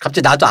해버리면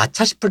갑자기 나도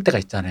아차 싶을 때가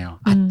있잖아요.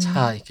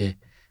 아차 이게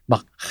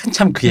막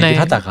한참 그 얘기를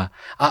하다가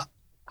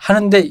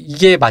하는데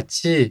이게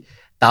마치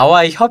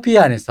나와의 협의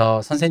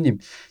안에서 선생님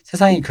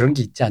세상에 그런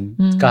게 있지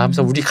않을까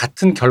하면서 우리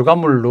같은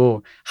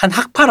결과물로 한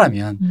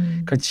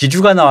학파라면 그런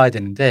지주가 나와야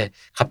되는데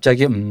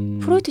갑자기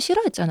프로이트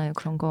싫어했잖아요.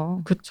 그런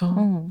거. 그렇죠.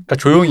 그러니까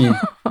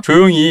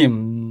조용히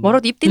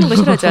뭐라도 입 띄는 거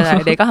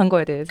싫어했잖아요. 내가 한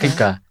거에 대해서.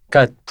 그러니까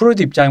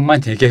프로이트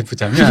입장만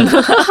얘기해보자면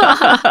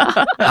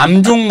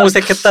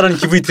암중모색했다는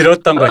기분이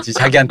들었던 거지.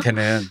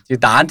 자기한테는.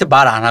 나한테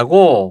말 안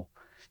하고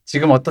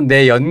지금 어떤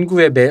내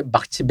연구의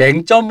마치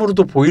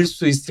맹점으로도 보일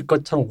수 있을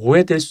것처럼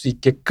오해될 수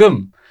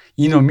있게끔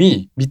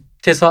이놈이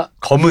밑에서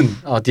검은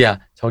어디야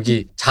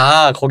저기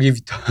거기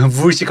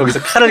무엇이 거기서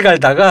칼을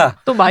갈다가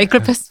또 마이클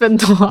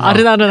패스벤더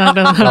아른아른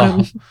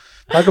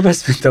마이클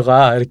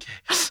패스벤더가 이렇게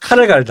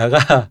칼을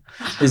갈다가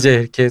이제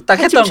이렇게 딱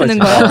했던 거죠.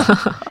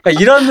 그러니까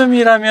이런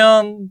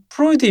의미라면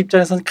프로이드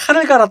입장에서는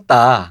칼을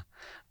갈았다.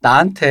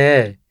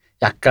 나한테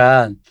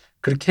약간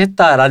그렇게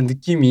했다라는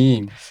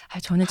느낌이.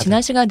 저는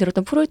지난 시간에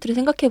들었던 프로이트를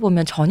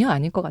생각해보면 전혀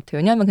아닐 것 같아요.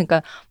 왜냐하면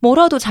그러니까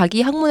뭐라도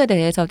자기 학문에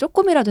대해서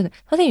조금이라도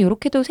선생님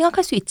이렇게도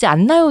생각할 수 있지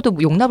않나요도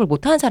용납을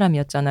못하는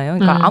사람이었잖아요.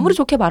 그러니까 아무리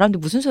좋게 말하는데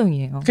무슨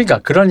소용이에요. 그러니까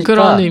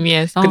그런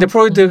의미에서. 근데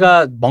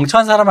프로이드가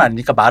멍청한 사람은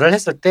아니니까 말을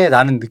했을 때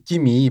나는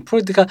느낌이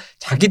프로이드가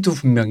자기도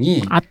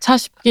분명히 아차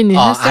싶긴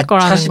했을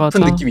거라는 아차 거죠.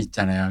 싶은 느낌이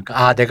있잖아요.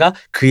 그러니까 내가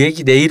그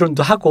얘기 내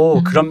이론도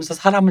하고 그러면서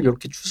사람을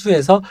이렇게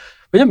추수해서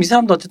왜냐면 이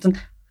사람도 어쨌든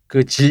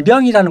그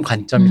질병이라는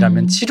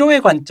관점이라면 치료의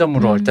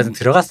관점으로 일단은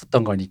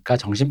들어갔었던 거니까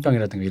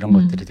정신병이라든가 이런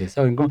것들에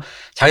대해서 그럼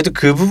자기도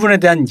그 부분에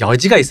대한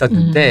여지가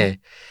있었는데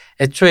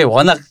애초에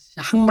워낙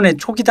학문의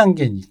초기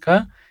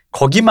단계니까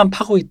거기만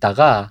파고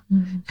있다가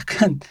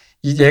약간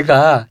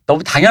얘가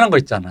너무 당연한 거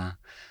있잖아.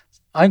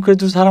 아니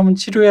그래도 사람은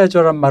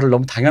치료해야죠란 말을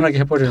너무 당연하게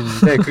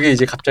해버렸는데 그게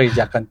이제 갑자기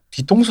약간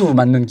뒤통수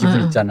맞는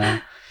기분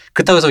있잖아.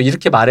 그렇다고 해서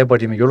이렇게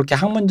말해버리면 이렇게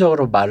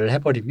학문적으로 말을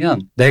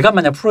해버리면 내가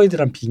만약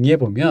프로이드랑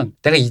빙의해보면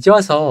내가 이제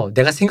와서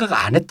내가 생각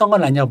안 했던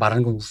건 아니냐고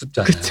말하는 건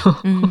우습잖아요. 그렇죠.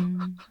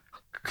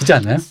 그렇지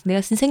않아요? 내가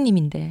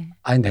선생님인데.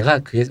 아니 내가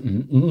그게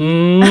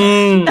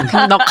그냥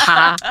너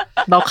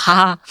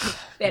가.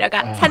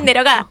 내려가. 산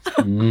내려가.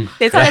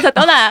 내 선에서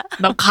떠나.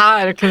 너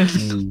가. 이렇게.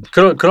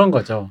 그런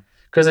거죠.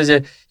 그래서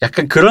이제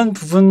약간 그런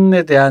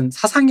부분에 대한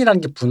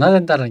사상이라는 게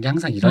분화된다는 게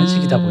항상 이런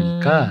식이다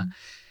보니까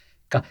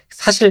그러니까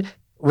사실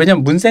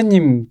왜냐면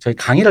문세님 저희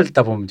강의를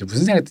듣다 보면 이제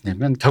무슨 생각이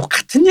드냐면 결국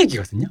같은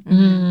얘기거든요.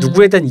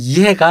 누구에 대한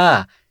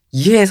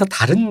이해해서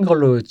다른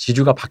걸로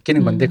지류가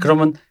바뀌는 건데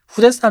그러면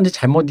후대 사람들이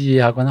잘못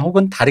이해하거나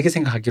혹은 다르게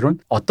생각하기로는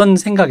어떤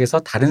생각에서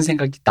다른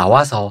생각이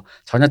나와서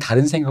전혀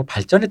다른 생각으로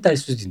발전했다 할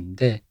수도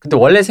있는데 근데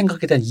원래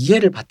생각에 대한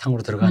이해를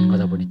바탕으로 들어가는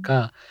거다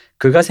보니까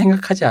그가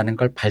생각하지 않은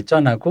걸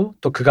발전하고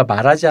또 그가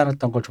말하지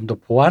않았던 걸 좀 더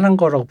보완한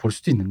거라고 볼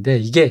수도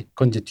있는데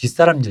그건 이제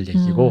뒷사람들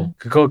얘기고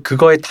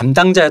그거의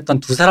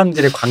담당자였던 두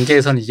사람들의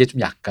관계에서는 이게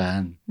좀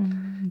약간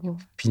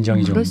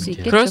빈정이 좀 그럴 수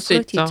있겠죠. 그럴 수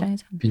프로이트 있죠.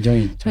 입장에서는.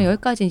 빈정이 있죠. 저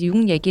여기까지 이제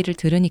융 얘기를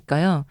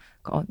들으니까요.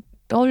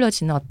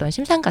 떠올려지는 어떤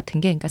심상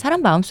같은 게 그러니까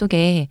사람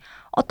마음속에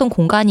어떤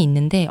공간이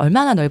있는데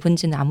얼마나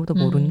넓은지는 아무도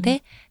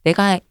모르는데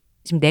내가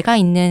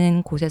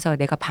있는 곳에서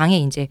내가 방에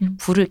이제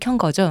불을 켠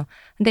거죠.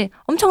 근데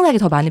엄청나게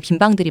더 많은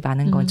빈방들이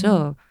많은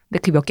거죠. 근데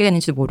그 몇 개가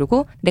있는지도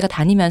모르고 내가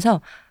다니면서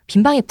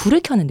빈방에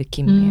불을 켜는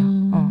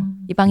느낌이에요.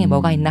 이 방에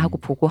뭐가 있나 하고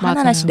보고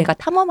하나하나씩 내가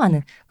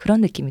탐험하는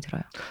그런 느낌이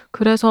들어요.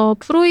 그래서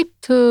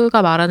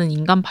프로이트가 말하는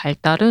인간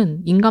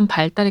발달은 인간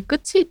발달의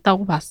끝이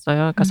있다고 봤어요.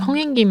 그러니까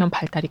성인기면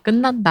발달이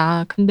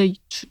끝난다. 근데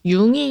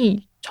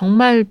융이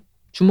정말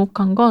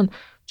주목한 건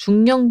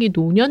중년기,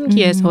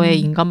 노년기에서의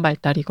인간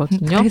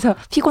발달이거든요. 그래서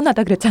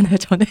피곤하다 그랬잖아요,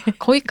 전에.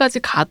 거기까지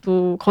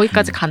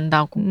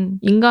간다고.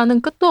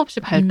 인간은 끝도 없이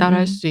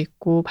발달할 수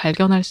있고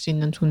발견할 수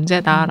있는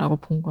존재다라고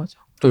본 거죠.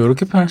 또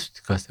이렇게 표현할 수도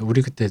있을 것 같아요.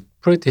 우리 그때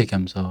프로이트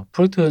얘기하면서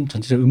프로이트는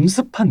전체적으로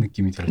음습한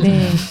느낌이 들었잖아요.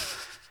 네.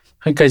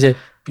 그러니까 이제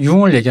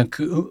융을 얘기한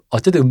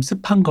어쨌든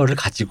음습한 거를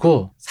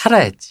가지고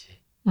살아야지.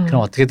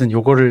 그럼 어떻게든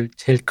요거를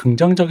제일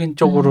긍정적인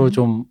쪽으로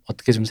좀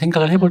어떻게 좀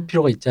생각을 해볼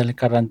필요가 있지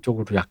않을까라는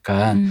쪽으로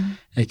약간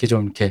이렇게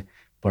좀 이렇게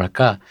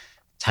뭐랄까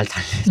잘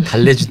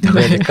달래준다고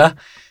해야 될까?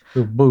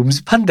 뭐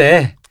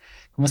음습한데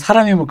뭐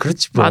사람이 뭐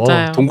그렇지 뭐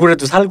맞아요.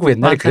 동굴에도 살고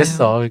옛날에 맞아요.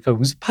 그랬어. 그러니까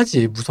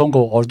음습하지. 무서운 거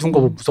어두운 거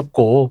보면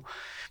무섭고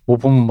뭐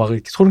보면 막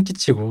이렇게 소름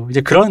끼치고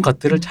이제 그런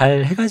것들을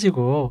잘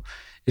해가지고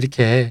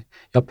이렇게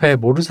옆에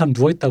모르는 사람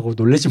누워있다고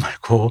놀라지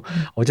말고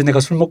어제 내가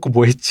술 먹고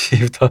뭐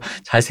했지부터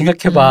잘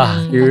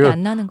생각해봐. 생각이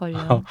안 나는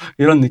걸요.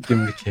 이런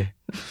느낌 이렇게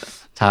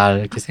잘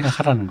이렇게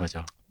생각하라는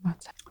거죠. 맞아요.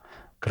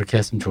 그렇게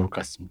했으면 좋을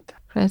것 같습니다.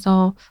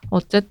 그래서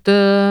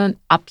어쨌든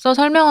앞서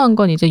설명한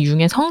건 이제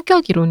융의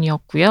성격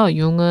이론이었고요.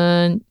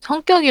 융은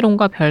성격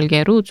이론과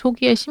별개로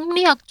초기에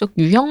심리학적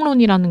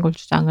유형론이라는 걸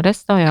주장을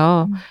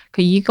했어요.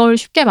 이걸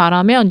쉽게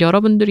말하면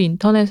여러분들이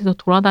인터넷에서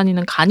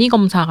돌아다니는 간이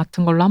검사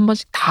같은 걸로 한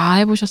번씩 다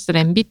해보셨을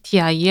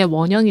MBTI의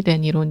원형이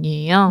된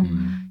이론이에요.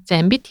 이제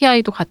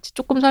MBTI도 같이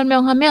조금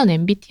설명하면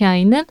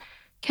MBTI는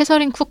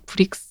캐서린 쿡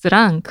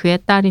브릭스랑 그의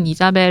딸인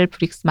이자벨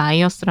브릭스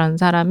마이어스라는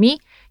사람이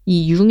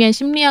이 융의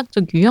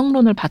심리학적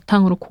유형론을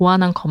바탕으로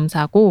고안한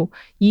검사고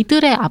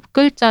이들의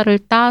앞글자를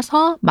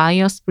따서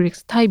마이어스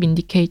브릭스 타입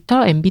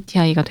인디케이터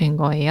MBTI가 된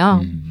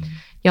거예요.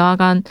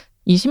 여하간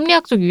이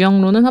심리학적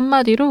유형론은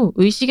한마디로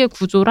의식의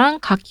구조랑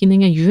각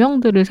기능의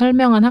유형들을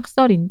설명한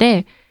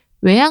학설인데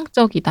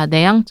외향적이다,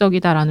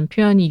 내향적이다라는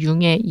표현이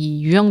융의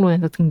이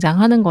유형론에서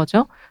등장하는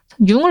거죠.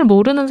 융을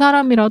모르는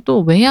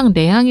사람이라도 외향,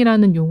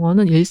 내향이라는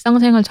용어는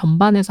일상생활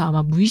전반에서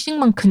아마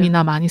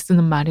무의식만큼이나 많이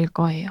쓰는 말일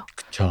거예요.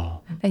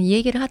 그렇죠. 이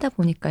얘기를 하다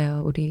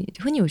보니까요. 우리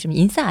흔히 요즘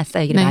인싸,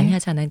 아싸 얘기를 네. 많이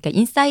하잖아요. 그러니까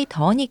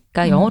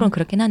인사이더니까 영어로는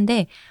그렇긴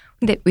한데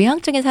근데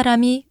외향적인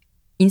사람이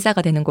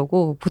인싸가 되는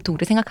거고 보통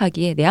우리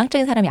생각하기에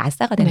내향적인 사람이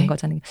아싸가 되는 네.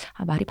 거잖아요.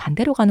 아, 말이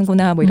반대로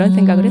가는구나 뭐 이런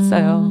생각을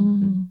했어요.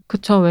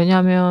 그쵸.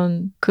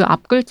 왜냐하면 그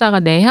앞글자가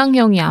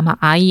내향형이 아마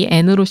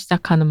IN으로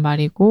시작하는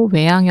말이고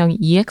외향형이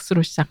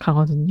EX로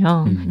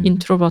시작하거든요.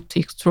 인트로버트,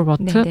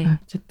 익스트로버트. 네네.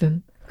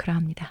 어쨌든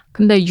그러합니다.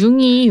 근데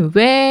융이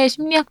왜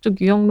심리학적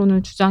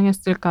유형론을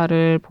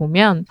주장했을까를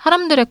보면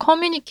사람들의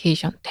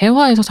커뮤니케이션,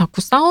 대화에서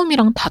자꾸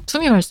싸움이랑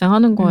다툼이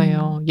발생하는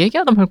거예요.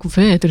 얘기하다 말고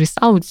왜 애들이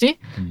싸우지?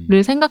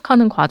 를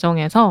생각하는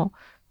과정에서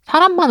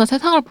사람마다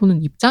세상을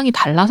보는 입장이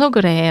달라서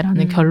그래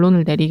라는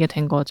결론을 내리게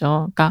된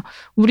거죠. 그러니까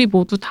우리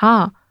모두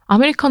다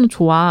아메리카노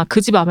좋아,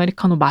 그 집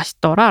아메리카노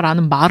맛있더라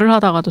라는 말을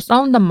하다가도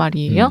싸운단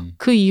말이에요.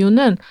 그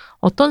이유는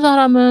어떤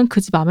사람은 그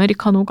집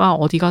아메리카노가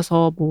어디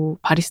가서 뭐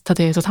바리스타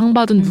대회에서 상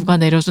받은 누가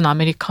내려준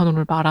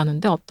아메리카노를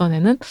말하는데 어떤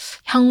애는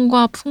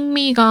향과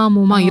풍미가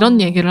뭐 막 이런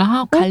얘기를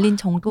하고 갈린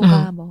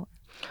정도가 뭐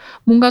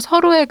뭔가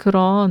서로의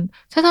그런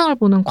세상을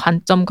보는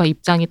관점과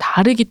입장이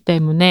다르기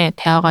때문에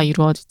대화가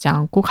이루어지지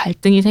않고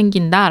갈등이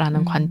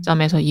생긴다라는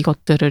관점에서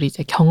이것들을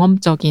이제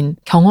경험적인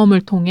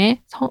경험을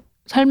통해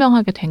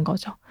설명하게 된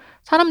거죠.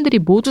 사람들이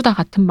모두 다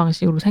같은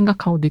방식으로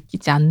생각하고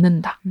느끼지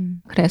않는다.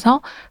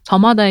 그래서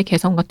저마다의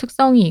개성과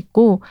특성이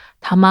있고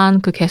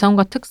다만 그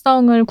개성과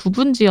특성을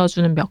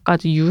구분지어주는 몇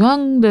가지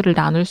유형들을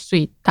나눌 수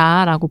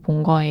있다라고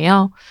본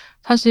거예요.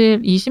 사실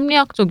이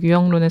심리학적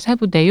유형론의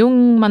세부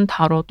내용만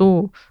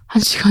다뤄도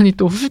한 시간이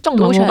또 훌쩍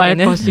넘어갈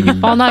것이기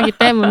뻔하기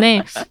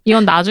때문에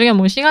이건 나중에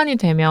뭐 시간이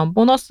되면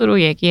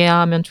보너스로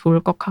얘기하면 좋을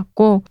것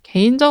같고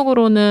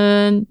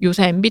개인적으로는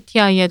요새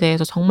MBTI에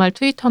대해서 정말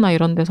트위터나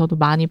이런 데서도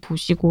많이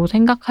보시고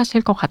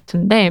생각하실 것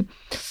같은데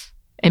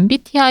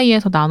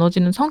MBTI에서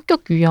나눠지는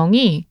성격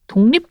유형이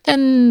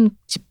독립된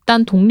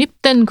집단,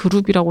 독립된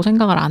그룹이라고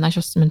생각을 안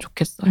하셨으면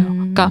좋겠어요.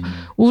 그러니까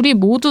우리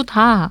모두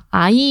다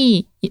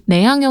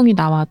내향형이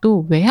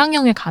나와도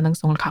외향형의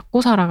가능성을 갖고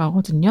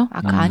살아가거든요.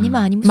 아까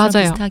아니면 아니면서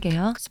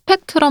비슷하게요.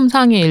 스펙트럼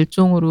상의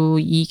일종으로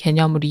이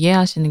개념을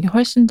이해하시는 게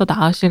훨씬 더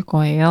나으실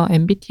거예요.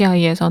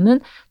 MBTI에서는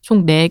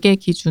총 4개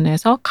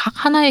기준에서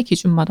각 하나의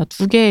기준마다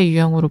 2개의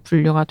유형으로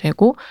분류가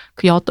되고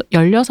그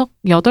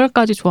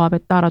 8가지 조합에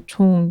따라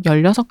총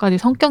 16가지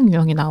성격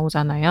유형이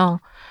나오잖아요.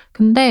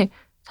 근데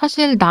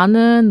사실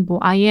나는 뭐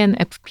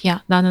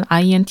INFP야, 나는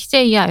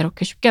INTJ야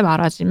이렇게 쉽게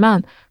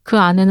말하지만 그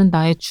안에는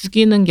나의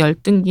주기능,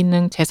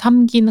 열등기능,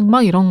 제3기능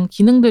막 이런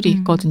기능들이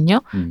있거든요.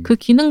 그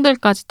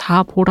기능들까지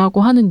다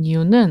보라고 하는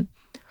이유는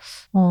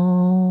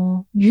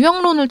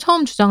유형론을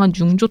처음 주장한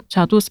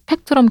융조차도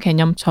스펙트럼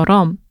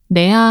개념처럼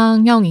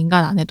내향형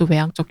인간 안에도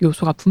외향적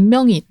요소가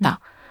분명히 있다.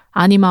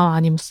 아니마와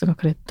아니무스가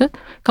그랬듯.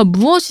 그러니까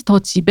무엇이 더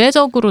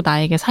지배적으로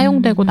나에게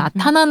사용되고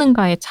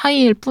나타나는가의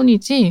차이일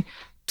뿐이지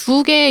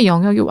 2개의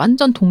영역이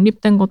완전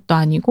독립된 것도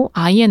아니고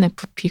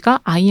INFP가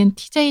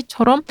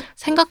INTJ처럼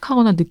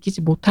생각하거나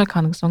느끼지 못할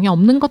가능성이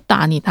없는 것도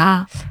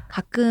아니다.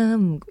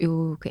 가끔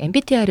그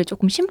MBTI를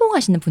조금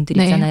신봉하시는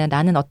분들이 있잖아요.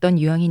 나는 어떤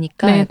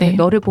유형이니까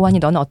너를 보아니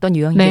너는 어떤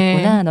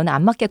유형이겠구나. 너는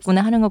안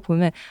맞겠구나 하는 거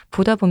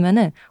보다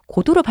보면은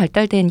고도로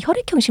발달된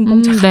혈액형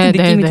신봉자 같은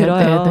느낌이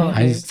들어요.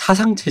 아니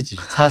사상체질,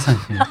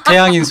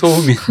 태양인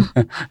소음인.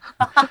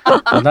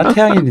 나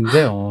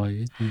태양인인데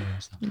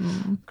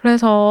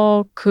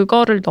그래서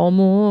그거를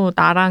너무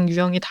나랑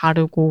유형이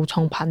다르고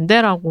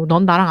정반대라고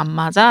넌 나랑 안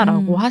맞아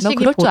라고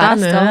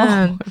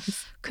하시기보다는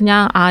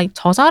그냥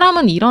저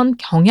사람은 이런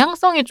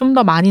경향성이 좀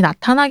더 많이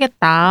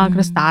나타나겠다.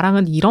 그래서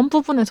나랑은 이런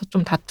부분에서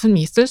좀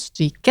다툼이 있을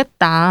수도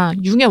있겠다.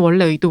 융의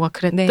원래 의도가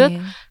그랬듯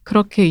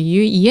그렇게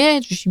이해해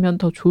주시면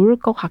더 좋을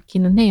것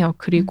같기는 해요.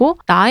 그리고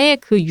나의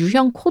그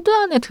유형 코드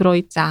안에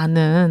들어있지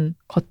않은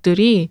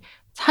것들이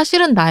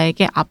사실은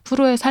나에게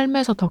앞으로의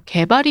삶에서 더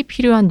개발이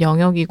필요한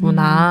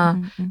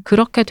영역이구나.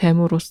 그렇게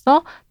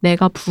됨으로써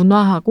내가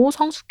분화하고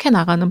성숙해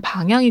나가는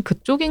방향이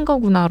그쪽인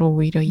거구나로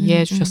오히려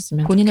이해해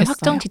주셨으면 본인은 좋겠어요.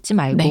 확정 짓지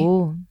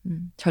말고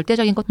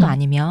절대적인 것도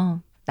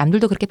아니며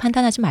남들도 그렇게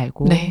판단하지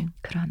말고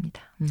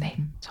그러합니다.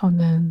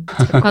 저는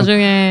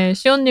나중에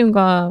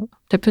시온님과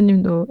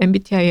대표님도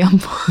MBTI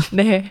한번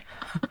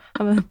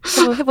한번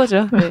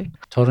해보죠.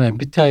 저는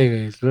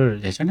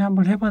MBTI를 예전에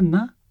한번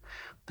해봤나?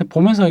 근데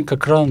보면서 그러니까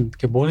그런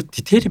뭐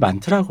디테일이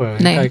많더라고요.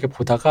 그러니까 이렇게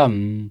보다가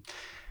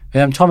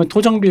왜냐면 처음에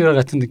토정비결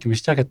같은 느낌을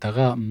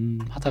시작했다가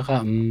하다가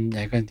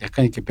약간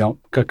이렇게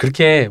그러니까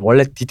그렇게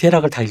원래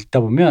디테일하게 다 읽다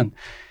보면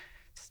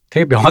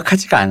되게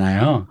명확하지가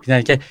않아요.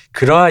 그냥 이렇게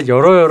그러한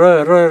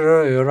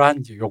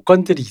여러한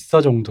요건들이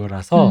있어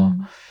정도라서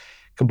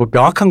뭐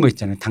명확한 거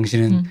있잖아요.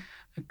 당신은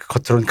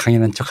겉으로는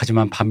강인한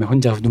척하지만 밤에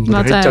혼자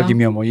눈물을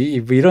흘적이며 뭐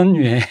이런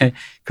류의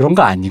그런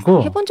거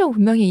아니고 해본 적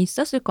분명히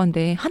있었을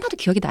건데 하나도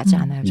기억이 나지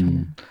않아요.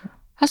 저는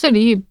사실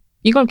이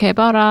이걸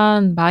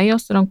개발한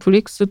마이어스랑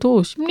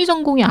브릭스도 심리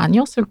전공이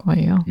아니었을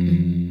거예요.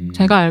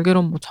 제가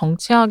알기로는 뭐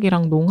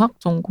정치학이랑 농학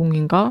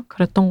전공인가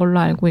그랬던 걸로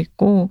알고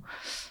있고,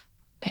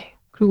 네.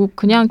 그리고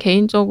그냥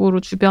개인적으로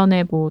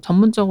주변에 뭐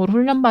전문적으로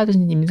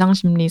훈련받으신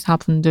임상심리사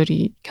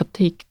분들이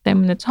곁에 있기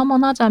때문에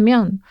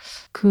첨언하자면,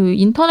 그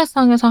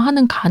인터넷상에서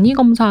하는 간이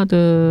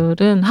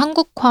검사들은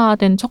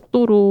한국화된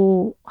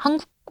척도로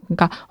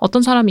그러니까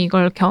어떤 사람이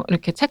이걸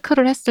이렇게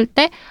체크를 했을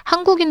때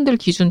한국인들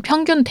기준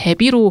평균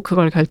대비로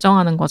그걸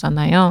결정하는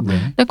거잖아요. 네.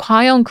 근데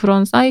과연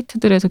그런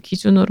사이트들에서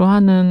기준으로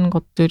하는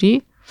것들이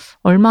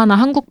얼마나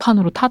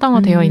한국판으로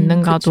타당화되어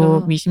있는가도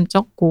그쵸.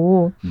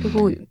 미심쩍고,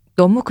 그리고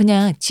너무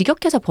그냥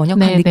직역해서 번역한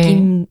네,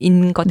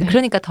 느낌인 것들. 네.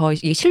 그러니까 더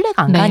이게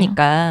신뢰가 안 네.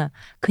 가니까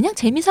그냥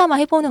재미삼아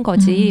해보는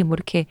거지. 뭐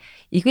이렇게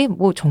이게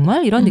뭐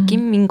정말 이런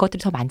느낌인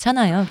것들이 더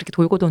많잖아요. 그렇게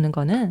돌고 도는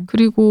거는.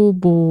 그리고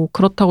뭐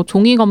그렇다고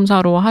종이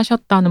검사로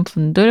하셨다는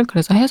분들,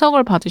 그래서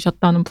해석을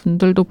받으셨다는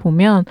분들도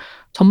보면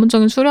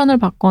전문적인 수련을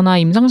받거나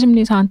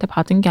임상심리사한테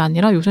받은 게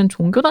아니라 요새는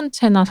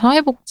종교단체나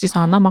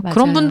사회복지사나 막 맞아요.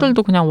 그런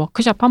분들도 그냥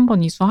워크숍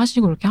한번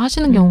이수하시고 이렇게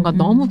하시는 경우가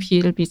너무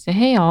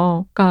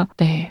비일비재해요. 그러니까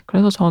네,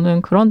 그래서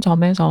저는 그런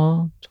점에서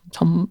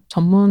좀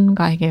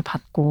전문가에게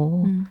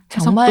받고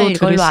정말 해석도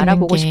이걸로 들으시는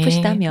알아보고 게,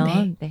 싶으시다면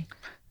네. 네.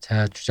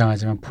 제가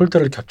주장하지만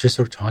폴더를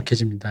겹칠수록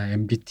정확해집니다.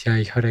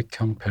 MBTI,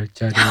 혈액형,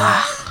 별자리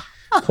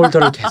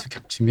폴더를 계속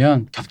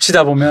겹치면,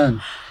 겹치다 보면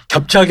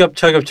겹쳐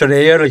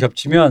레이어를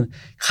겹치면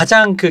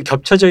가장 그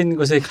겹쳐져 있는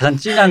것에 가장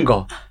진한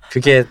거,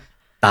 그게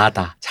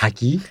나다.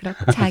 자기.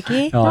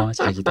 자기?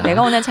 자기다.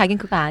 내가 원하는 자기는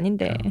그거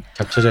아닌데.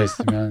 겹쳐져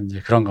있으면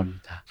이제 그런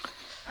겁니다.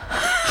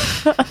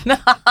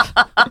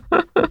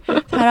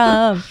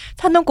 사람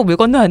산 넘고 물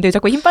건너면 안 돼요.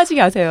 자꾸 힘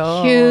빠지게 하세요.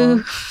 휴.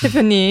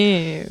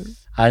 대표님.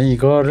 아니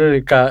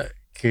이거를 그러니까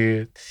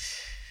그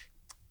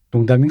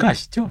농담인 거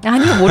아시죠?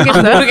 아니요,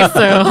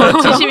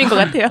 모르겠어요. 진심인 것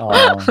같아요.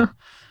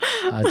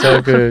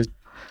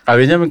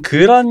 왜냐면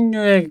그런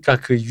류의 그러니까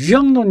그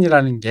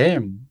유형론이라는 게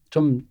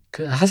좀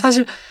그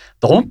사실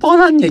너무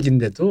뻔한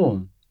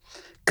얘기인데도,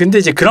 근데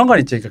이제 그런 건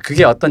있죠. 그러니까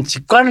그게 어떤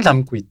직관을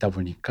담고 있다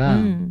보니까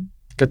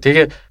그러니까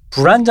되게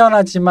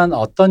불완전하지만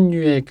어떤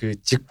류의 그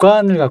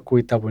직관을 갖고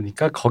있다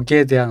보니까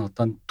거기에 대한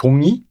어떤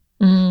동의,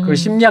 그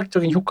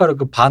심리학적인 효과로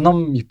그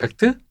반엄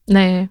이펙트,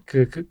 네,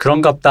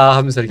 그런갑다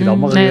하면서 이렇게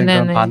넘어가는 그런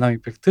네네네. 반엄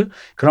이펙트,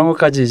 그런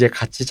것까지 이제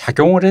같이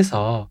작용을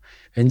해서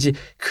왠지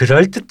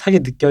그럴 듯하게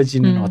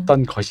느껴지는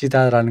어떤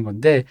것이다라는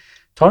건데,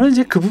 저는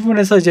이제 그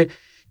부분에서 이제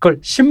그걸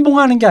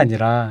신봉하는 게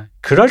아니라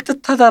그럴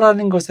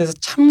듯하다라는 것에서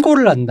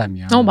참고를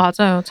한다면,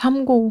 맞아요,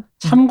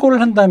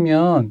 참고를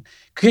한다면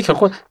그게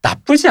결코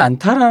나쁘지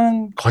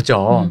않다라는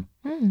거죠.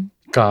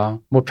 그러니까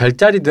뭐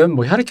별자리든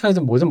뭐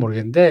혈액형이든 뭐든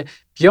모르겠는데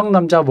B형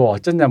남자 뭐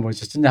어쩌냐 뭐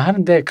저쩌냐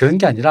하는데, 그런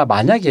게 아니라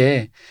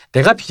만약에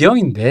내가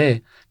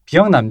B형인데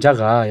B형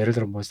남자가 예를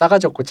들어 뭐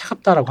싸가지 없고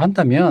차갑다라고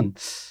한다면,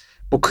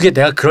 뭐 그게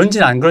내가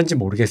그런지는 안 그런지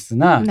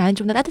모르겠으나 나는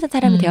좀 더 따뜻한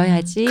사람이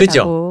되어야지.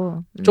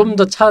 그죠. 좀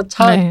더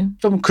네.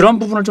 좀 그런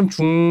부분을 좀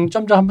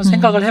중점적으로 한번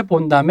생각을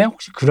해본 다음에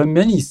혹시 그런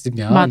면이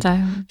있으면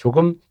맞아요.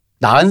 조금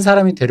나은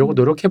사람이 되려고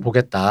노력해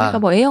보겠다. 그러니까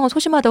뭐 A형은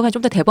소심하다고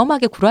좀 더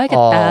대범하게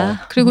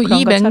굴어야겠다. 그리고 그런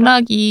이 것처럼.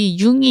 맥락이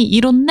융이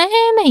이론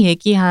내내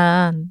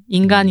얘기한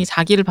인간이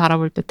자기를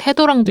바라볼 때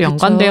태도랑도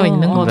연관되어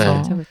있는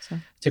거죠. 네.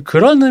 이제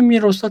그런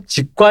의미로서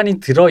직관이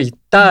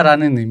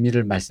들어있다라는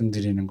의미를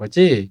말씀드리는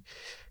거지.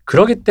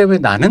 그러기 때문에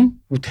나는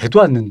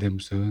되도 않는데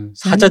무슨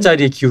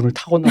사자자리의 기운을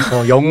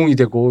타고나서 영웅이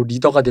되고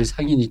리더가 될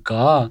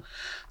상이니까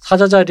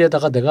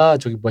사자자리에다가 내가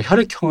저기 뭐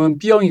혈액형은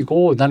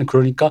B형이고 나는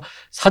그러니까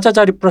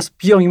사자자리 플러스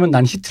B형이면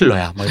난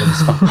히틀러야 막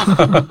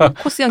이러면서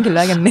코스형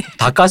길러야겠네.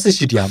 다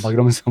가스실이야 막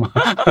이러면서 막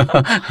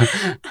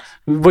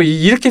뭐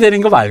이렇게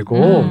되는 거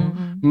말고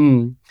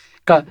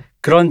그러니까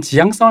그런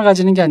지향성을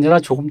가지는 게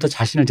아니라 조금 더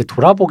자신을 이제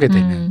돌아보게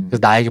되는, 그래서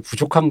나에게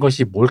부족한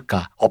것이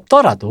뭘까,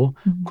 없더라도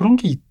그런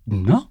게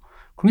있나?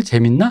 그런 게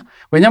재밌나?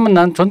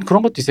 왜냐면 전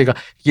그런 것도 있어요.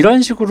 그러니까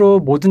이런 식으로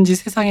뭐든지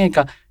세상에,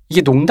 그러니까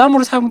이게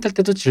농담으로 사용될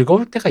때도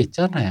즐거울 때가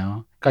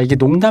있잖아요. 그러니까 이게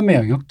농담의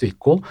영역도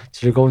있고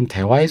즐거운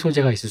대화의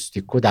소재가 있을 수도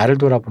있고 나를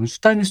돌아보는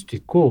수단일 수도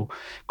있고,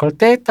 그걸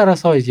때에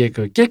따라서 이제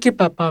그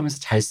낄낄빠빠하면서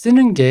잘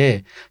쓰는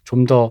게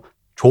좀 더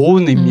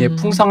좋은 의미의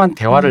풍성한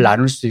대화를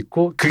나눌 수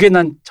있고, 그게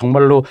난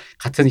정말로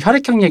같은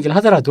혈액형 얘기를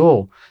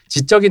하더라도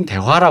지적인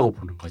대화라고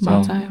보는 거죠.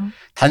 맞아요.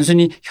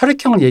 단순히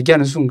혈액형을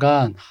얘기하는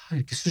순간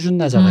이렇게 수준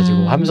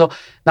낮아가지고 하면서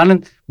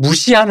나는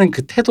무시하는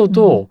그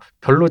태도도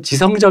별로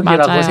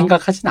지성적이라고 맞아요.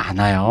 생각하진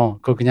않아요.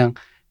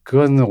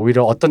 그거는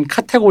오히려 어떤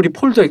카테고리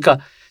폴더, 그러니까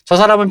저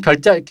사람은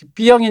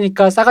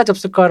B형이니까 싸가지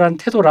없을 거라는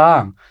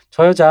태도랑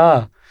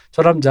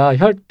저 남자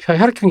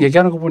혈액형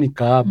얘기하는 거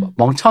보니까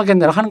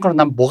멍청하겠네라고 하는 거랑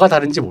난 뭐가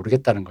다른지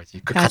모르겠다는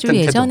거지. 그 아주 같은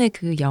예전에 태도.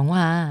 그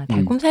영화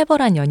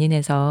달콤살벌한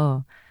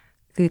연인에서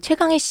그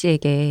최강희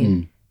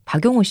씨에게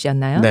박용호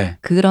씨였나요? 네.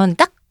 그런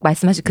딱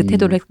말씀하신 그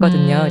태도를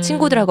했거든요.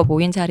 친구들하고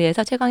모인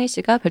자리에서 최강희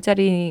씨가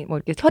별자리 뭐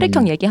이렇게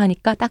혈액형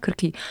얘기하니까 딱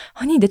그렇게,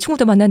 아니 내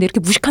친구도 만났는데 이렇게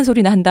무식한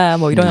소리나 한다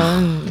뭐 이런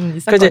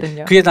있었거든요.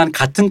 그러니까 그게 난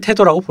같은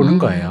태도라고 보는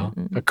거예요.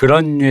 그러니까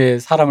그런 류의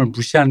사람을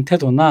무시하는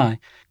태도나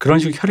그런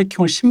식으로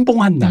혈액형을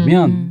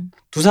신봉한다면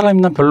두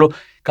사람이 난 별로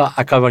그러니까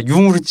아까 막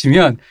융으로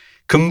치면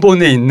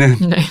근본에 있는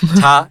네.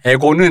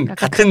 에고는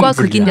같은 극과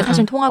부류야. 극인데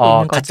사실 통하고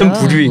있는 거죠. 같은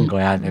부류인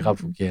거야. 내가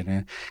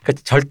보기에는.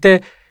 그러니까 절대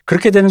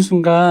그렇게 되는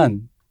순간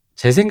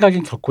제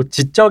생각엔 결코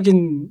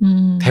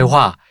지적인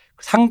대화,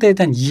 상대에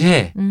대한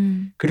이해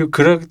그리고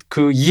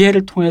그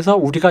이해를 통해서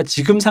우리가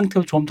지금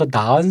상태로 좀 더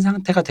나은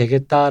상태가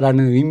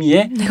되겠다라는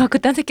의미의 내가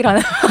그딴 새끼를 안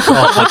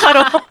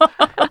못하러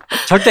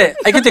절대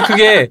아니 근데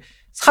그게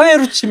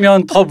사회로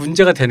치면 더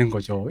문제가 되는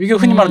거죠. 이게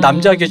흔히 말하는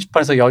남자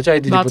게시판에서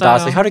여자애들이 뭐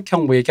나와서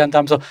혈액형 뭐 얘기한다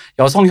하면서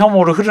여성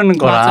혐오로 흐르는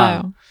거랑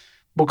맞아요.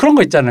 뭐 그런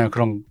거 있잖아요.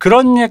 그런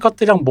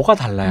것들이랑 뭐가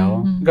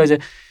달라요. 그러니까 이제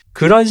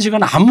그런 식은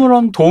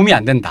아무런 도움이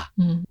안 된다.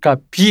 그러니까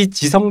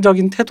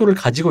비지성적인 태도를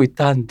가지고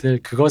있다 한들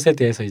그것에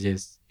대해서 이제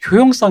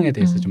효용성에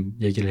대해서 좀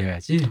얘기를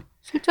해야지.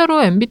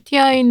 실제로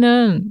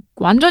MBTI는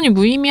완전히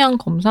무의미한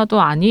검사도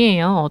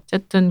아니에요.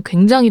 어쨌든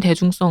굉장히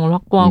대중성을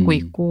확보하고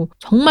있고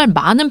정말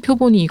많은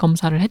표본이 이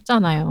검사를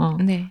했잖아요.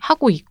 네.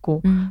 하고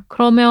있고.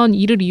 그러면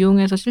이를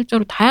이용해서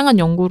실제로 다양한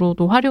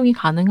연구로도 활용이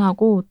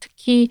가능하고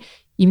특히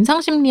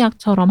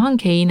임상심리학처럼 한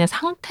개인의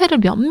상태를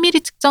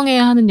면밀히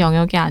측정해야 하는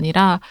영역이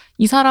아니라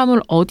이 사람을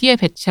어디에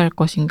배치할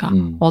것인가,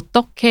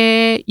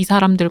 어떻게 이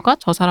사람들과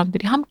저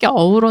사람들이 함께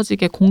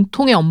어우러지게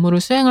공통의 업무를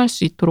수행할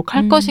수 있도록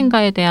할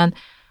것인가에 대한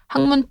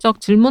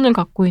학문적 질문을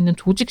갖고 있는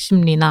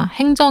조직심리나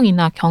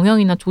행정이나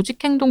경영이나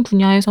조직행동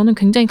분야에서는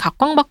굉장히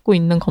각광받고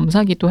있는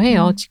검사기도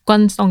해요.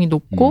 직관성이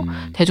높고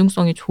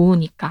대중성이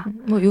좋으니까.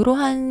 뭐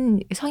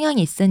이러한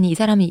성향이 있으니 이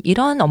사람이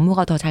이런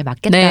업무가 더 잘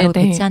맞겠다로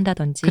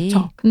배치한다든지.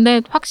 그렇죠.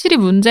 근데 확실히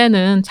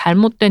문제는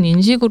잘못된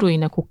인식으로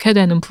인해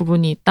곡해되는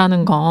부분이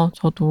있다는 거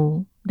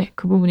저도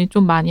그 부분이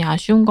좀 많이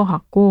아쉬운 것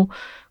같고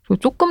그리고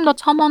조금 더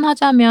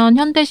첨언하자면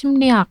현대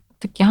심리학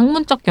특히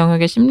학문적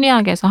영역의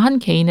심리학에서 한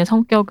개인의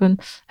성격은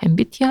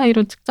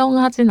MBTI로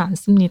측정하진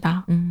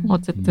않습니다.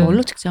 어쨌든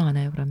뭘로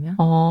측정하나요, 그러면?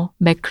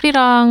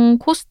 맥크리랑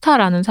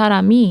코스타라는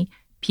사람이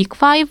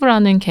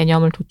빅5라는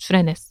개념을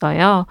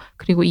도출해냈어요.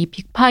 그리고 이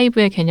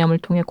빅5의 개념을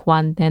통해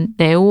고안된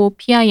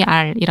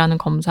네오-PIR이라는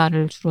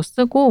검사를 주로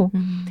쓰고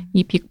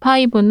이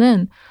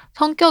빅5는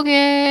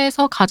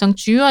성격에서 가장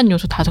주요한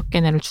요소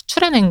 5개를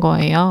추출해낸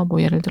거예요.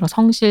 뭐 예를 들어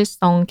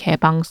성실성,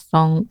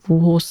 개방성,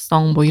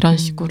 우호성 뭐 이런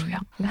식으로요.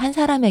 한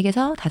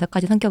사람에게서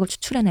 5가지 성격을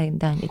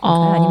추출해낸다는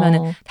얘기인가요?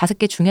 아니면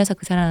 5개 중에서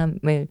그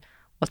사람을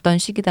어떤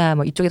식이다,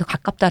 뭐 이쪽에 더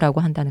가깝다라고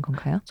한다는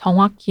건가요?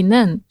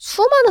 정확히는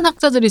수많은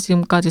학자들이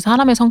지금까지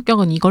사람의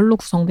성격은 이걸로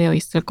구성되어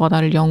있을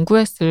거다를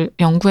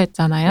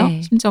연구했잖아요.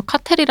 네. 심지어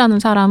카텔이라는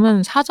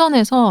사람은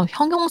사전에서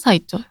형용사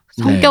있죠.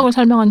 성격을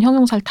설명한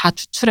형용사를 다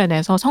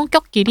추출해내서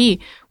성격끼리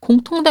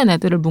공통된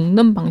애들을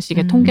묶는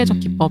방식의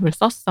통계적 기법을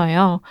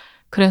썼어요.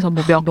 그래서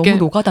뭐 몇 개.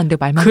 너무 노가다인데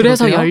말만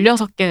그래서 들어도요?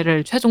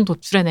 16개를 최종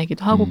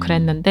도출해내기도 하고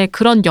그랬는데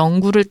그런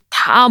연구를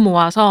다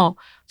모아서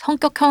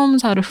성격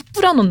형용사를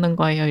흩뿌려 놓는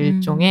거예요.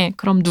 일종의.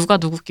 그럼 누가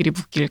누구끼리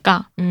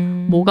묶일까?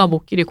 뭐가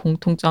뭐끼리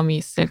공통점이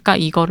있을까?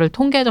 이거를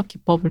통계적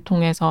기법을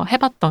통해서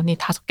해봤더니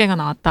 5개가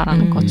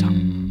나왔다라는 거죠.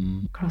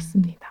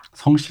 그렇습니다.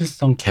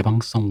 성실성,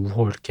 개방성,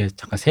 우호 이렇게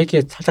잠깐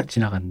 3개 살짝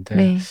지나갔는데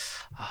네.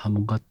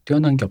 뭔가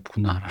뛰어난 게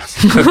없구나라는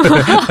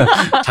생각을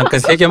잠깐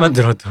 3개만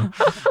들어도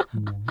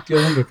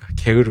뛰어난 게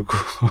게으르고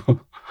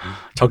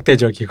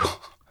적대적이고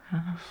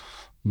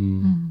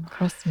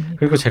그렇습니다.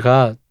 그리고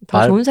제가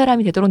더 좋은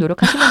사람이 되도록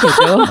노력하시면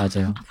되죠.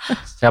 맞아요.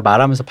 제가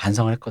말하면서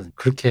반성을 했거든요.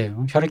 그렇게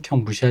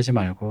혈액형 무시하지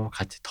말고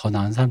같이 더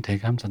나은 사람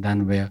되게 하면서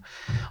나는 왜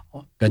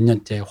몇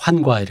년째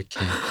환과 이렇게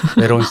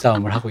외로운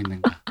싸움을 하고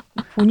있는가.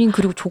 본인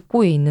그리고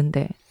족보에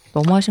있는데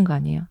너무하신 거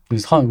아니에요?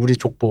 우리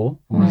족보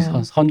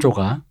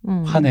선조가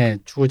환의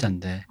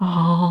추구자인데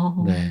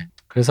네.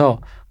 그래서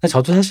근데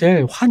저도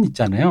사실 환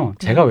있잖아요.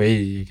 제가 왜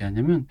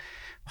얘기하냐면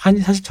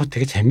환이 사실 저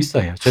되게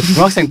재밌어요. 저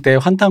중학생 때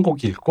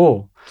환탄곡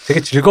읽고 되게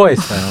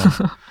즐거워했어요.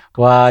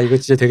 와 이거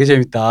진짜 되게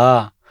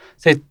재밌다.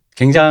 그래서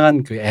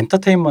굉장한 그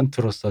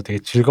엔터테인먼트로서 되게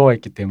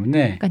즐거워했기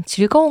때문에. 그러니까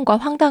즐거움과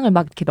황당을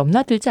막 이렇게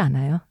넘나들지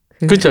않아요.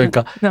 그렇죠.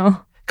 그러니까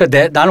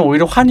나는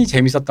오히려 환이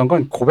재밌었던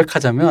건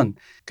고백하자면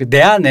그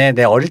내 안에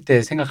내 어릴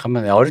때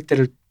생각하면 내 어릴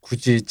때를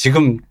굳이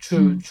지금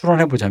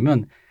추론해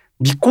보자면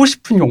믿고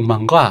싶은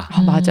욕망과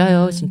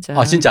맞아요,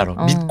 진짜. 진짜로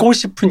믿고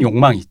싶은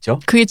욕망이 있죠.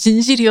 그게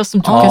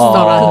진실이었으면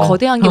좋겠어라. 그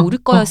거대한 게 우리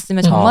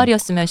거였으면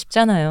정말이었으면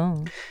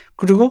싶잖아요.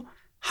 그리고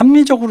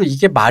합리적으로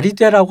이게 말이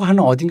되라고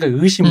하는 어딘가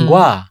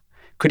의심과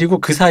그리고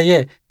그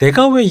사이에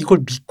내가 왜 이걸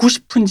믿고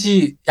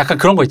싶은지 약간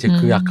그런 거 있지.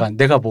 그 약간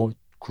내가 뭐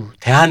그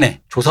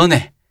대한해,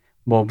 조선해,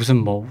 뭐 무슨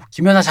뭐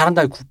김연아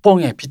잘한다,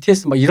 국뽕해,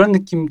 BTS 뭐 이런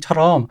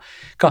느낌처럼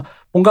그러니까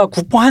뭔가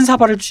국뽕 한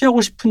사발을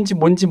취하고 싶은지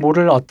뭔지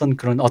모를 어떤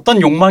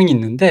욕망이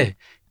있는데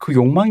그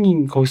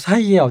욕망인 그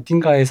사이에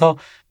어딘가에서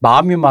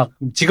마음이 막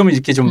지금은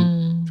이렇게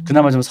좀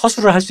그나마 좀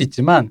서술을 할 수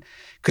있지만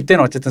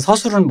그때는 어쨌든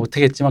서술은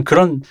못하겠지만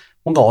그런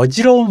뭔가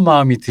어지러운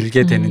마음이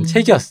들게 되는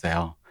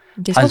책이었어요.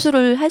 이제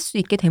서술을 할 수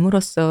있게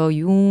됨으로써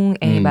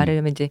융의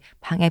말을 이제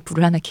방에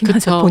불을 하나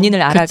켜면서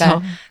본인을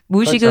알아가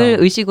무의식을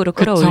그렇죠. 의식으로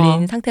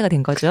끌어올린 상태가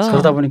된 거죠.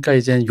 그러다 보니까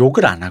이제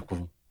욕을 안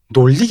하고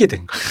놀리게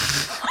된 거예요.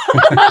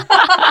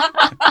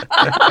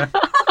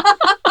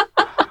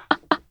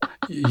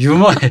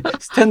 유머의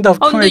스탠드업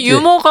근데 코미디.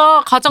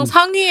 유머가 가장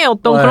상위의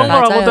어떤 그런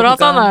거라고들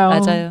하잖아요.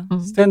 맞아요.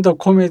 스탠드업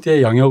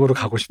코미디의 영역으로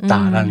가고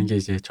싶다라는 게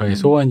이제 저의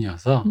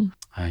소원이어서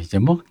이제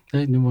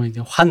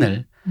이제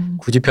환을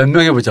굳이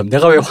변명해보자면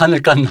내가 왜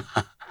환을 깠나.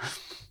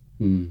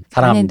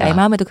 사랑합니다. 내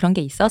마음에도 그런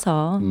게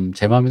있어서.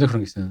 제 마음에도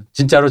그런 게 있어요.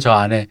 진짜로 저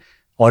안에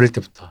어릴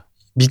때부터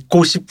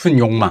믿고 싶은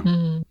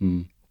욕망.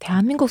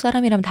 대한민국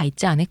사람이라면 다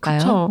있지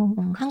않을까요?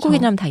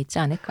 한국인이라면 다 있지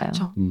않을까요?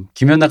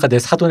 김연아가 내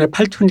사돈의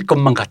팔촌일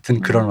것만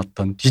같은 그런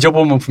어떤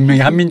뒤져보면 분명히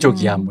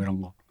한민족이야 뭐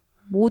이런 거.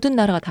 모든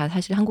나라가 다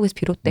사실 한국에서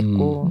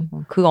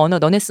비롯됐고 그 언어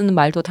너네 쓰는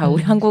말도 다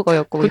우리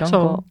한국어였고 이런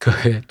거.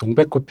 그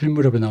동백꽃 필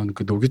무렵에 나오는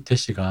그 노규태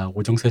씨가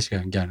오정세 씨가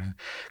연기하는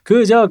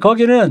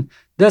거기는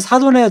내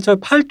사돈의 저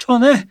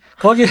팔촌에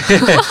거기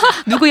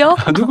누구요?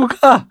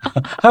 누구가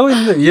하고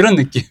있는 이런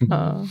느낌.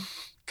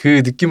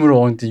 그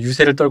느낌으로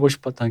유세를 떨고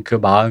싶었던 그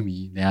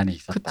마음이 내 안에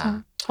있었다.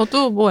 그쵸.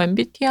 저도 뭐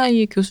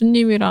MBTI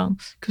교수님이랑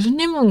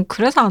교수님은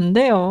그래서 안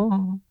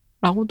돼요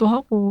라고도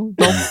하고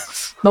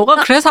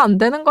너가 그래서 안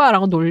되는 거야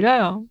라고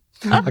놀려요.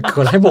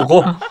 그걸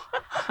해보고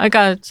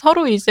그러니까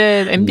서로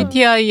이제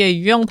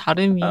MBTI의 유형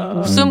다름이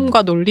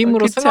웃음과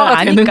놀림으로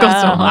승화가 되는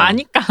거죠.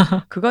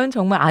 아니까. 그건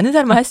정말 아는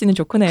사람만 할 수 있는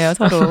조건이에요.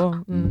 서로.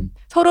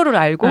 서로를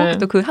알고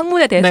또 그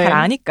학문에 대해서 잘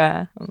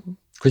아니까.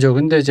 그죠.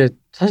 근데 이제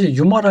사실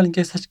유머라는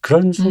게 사실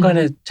그런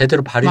순간에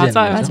제대로 발휘되는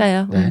거죠.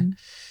 맞아요. 네.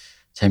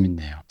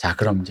 재밌네요. 자,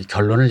 그럼 이제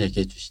결론을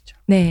얘기해 주시죠.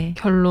 네.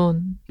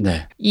 결론.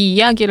 네. 이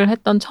이야기를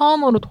했던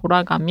처음으로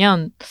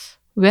돌아가면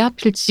왜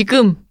하필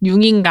지금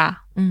융인가?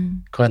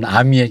 그건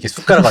아미에게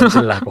숟가락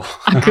얹으려고.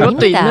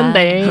 그것도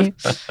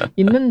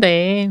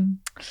있는데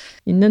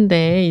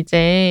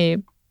이제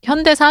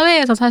현대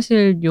사회에서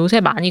사실 요새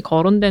많이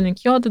거론되는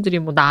키워드들이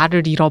뭐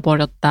나를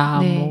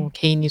잃어버렸다, 뭐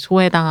개인이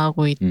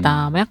소외당하고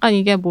있다, 뭐 약간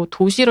이게 뭐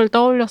도시를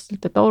떠올렸을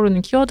때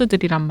떠오르는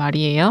키워드들이란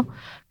말이에요.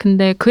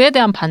 근데 그에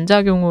대한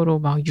반작용으로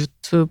막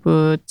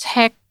유튜브,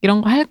 책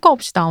이런 거 할 거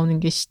없이 나오는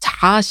게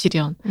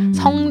자아실현,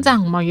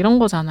 성장 막 이런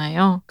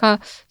거잖아요.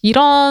 그러니까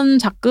이런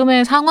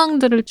작금의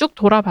상황들을 쭉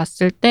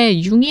돌아봤을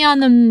때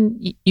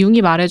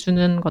융이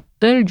말해주는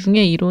것들,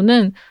 융의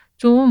이론은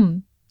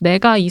좀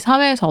내가 이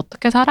사회에서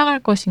어떻게 살아갈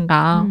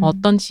것인가,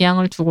 어떤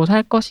지향을 두고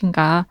살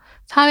것인가,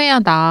 사회와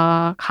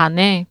나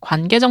간의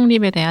관계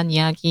정립에 대한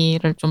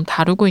이야기를 좀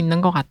다루고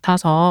있는 것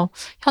같아서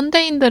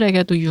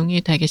현대인들에게도 융이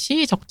되게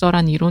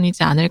시의적절한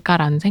이론이지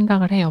않을까라는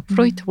생각을 해요.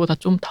 프로이트보다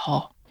좀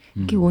더.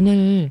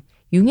 오늘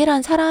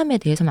융이란 사람에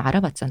대해서만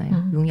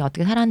알아봤잖아요. 융이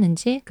어떻게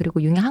살았는지,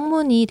 그리고 융의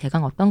학문이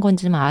대강 어떤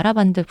건지만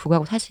알아봤는데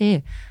불구하고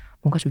사실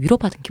뭔가 좀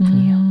위로받은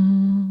기분이에요.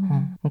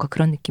 뭔가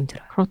그런 느낌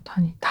들어요.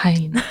 그렇다니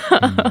다행이네.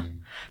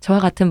 저와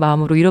같은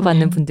마음으로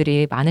위로받는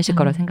분들이 많으실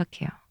거라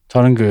생각해요.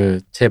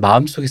 저는 제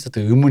마음속에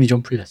있었던 의문이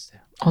좀 풀렸어요.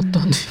 어떤?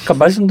 그러니까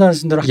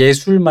말씀하신 대로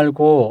예술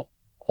말고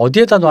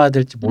어디에다 놔야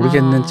될지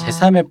모르겠는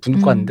제3의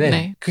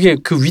분과인데 그게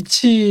그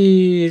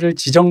위치를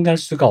지정할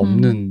수가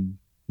없는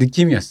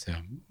느낌이었어요.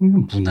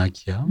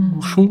 문학이야? 뭐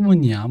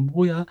학문이야?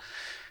 뭐야?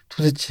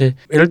 도대체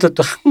예를 들어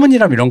또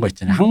학문이라면 이런 거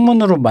있잖아요.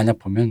 학문으로 만약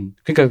보면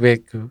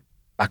그러니까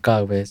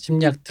아까 왜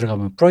심리학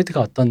들어가면 프로이트가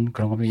어떤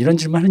그런 거면 이런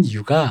질문하는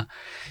이유가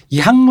이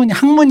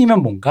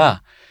학문이면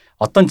뭔가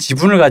어떤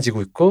지분을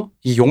가지고 있고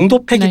이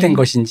용도 폐기된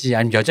것인지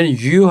아니면 여전히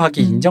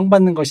유효하게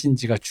인정받는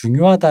것인지가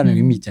중요하다는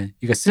의미 있잖아요.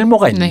 이거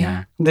쓸모가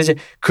있느냐. 근데 이제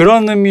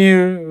그런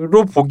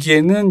의미로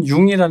보기에는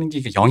융이라는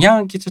게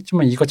영향을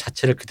끼쳤지만 이거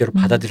자체를 그대로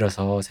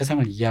받아들여서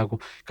세상을 이해하고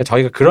그러니까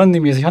저희가 그런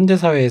의미에서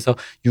현대사회에서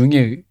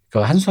융의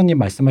한수석님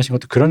말씀하신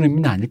것도 그런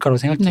의미는 아닐 거라고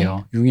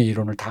생각해요. 융의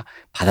이론을 다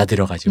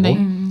받아들여가지고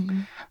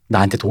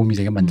나한테 도움이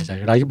되게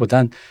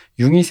만들자라기보단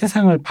융이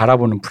세상을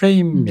바라보는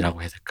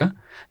프레임이라고 해야 될까?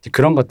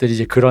 그런 것들이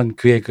이제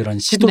그의 그런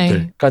시도들.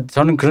 그러니까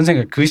저는 그런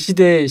생각. 그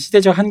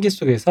시대적 한계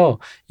속에서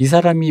이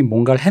사람이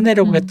뭔가를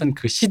해내려고 했던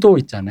그 시도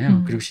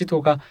있잖아요. 그리고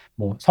시도가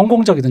뭐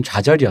성공적이든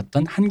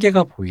좌절이었던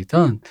한계가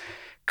보이던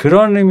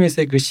그런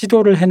의미에서 그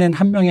시도를 해낸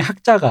한 명의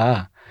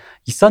학자가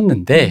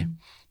있었는데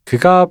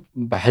그가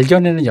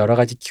발견해낸 여러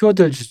가지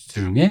키워드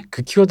중에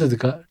그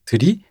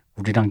키워드들이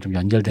우리랑 좀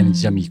연결되는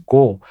지점이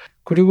있고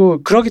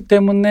그리고 그렇기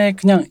때문에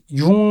그냥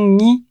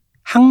융이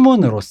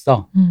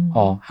학문으로서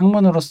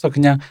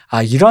그냥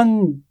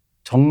이런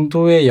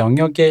정도의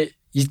영역에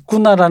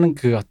있구나라는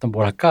그 어떤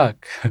뭐랄까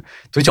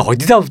도대체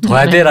어디다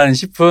둬야 돼라는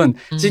싶은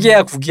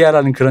찌개야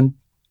국이야라는 그런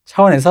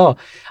차원에서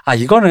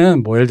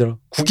이거는 뭐 예를 들어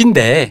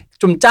국인데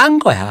좀 짠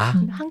거야.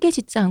 한계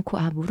짓지 않고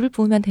물을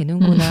부으면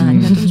되는구나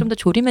아니면 좀 더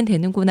졸이면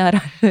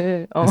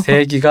되는구나라는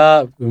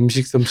세기가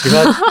음식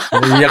솜씨가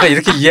약간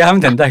이렇게 이해하면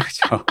된다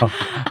이거죠.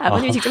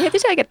 아버님이 직접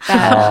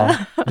해드셔야겠다.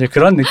 이제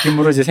그런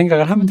느낌으로 이제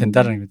생각을 하면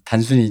된다는 거예요.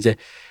 단순히 이제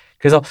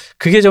그래서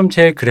그게 좀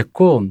제일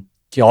그랬고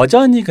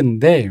여전히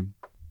근데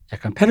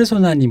약간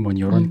페르소나니 뭐니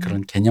이런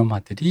그런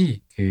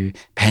개념화들이 그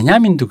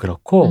베냐민도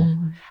그렇고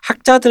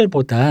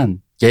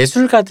학자들보단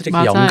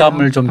예술가들에게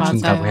영감을 좀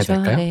준다고 해야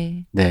될까요?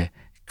 네.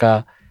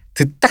 그러니까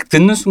딱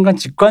듣는 순간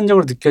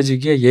직관적으로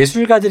느껴지기에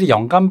예술가들이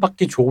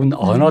영감받기 좋은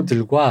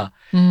언어들과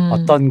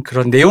어떤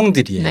그런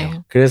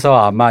내용들이에요. 그래서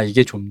아마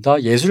이게 좀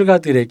더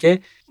예술가들에게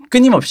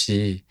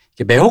끊임없이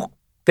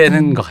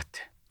매혹되는 것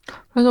같아요.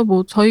 그래서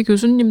뭐 저희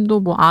교수님도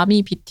뭐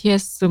아미,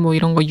 BTS 뭐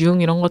이런 거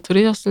융 이런 거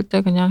들으셨을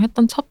때 그냥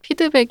했던 첫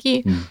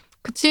피드백이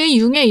그치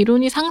융의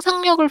이론이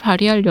상상력을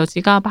발휘할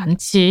여지가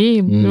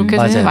많지 이렇게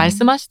맞아요.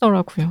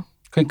 말씀하시더라고요.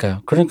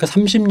 그러니까요. 그러니까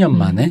 30년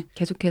만에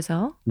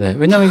계속해서 네,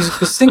 왜냐하면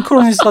그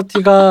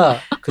싱크로니시티가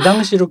그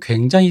당시로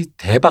굉장히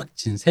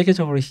대박친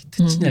세계적으로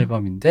히트친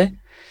앨범인데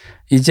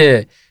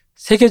이제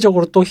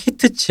세계적으로 또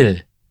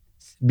히트칠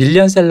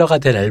밀리언셀러가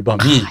될 앨범이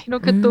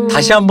이렇게 또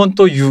다시 한번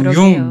또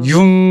그러게요.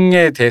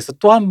 융에 대해서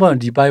또 한번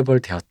리바이벌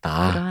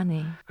되었다.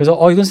 그러하네.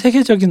 그래서 이건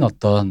세계적인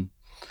어떤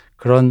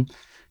그런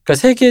그러니까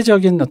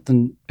세계적인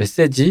어떤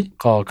메시지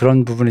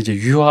그런 부분이 이제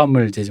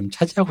유효함을 이제 좀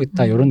차지하고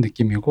있다 이런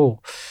느낌이고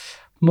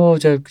뭐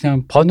이제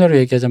그냥 번외로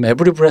얘기하자면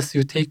에브리 브레스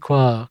유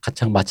테이크와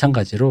가장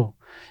마찬가지로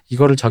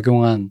이거를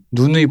적용한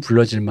누누이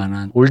불러질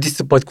만한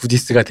올디스 벗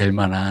구디스가 될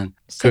만한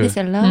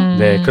스테디셀러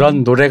네,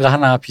 그런 노래가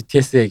하나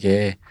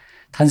BTS에게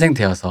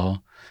탄생되어서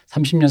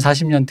 30년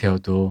 40년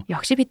되어도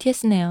역시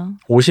BTS네요.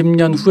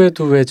 50년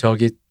후에도 왜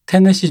저기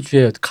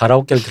테네시주에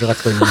가라오케를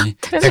들어갔더니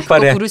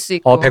백발의 부를 수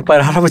있고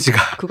백발의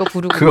할아버지가 그거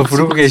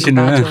부르고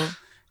계시는 맞아.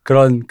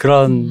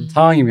 그런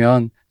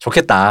상황이면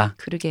좋겠다.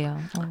 그러게요.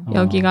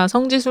 여기가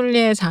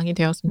성지순례의 장이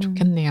되었으면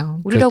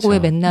좋겠네요. 우리라고 그렇죠. 왜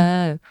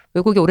맨날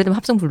외국에 오래되면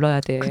합성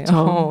불러야 돼.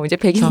 그쵸. 이제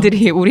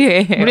백인들이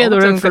우리의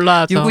노래를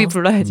불러야죠. 유구이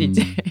불러야지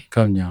이제.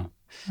 그럼요.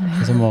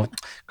 그래서 뭐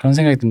그런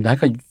생각이 듭니다.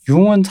 그러니까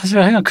융은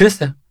사실 하여간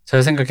그랬어요.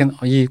 제가 생각엔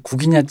이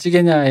국이냐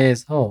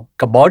찌개냐에서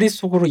그러니까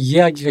머릿속으로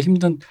이해하기가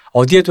힘든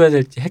어디에 둬야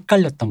될지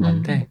헷갈렸던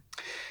건데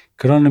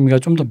그런 의미가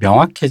좀 더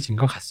명확해진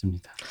것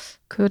같습니다.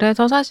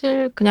 그래서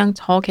사실 그냥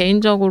저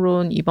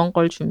개인적으로는 이번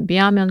걸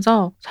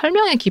준비하면서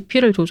설명의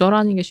깊이를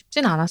조절하는 게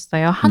쉽진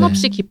않았어요.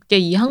 한없이 깊게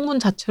이 학문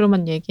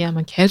자체로만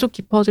얘기하면 계속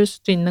깊어질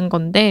수도 있는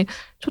건데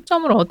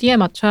초점을 어디에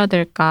맞춰야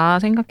될까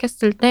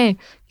생각했을 때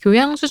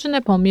교양 수준의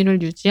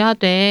범위를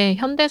유지하되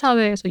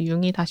현대사회에서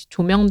융이 다시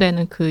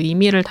조명되는 그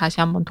의미를 다시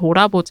한번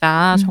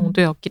돌아보자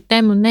정도였기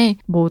때문에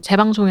뭐 제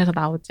방송에서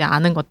나오지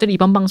않은 것들,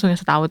 이번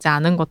방송에서 나오지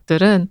않은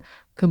것들은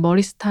그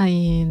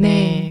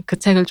머리스타인의 그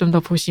책을 좀 더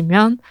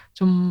보시면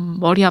좀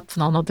머리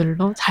아픈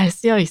언어들로 잘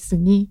쓰여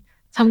있으니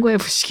참고해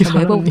보시기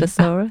바랍니다.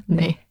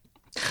 네.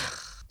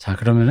 자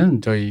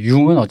그러면은 저희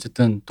융은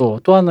어쨌든 또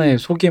하나의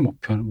소기의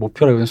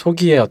목표라고 하는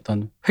소기의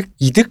어떤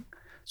이득?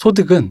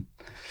 소득은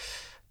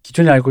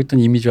기존에 알고 있던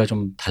이미지와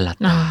좀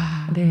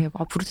달랐다. 네,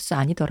 브루투스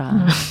아니더라.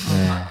 네.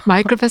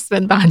 마이클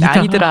패스벤더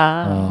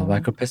아니더라.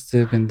 마이클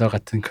패스벤더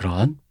같은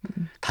그런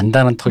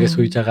단단한 턱의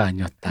소유자가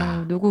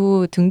아니었다.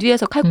 누구 등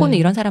뒤에서 칼 꽂는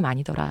이런 사람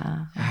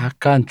아니더라.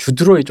 약간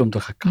주드로에 좀 더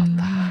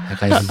가까웠다.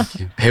 약간 이런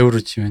느낌.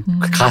 배우로 치면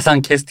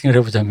가상 캐스팅을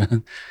해보자면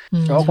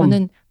조금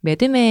저는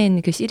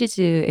매드맨 그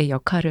시리즈의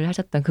역할을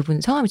하셨던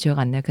그분 성함이 기억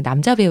안 나요. 그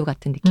남자 배우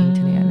같은 느낌이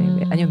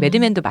드네요. 아니면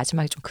매드맨도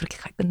마지막에 좀 그렇게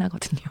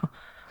끝나거든요.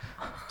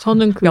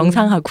 저는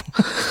명상하고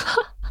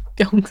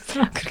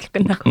명상 그렇게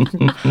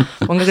끝나거든요.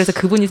 뭔가 그래서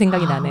그분이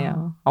생각이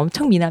나네요.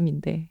 엄청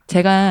미남인데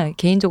제가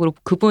개인적으로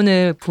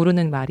그분을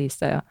부르는 말이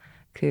있어요.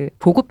 그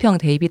보급형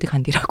데이비드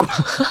간디라고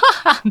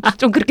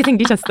좀 그렇게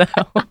생기셨어요.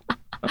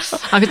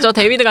 그렇죠.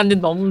 데이비드 간디는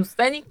너무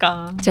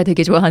세니까. 제가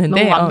되게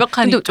좋아하는데 너무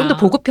완벽하니까. 좀 더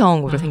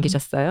보급형으로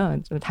생기셨어요.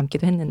 좀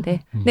닮기도 했는데.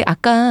 근데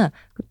아까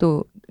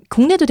또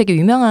국내도 되게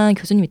유명한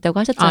교수님 있다고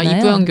하셨잖아요.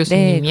 이부영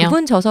교수님이요? 네,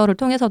 그분 저서를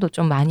통해서도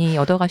좀 많이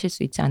얻어가실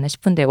수 있지 않나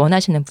싶은데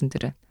원하시는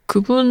분들은.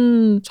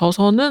 그분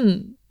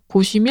저서는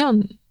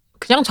보시면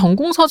그냥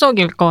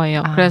전공서적일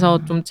거예요. 그래서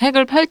좀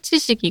책을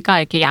펼치시기가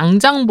이렇게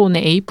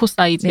양장본의 A4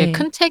 사이즈의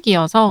큰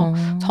책이어서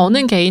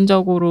저는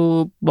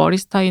개인적으로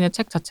머리스타인의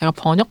책 자체가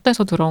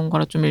번역돼서 들어온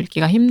거라 좀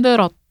읽기가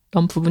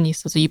힘들었던 부분이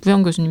있어서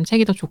이부영 교수님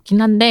책이 더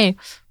좋긴 한데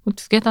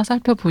두 개 다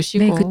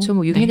살펴보시고. 네, 그렇죠.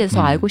 뭐 융에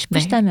대해서 알고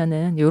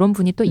싶으시다면은 이런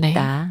분이 또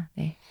있다.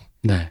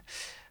 네.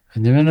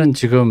 왜냐면은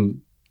지금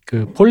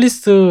그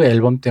폴리스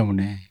앨범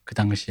때문에 그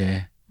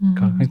당시에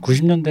그러니까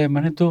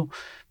 90년대만 해도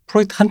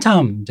프로이트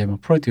한참 이제 뭐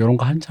프로이트 이런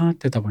거 한참 할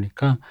때다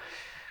보니까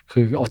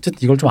그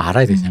어쨌든 이걸 좀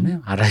알아야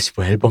되잖아요. 알아야지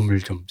뭐 앨범을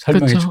좀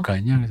설명해 줄 거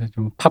아니야. 그래서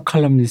좀 팝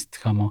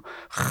칼럼니스트가 뭐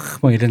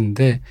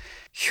이랬는데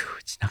휴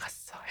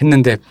지나갔어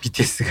했는데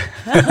BTS가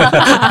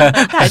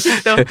다시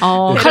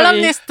또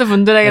칼럼니스트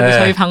분들에게도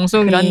저희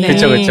방송이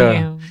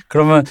그렇죠.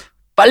 그러면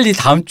빨리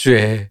다음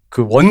주에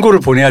그 원고를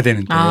보내야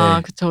되는데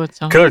그쵸.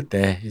 그럴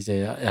때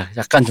이제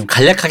약간 좀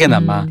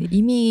간략하게나마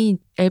이미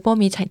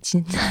앨범이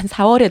진짜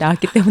 4월에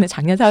나왔기 때문에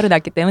작년 4월에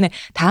나왔기 때문에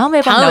다음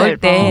앨범 나올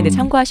때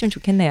참고하시면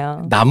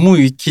좋겠네요. 나무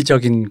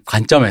위키적인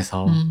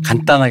관점에서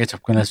간단하게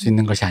접근할 수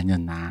있는 것이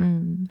아니었나.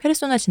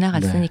 페르소나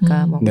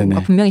지나갔으니까 뭔가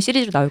분명히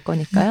시리즈로 나올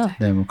거니까요.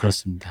 네, 뭐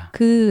그렇습니다.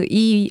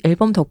 이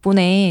앨범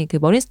덕분에 그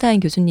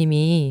머린스타인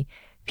교수님이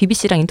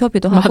BBC랑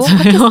인터뷰도 하고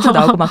팟캐스트도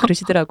나오고 막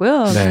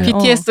그러시더라고요. 네.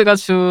 BTS가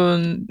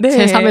준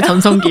제3의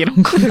전성기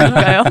이런 거.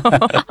 그러니까요.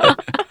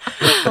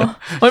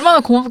 얼마나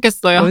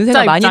고맙겠어요.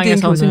 연세가 많이 든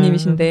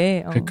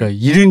교수님이신데. 그러니까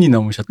 70이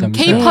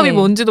넘으셨다면서요. K-팝이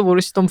뭔지도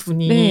모르시던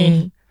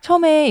분이.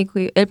 처음에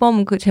그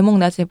앨범 그 제목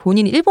나중에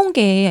본인이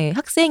일본계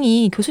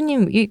학생이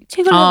교수님 이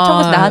책을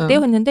청해서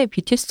나왔대요 했는데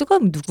BTS가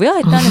누구야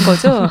했다는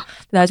거죠.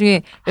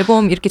 나중에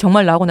앨범 이렇게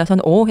정말 나오고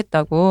나서는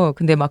했다고.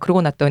 근데 막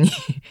그러고 났더니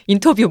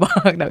인터뷰 막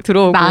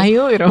들어오고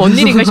나요? 이러면서. 뭔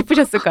일인가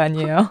싶으셨을 거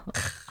아니에요.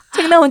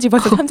 책 나온 지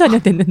벌써 3,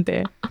 4년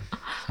됐는데.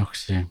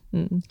 역시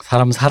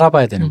사람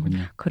살아봐야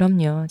되는군요.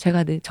 그럼요.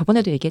 제가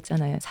저번에도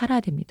얘기했잖아요. 살아야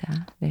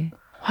됩니다. 네.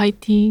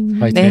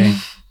 화이팅. 화이팅.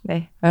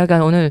 네.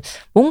 약간 오늘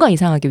뭔가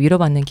이상하게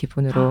위로받는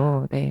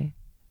기분으로 네.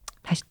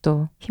 다시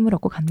또 힘을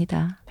얻고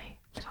갑니다. 네.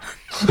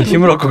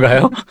 힘을 얻고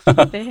가요?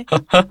 네.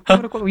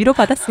 힘을 얻고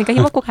위로받았으니까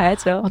힘 얻고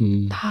가야죠.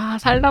 다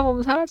살다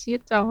보면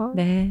사라지겠죠.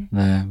 네.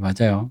 네,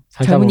 맞아요.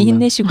 살다 젊은이 보면.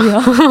 힘내시고요.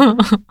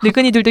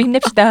 늙은이들도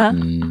힘냅시다.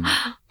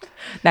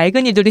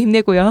 낡은이들도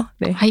힘내고요.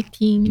 네.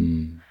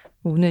 화이팅.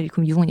 오늘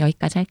그럼 6은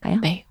여기까지 할까요?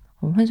 네.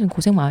 한수님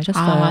고생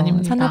많으셨어요.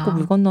 아닙니다. 산 넘고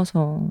물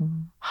건너서.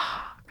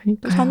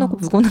 그러니까요. 산 넘고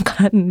물 건너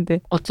가는데.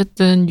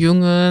 어쨌든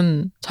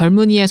융은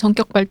젊은이의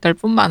성격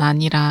발달뿐만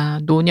아니라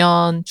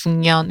노년,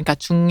 중년, 그러니까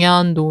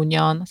중년,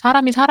 노년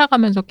사람이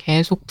살아가면서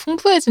계속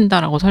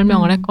풍부해진다라고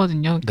설명을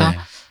했거든요. 그러니까 네.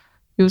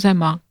 요새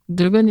막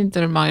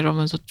늙은이들 막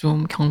이러면서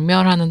좀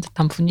경멸하는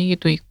듯한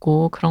분위기도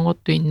있고 그런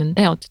것도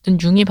있는데 어쨌든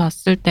융이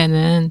봤을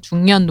때는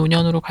중년,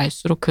 노년으로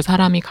갈수록 그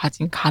사람이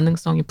가진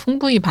가능성이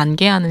풍부히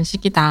만개하는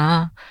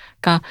시기다.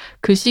 그러니까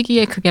그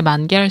시기에 그게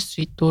만개할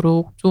수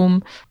있도록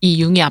좀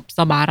이 융이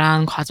앞서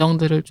말한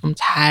과정들을 좀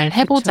잘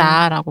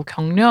해보자라고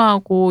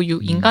격려하고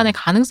인간의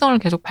가능성을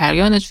계속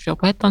발견해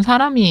주려고 했던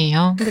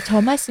사람이에요. 근데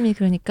저 말씀이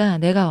그러니까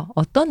내가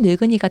어떤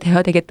늙은이가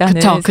되어야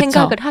되겠다는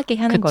생각을 하게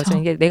하는 거죠.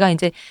 이게 내가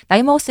이제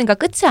나이 먹었으니까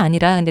끝이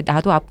아니라 근데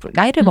나도 앞으로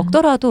나이를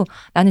먹더라도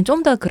나는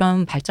좀 더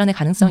그런 발전의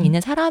가능성이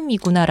있는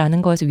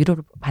사람이구나라는 거에서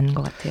위로를 받는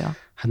것 같아요.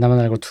 하나만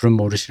알고 둘은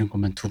모르시는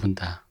것만 두 분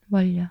다.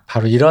 뭘요?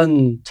 바로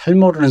이런 철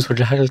모르는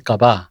소리를 할까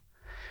봐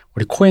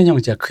우리 코엔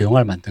형제가 그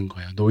영화를 만든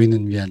거예요.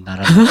 노인은 위한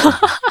나라.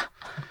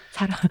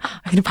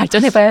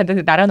 발전해봐야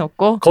돼. 나라는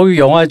없고. 거기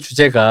영화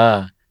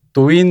주제가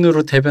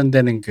노인으로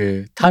대변되는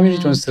그 타밀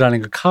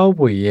존스라는 그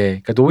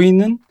카우보이의 그러니까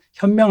노인은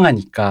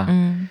현명하니까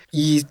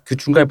이 그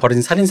중간에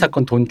벌어진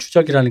살인사건 돈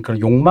추적이라는 그런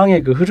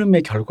욕망의 그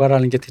흐름의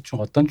결과라는 게 대충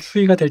어떤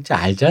추이가 될지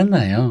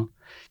알잖아요.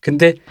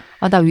 근데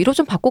나 위로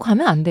좀 받고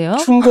가면 안 돼요?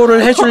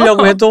 충고를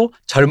해주려고 해도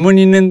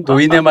젊은이는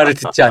노인의 말을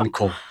듣지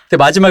않고 근데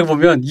마지막에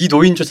보면 이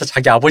노인조차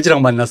자기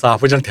아버지랑 만나서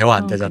아버지랑 대화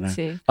안 되잖아요.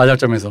 그치. 마지막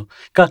점에서.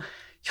 그러니까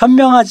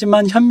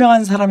현명하지만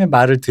현명한 사람의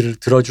말을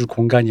들어줄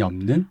공간이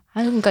없는?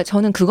 아니 그러니까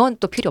저는 그건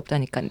또 필요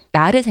없다니까.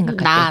 나를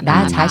생각할 때.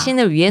 나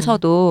자신을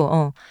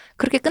위해서도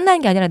그렇게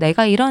끝나는 게 아니라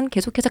내가 이런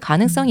계속해서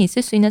가능성이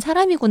있을 수 있는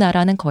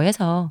사람이구나라는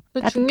거에서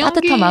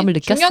따뜻한 마음을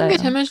느꼈어요. 중요한 게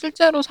되면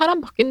실제로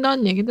사람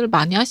바뀐다는 얘기들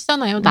많이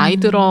하시잖아요. 나이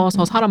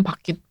들어서 사람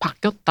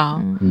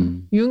바뀌었다.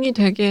 융이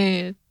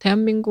되게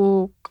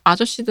대한민국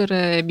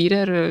아저씨들의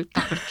미래를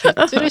딱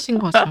이렇게 찌르신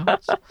거죠.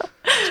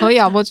 저희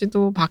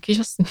아버지도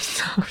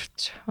바뀌셨습니다.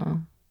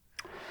 그렇죠.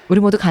 우리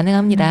모두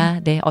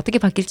가능합니다. 네, 어떻게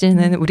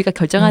바뀔지는 우리가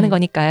결정하는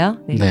거니까요.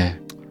 네. 네,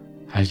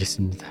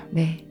 알겠습니다.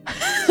 네.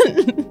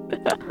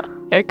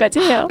 여기까지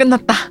해요.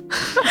 끝났다.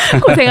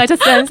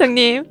 고생하셨어요,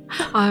 한성님.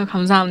 아유,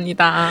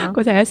 감사합니다.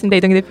 고생하셨습니다,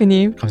 이동희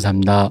대표님.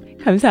 감사합니다.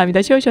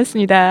 감사합니다.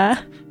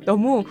 쉬우셨습니다.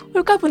 너무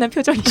홀가분한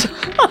표정이죠.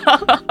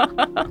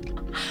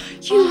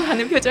 휴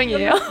하는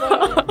표정이에요.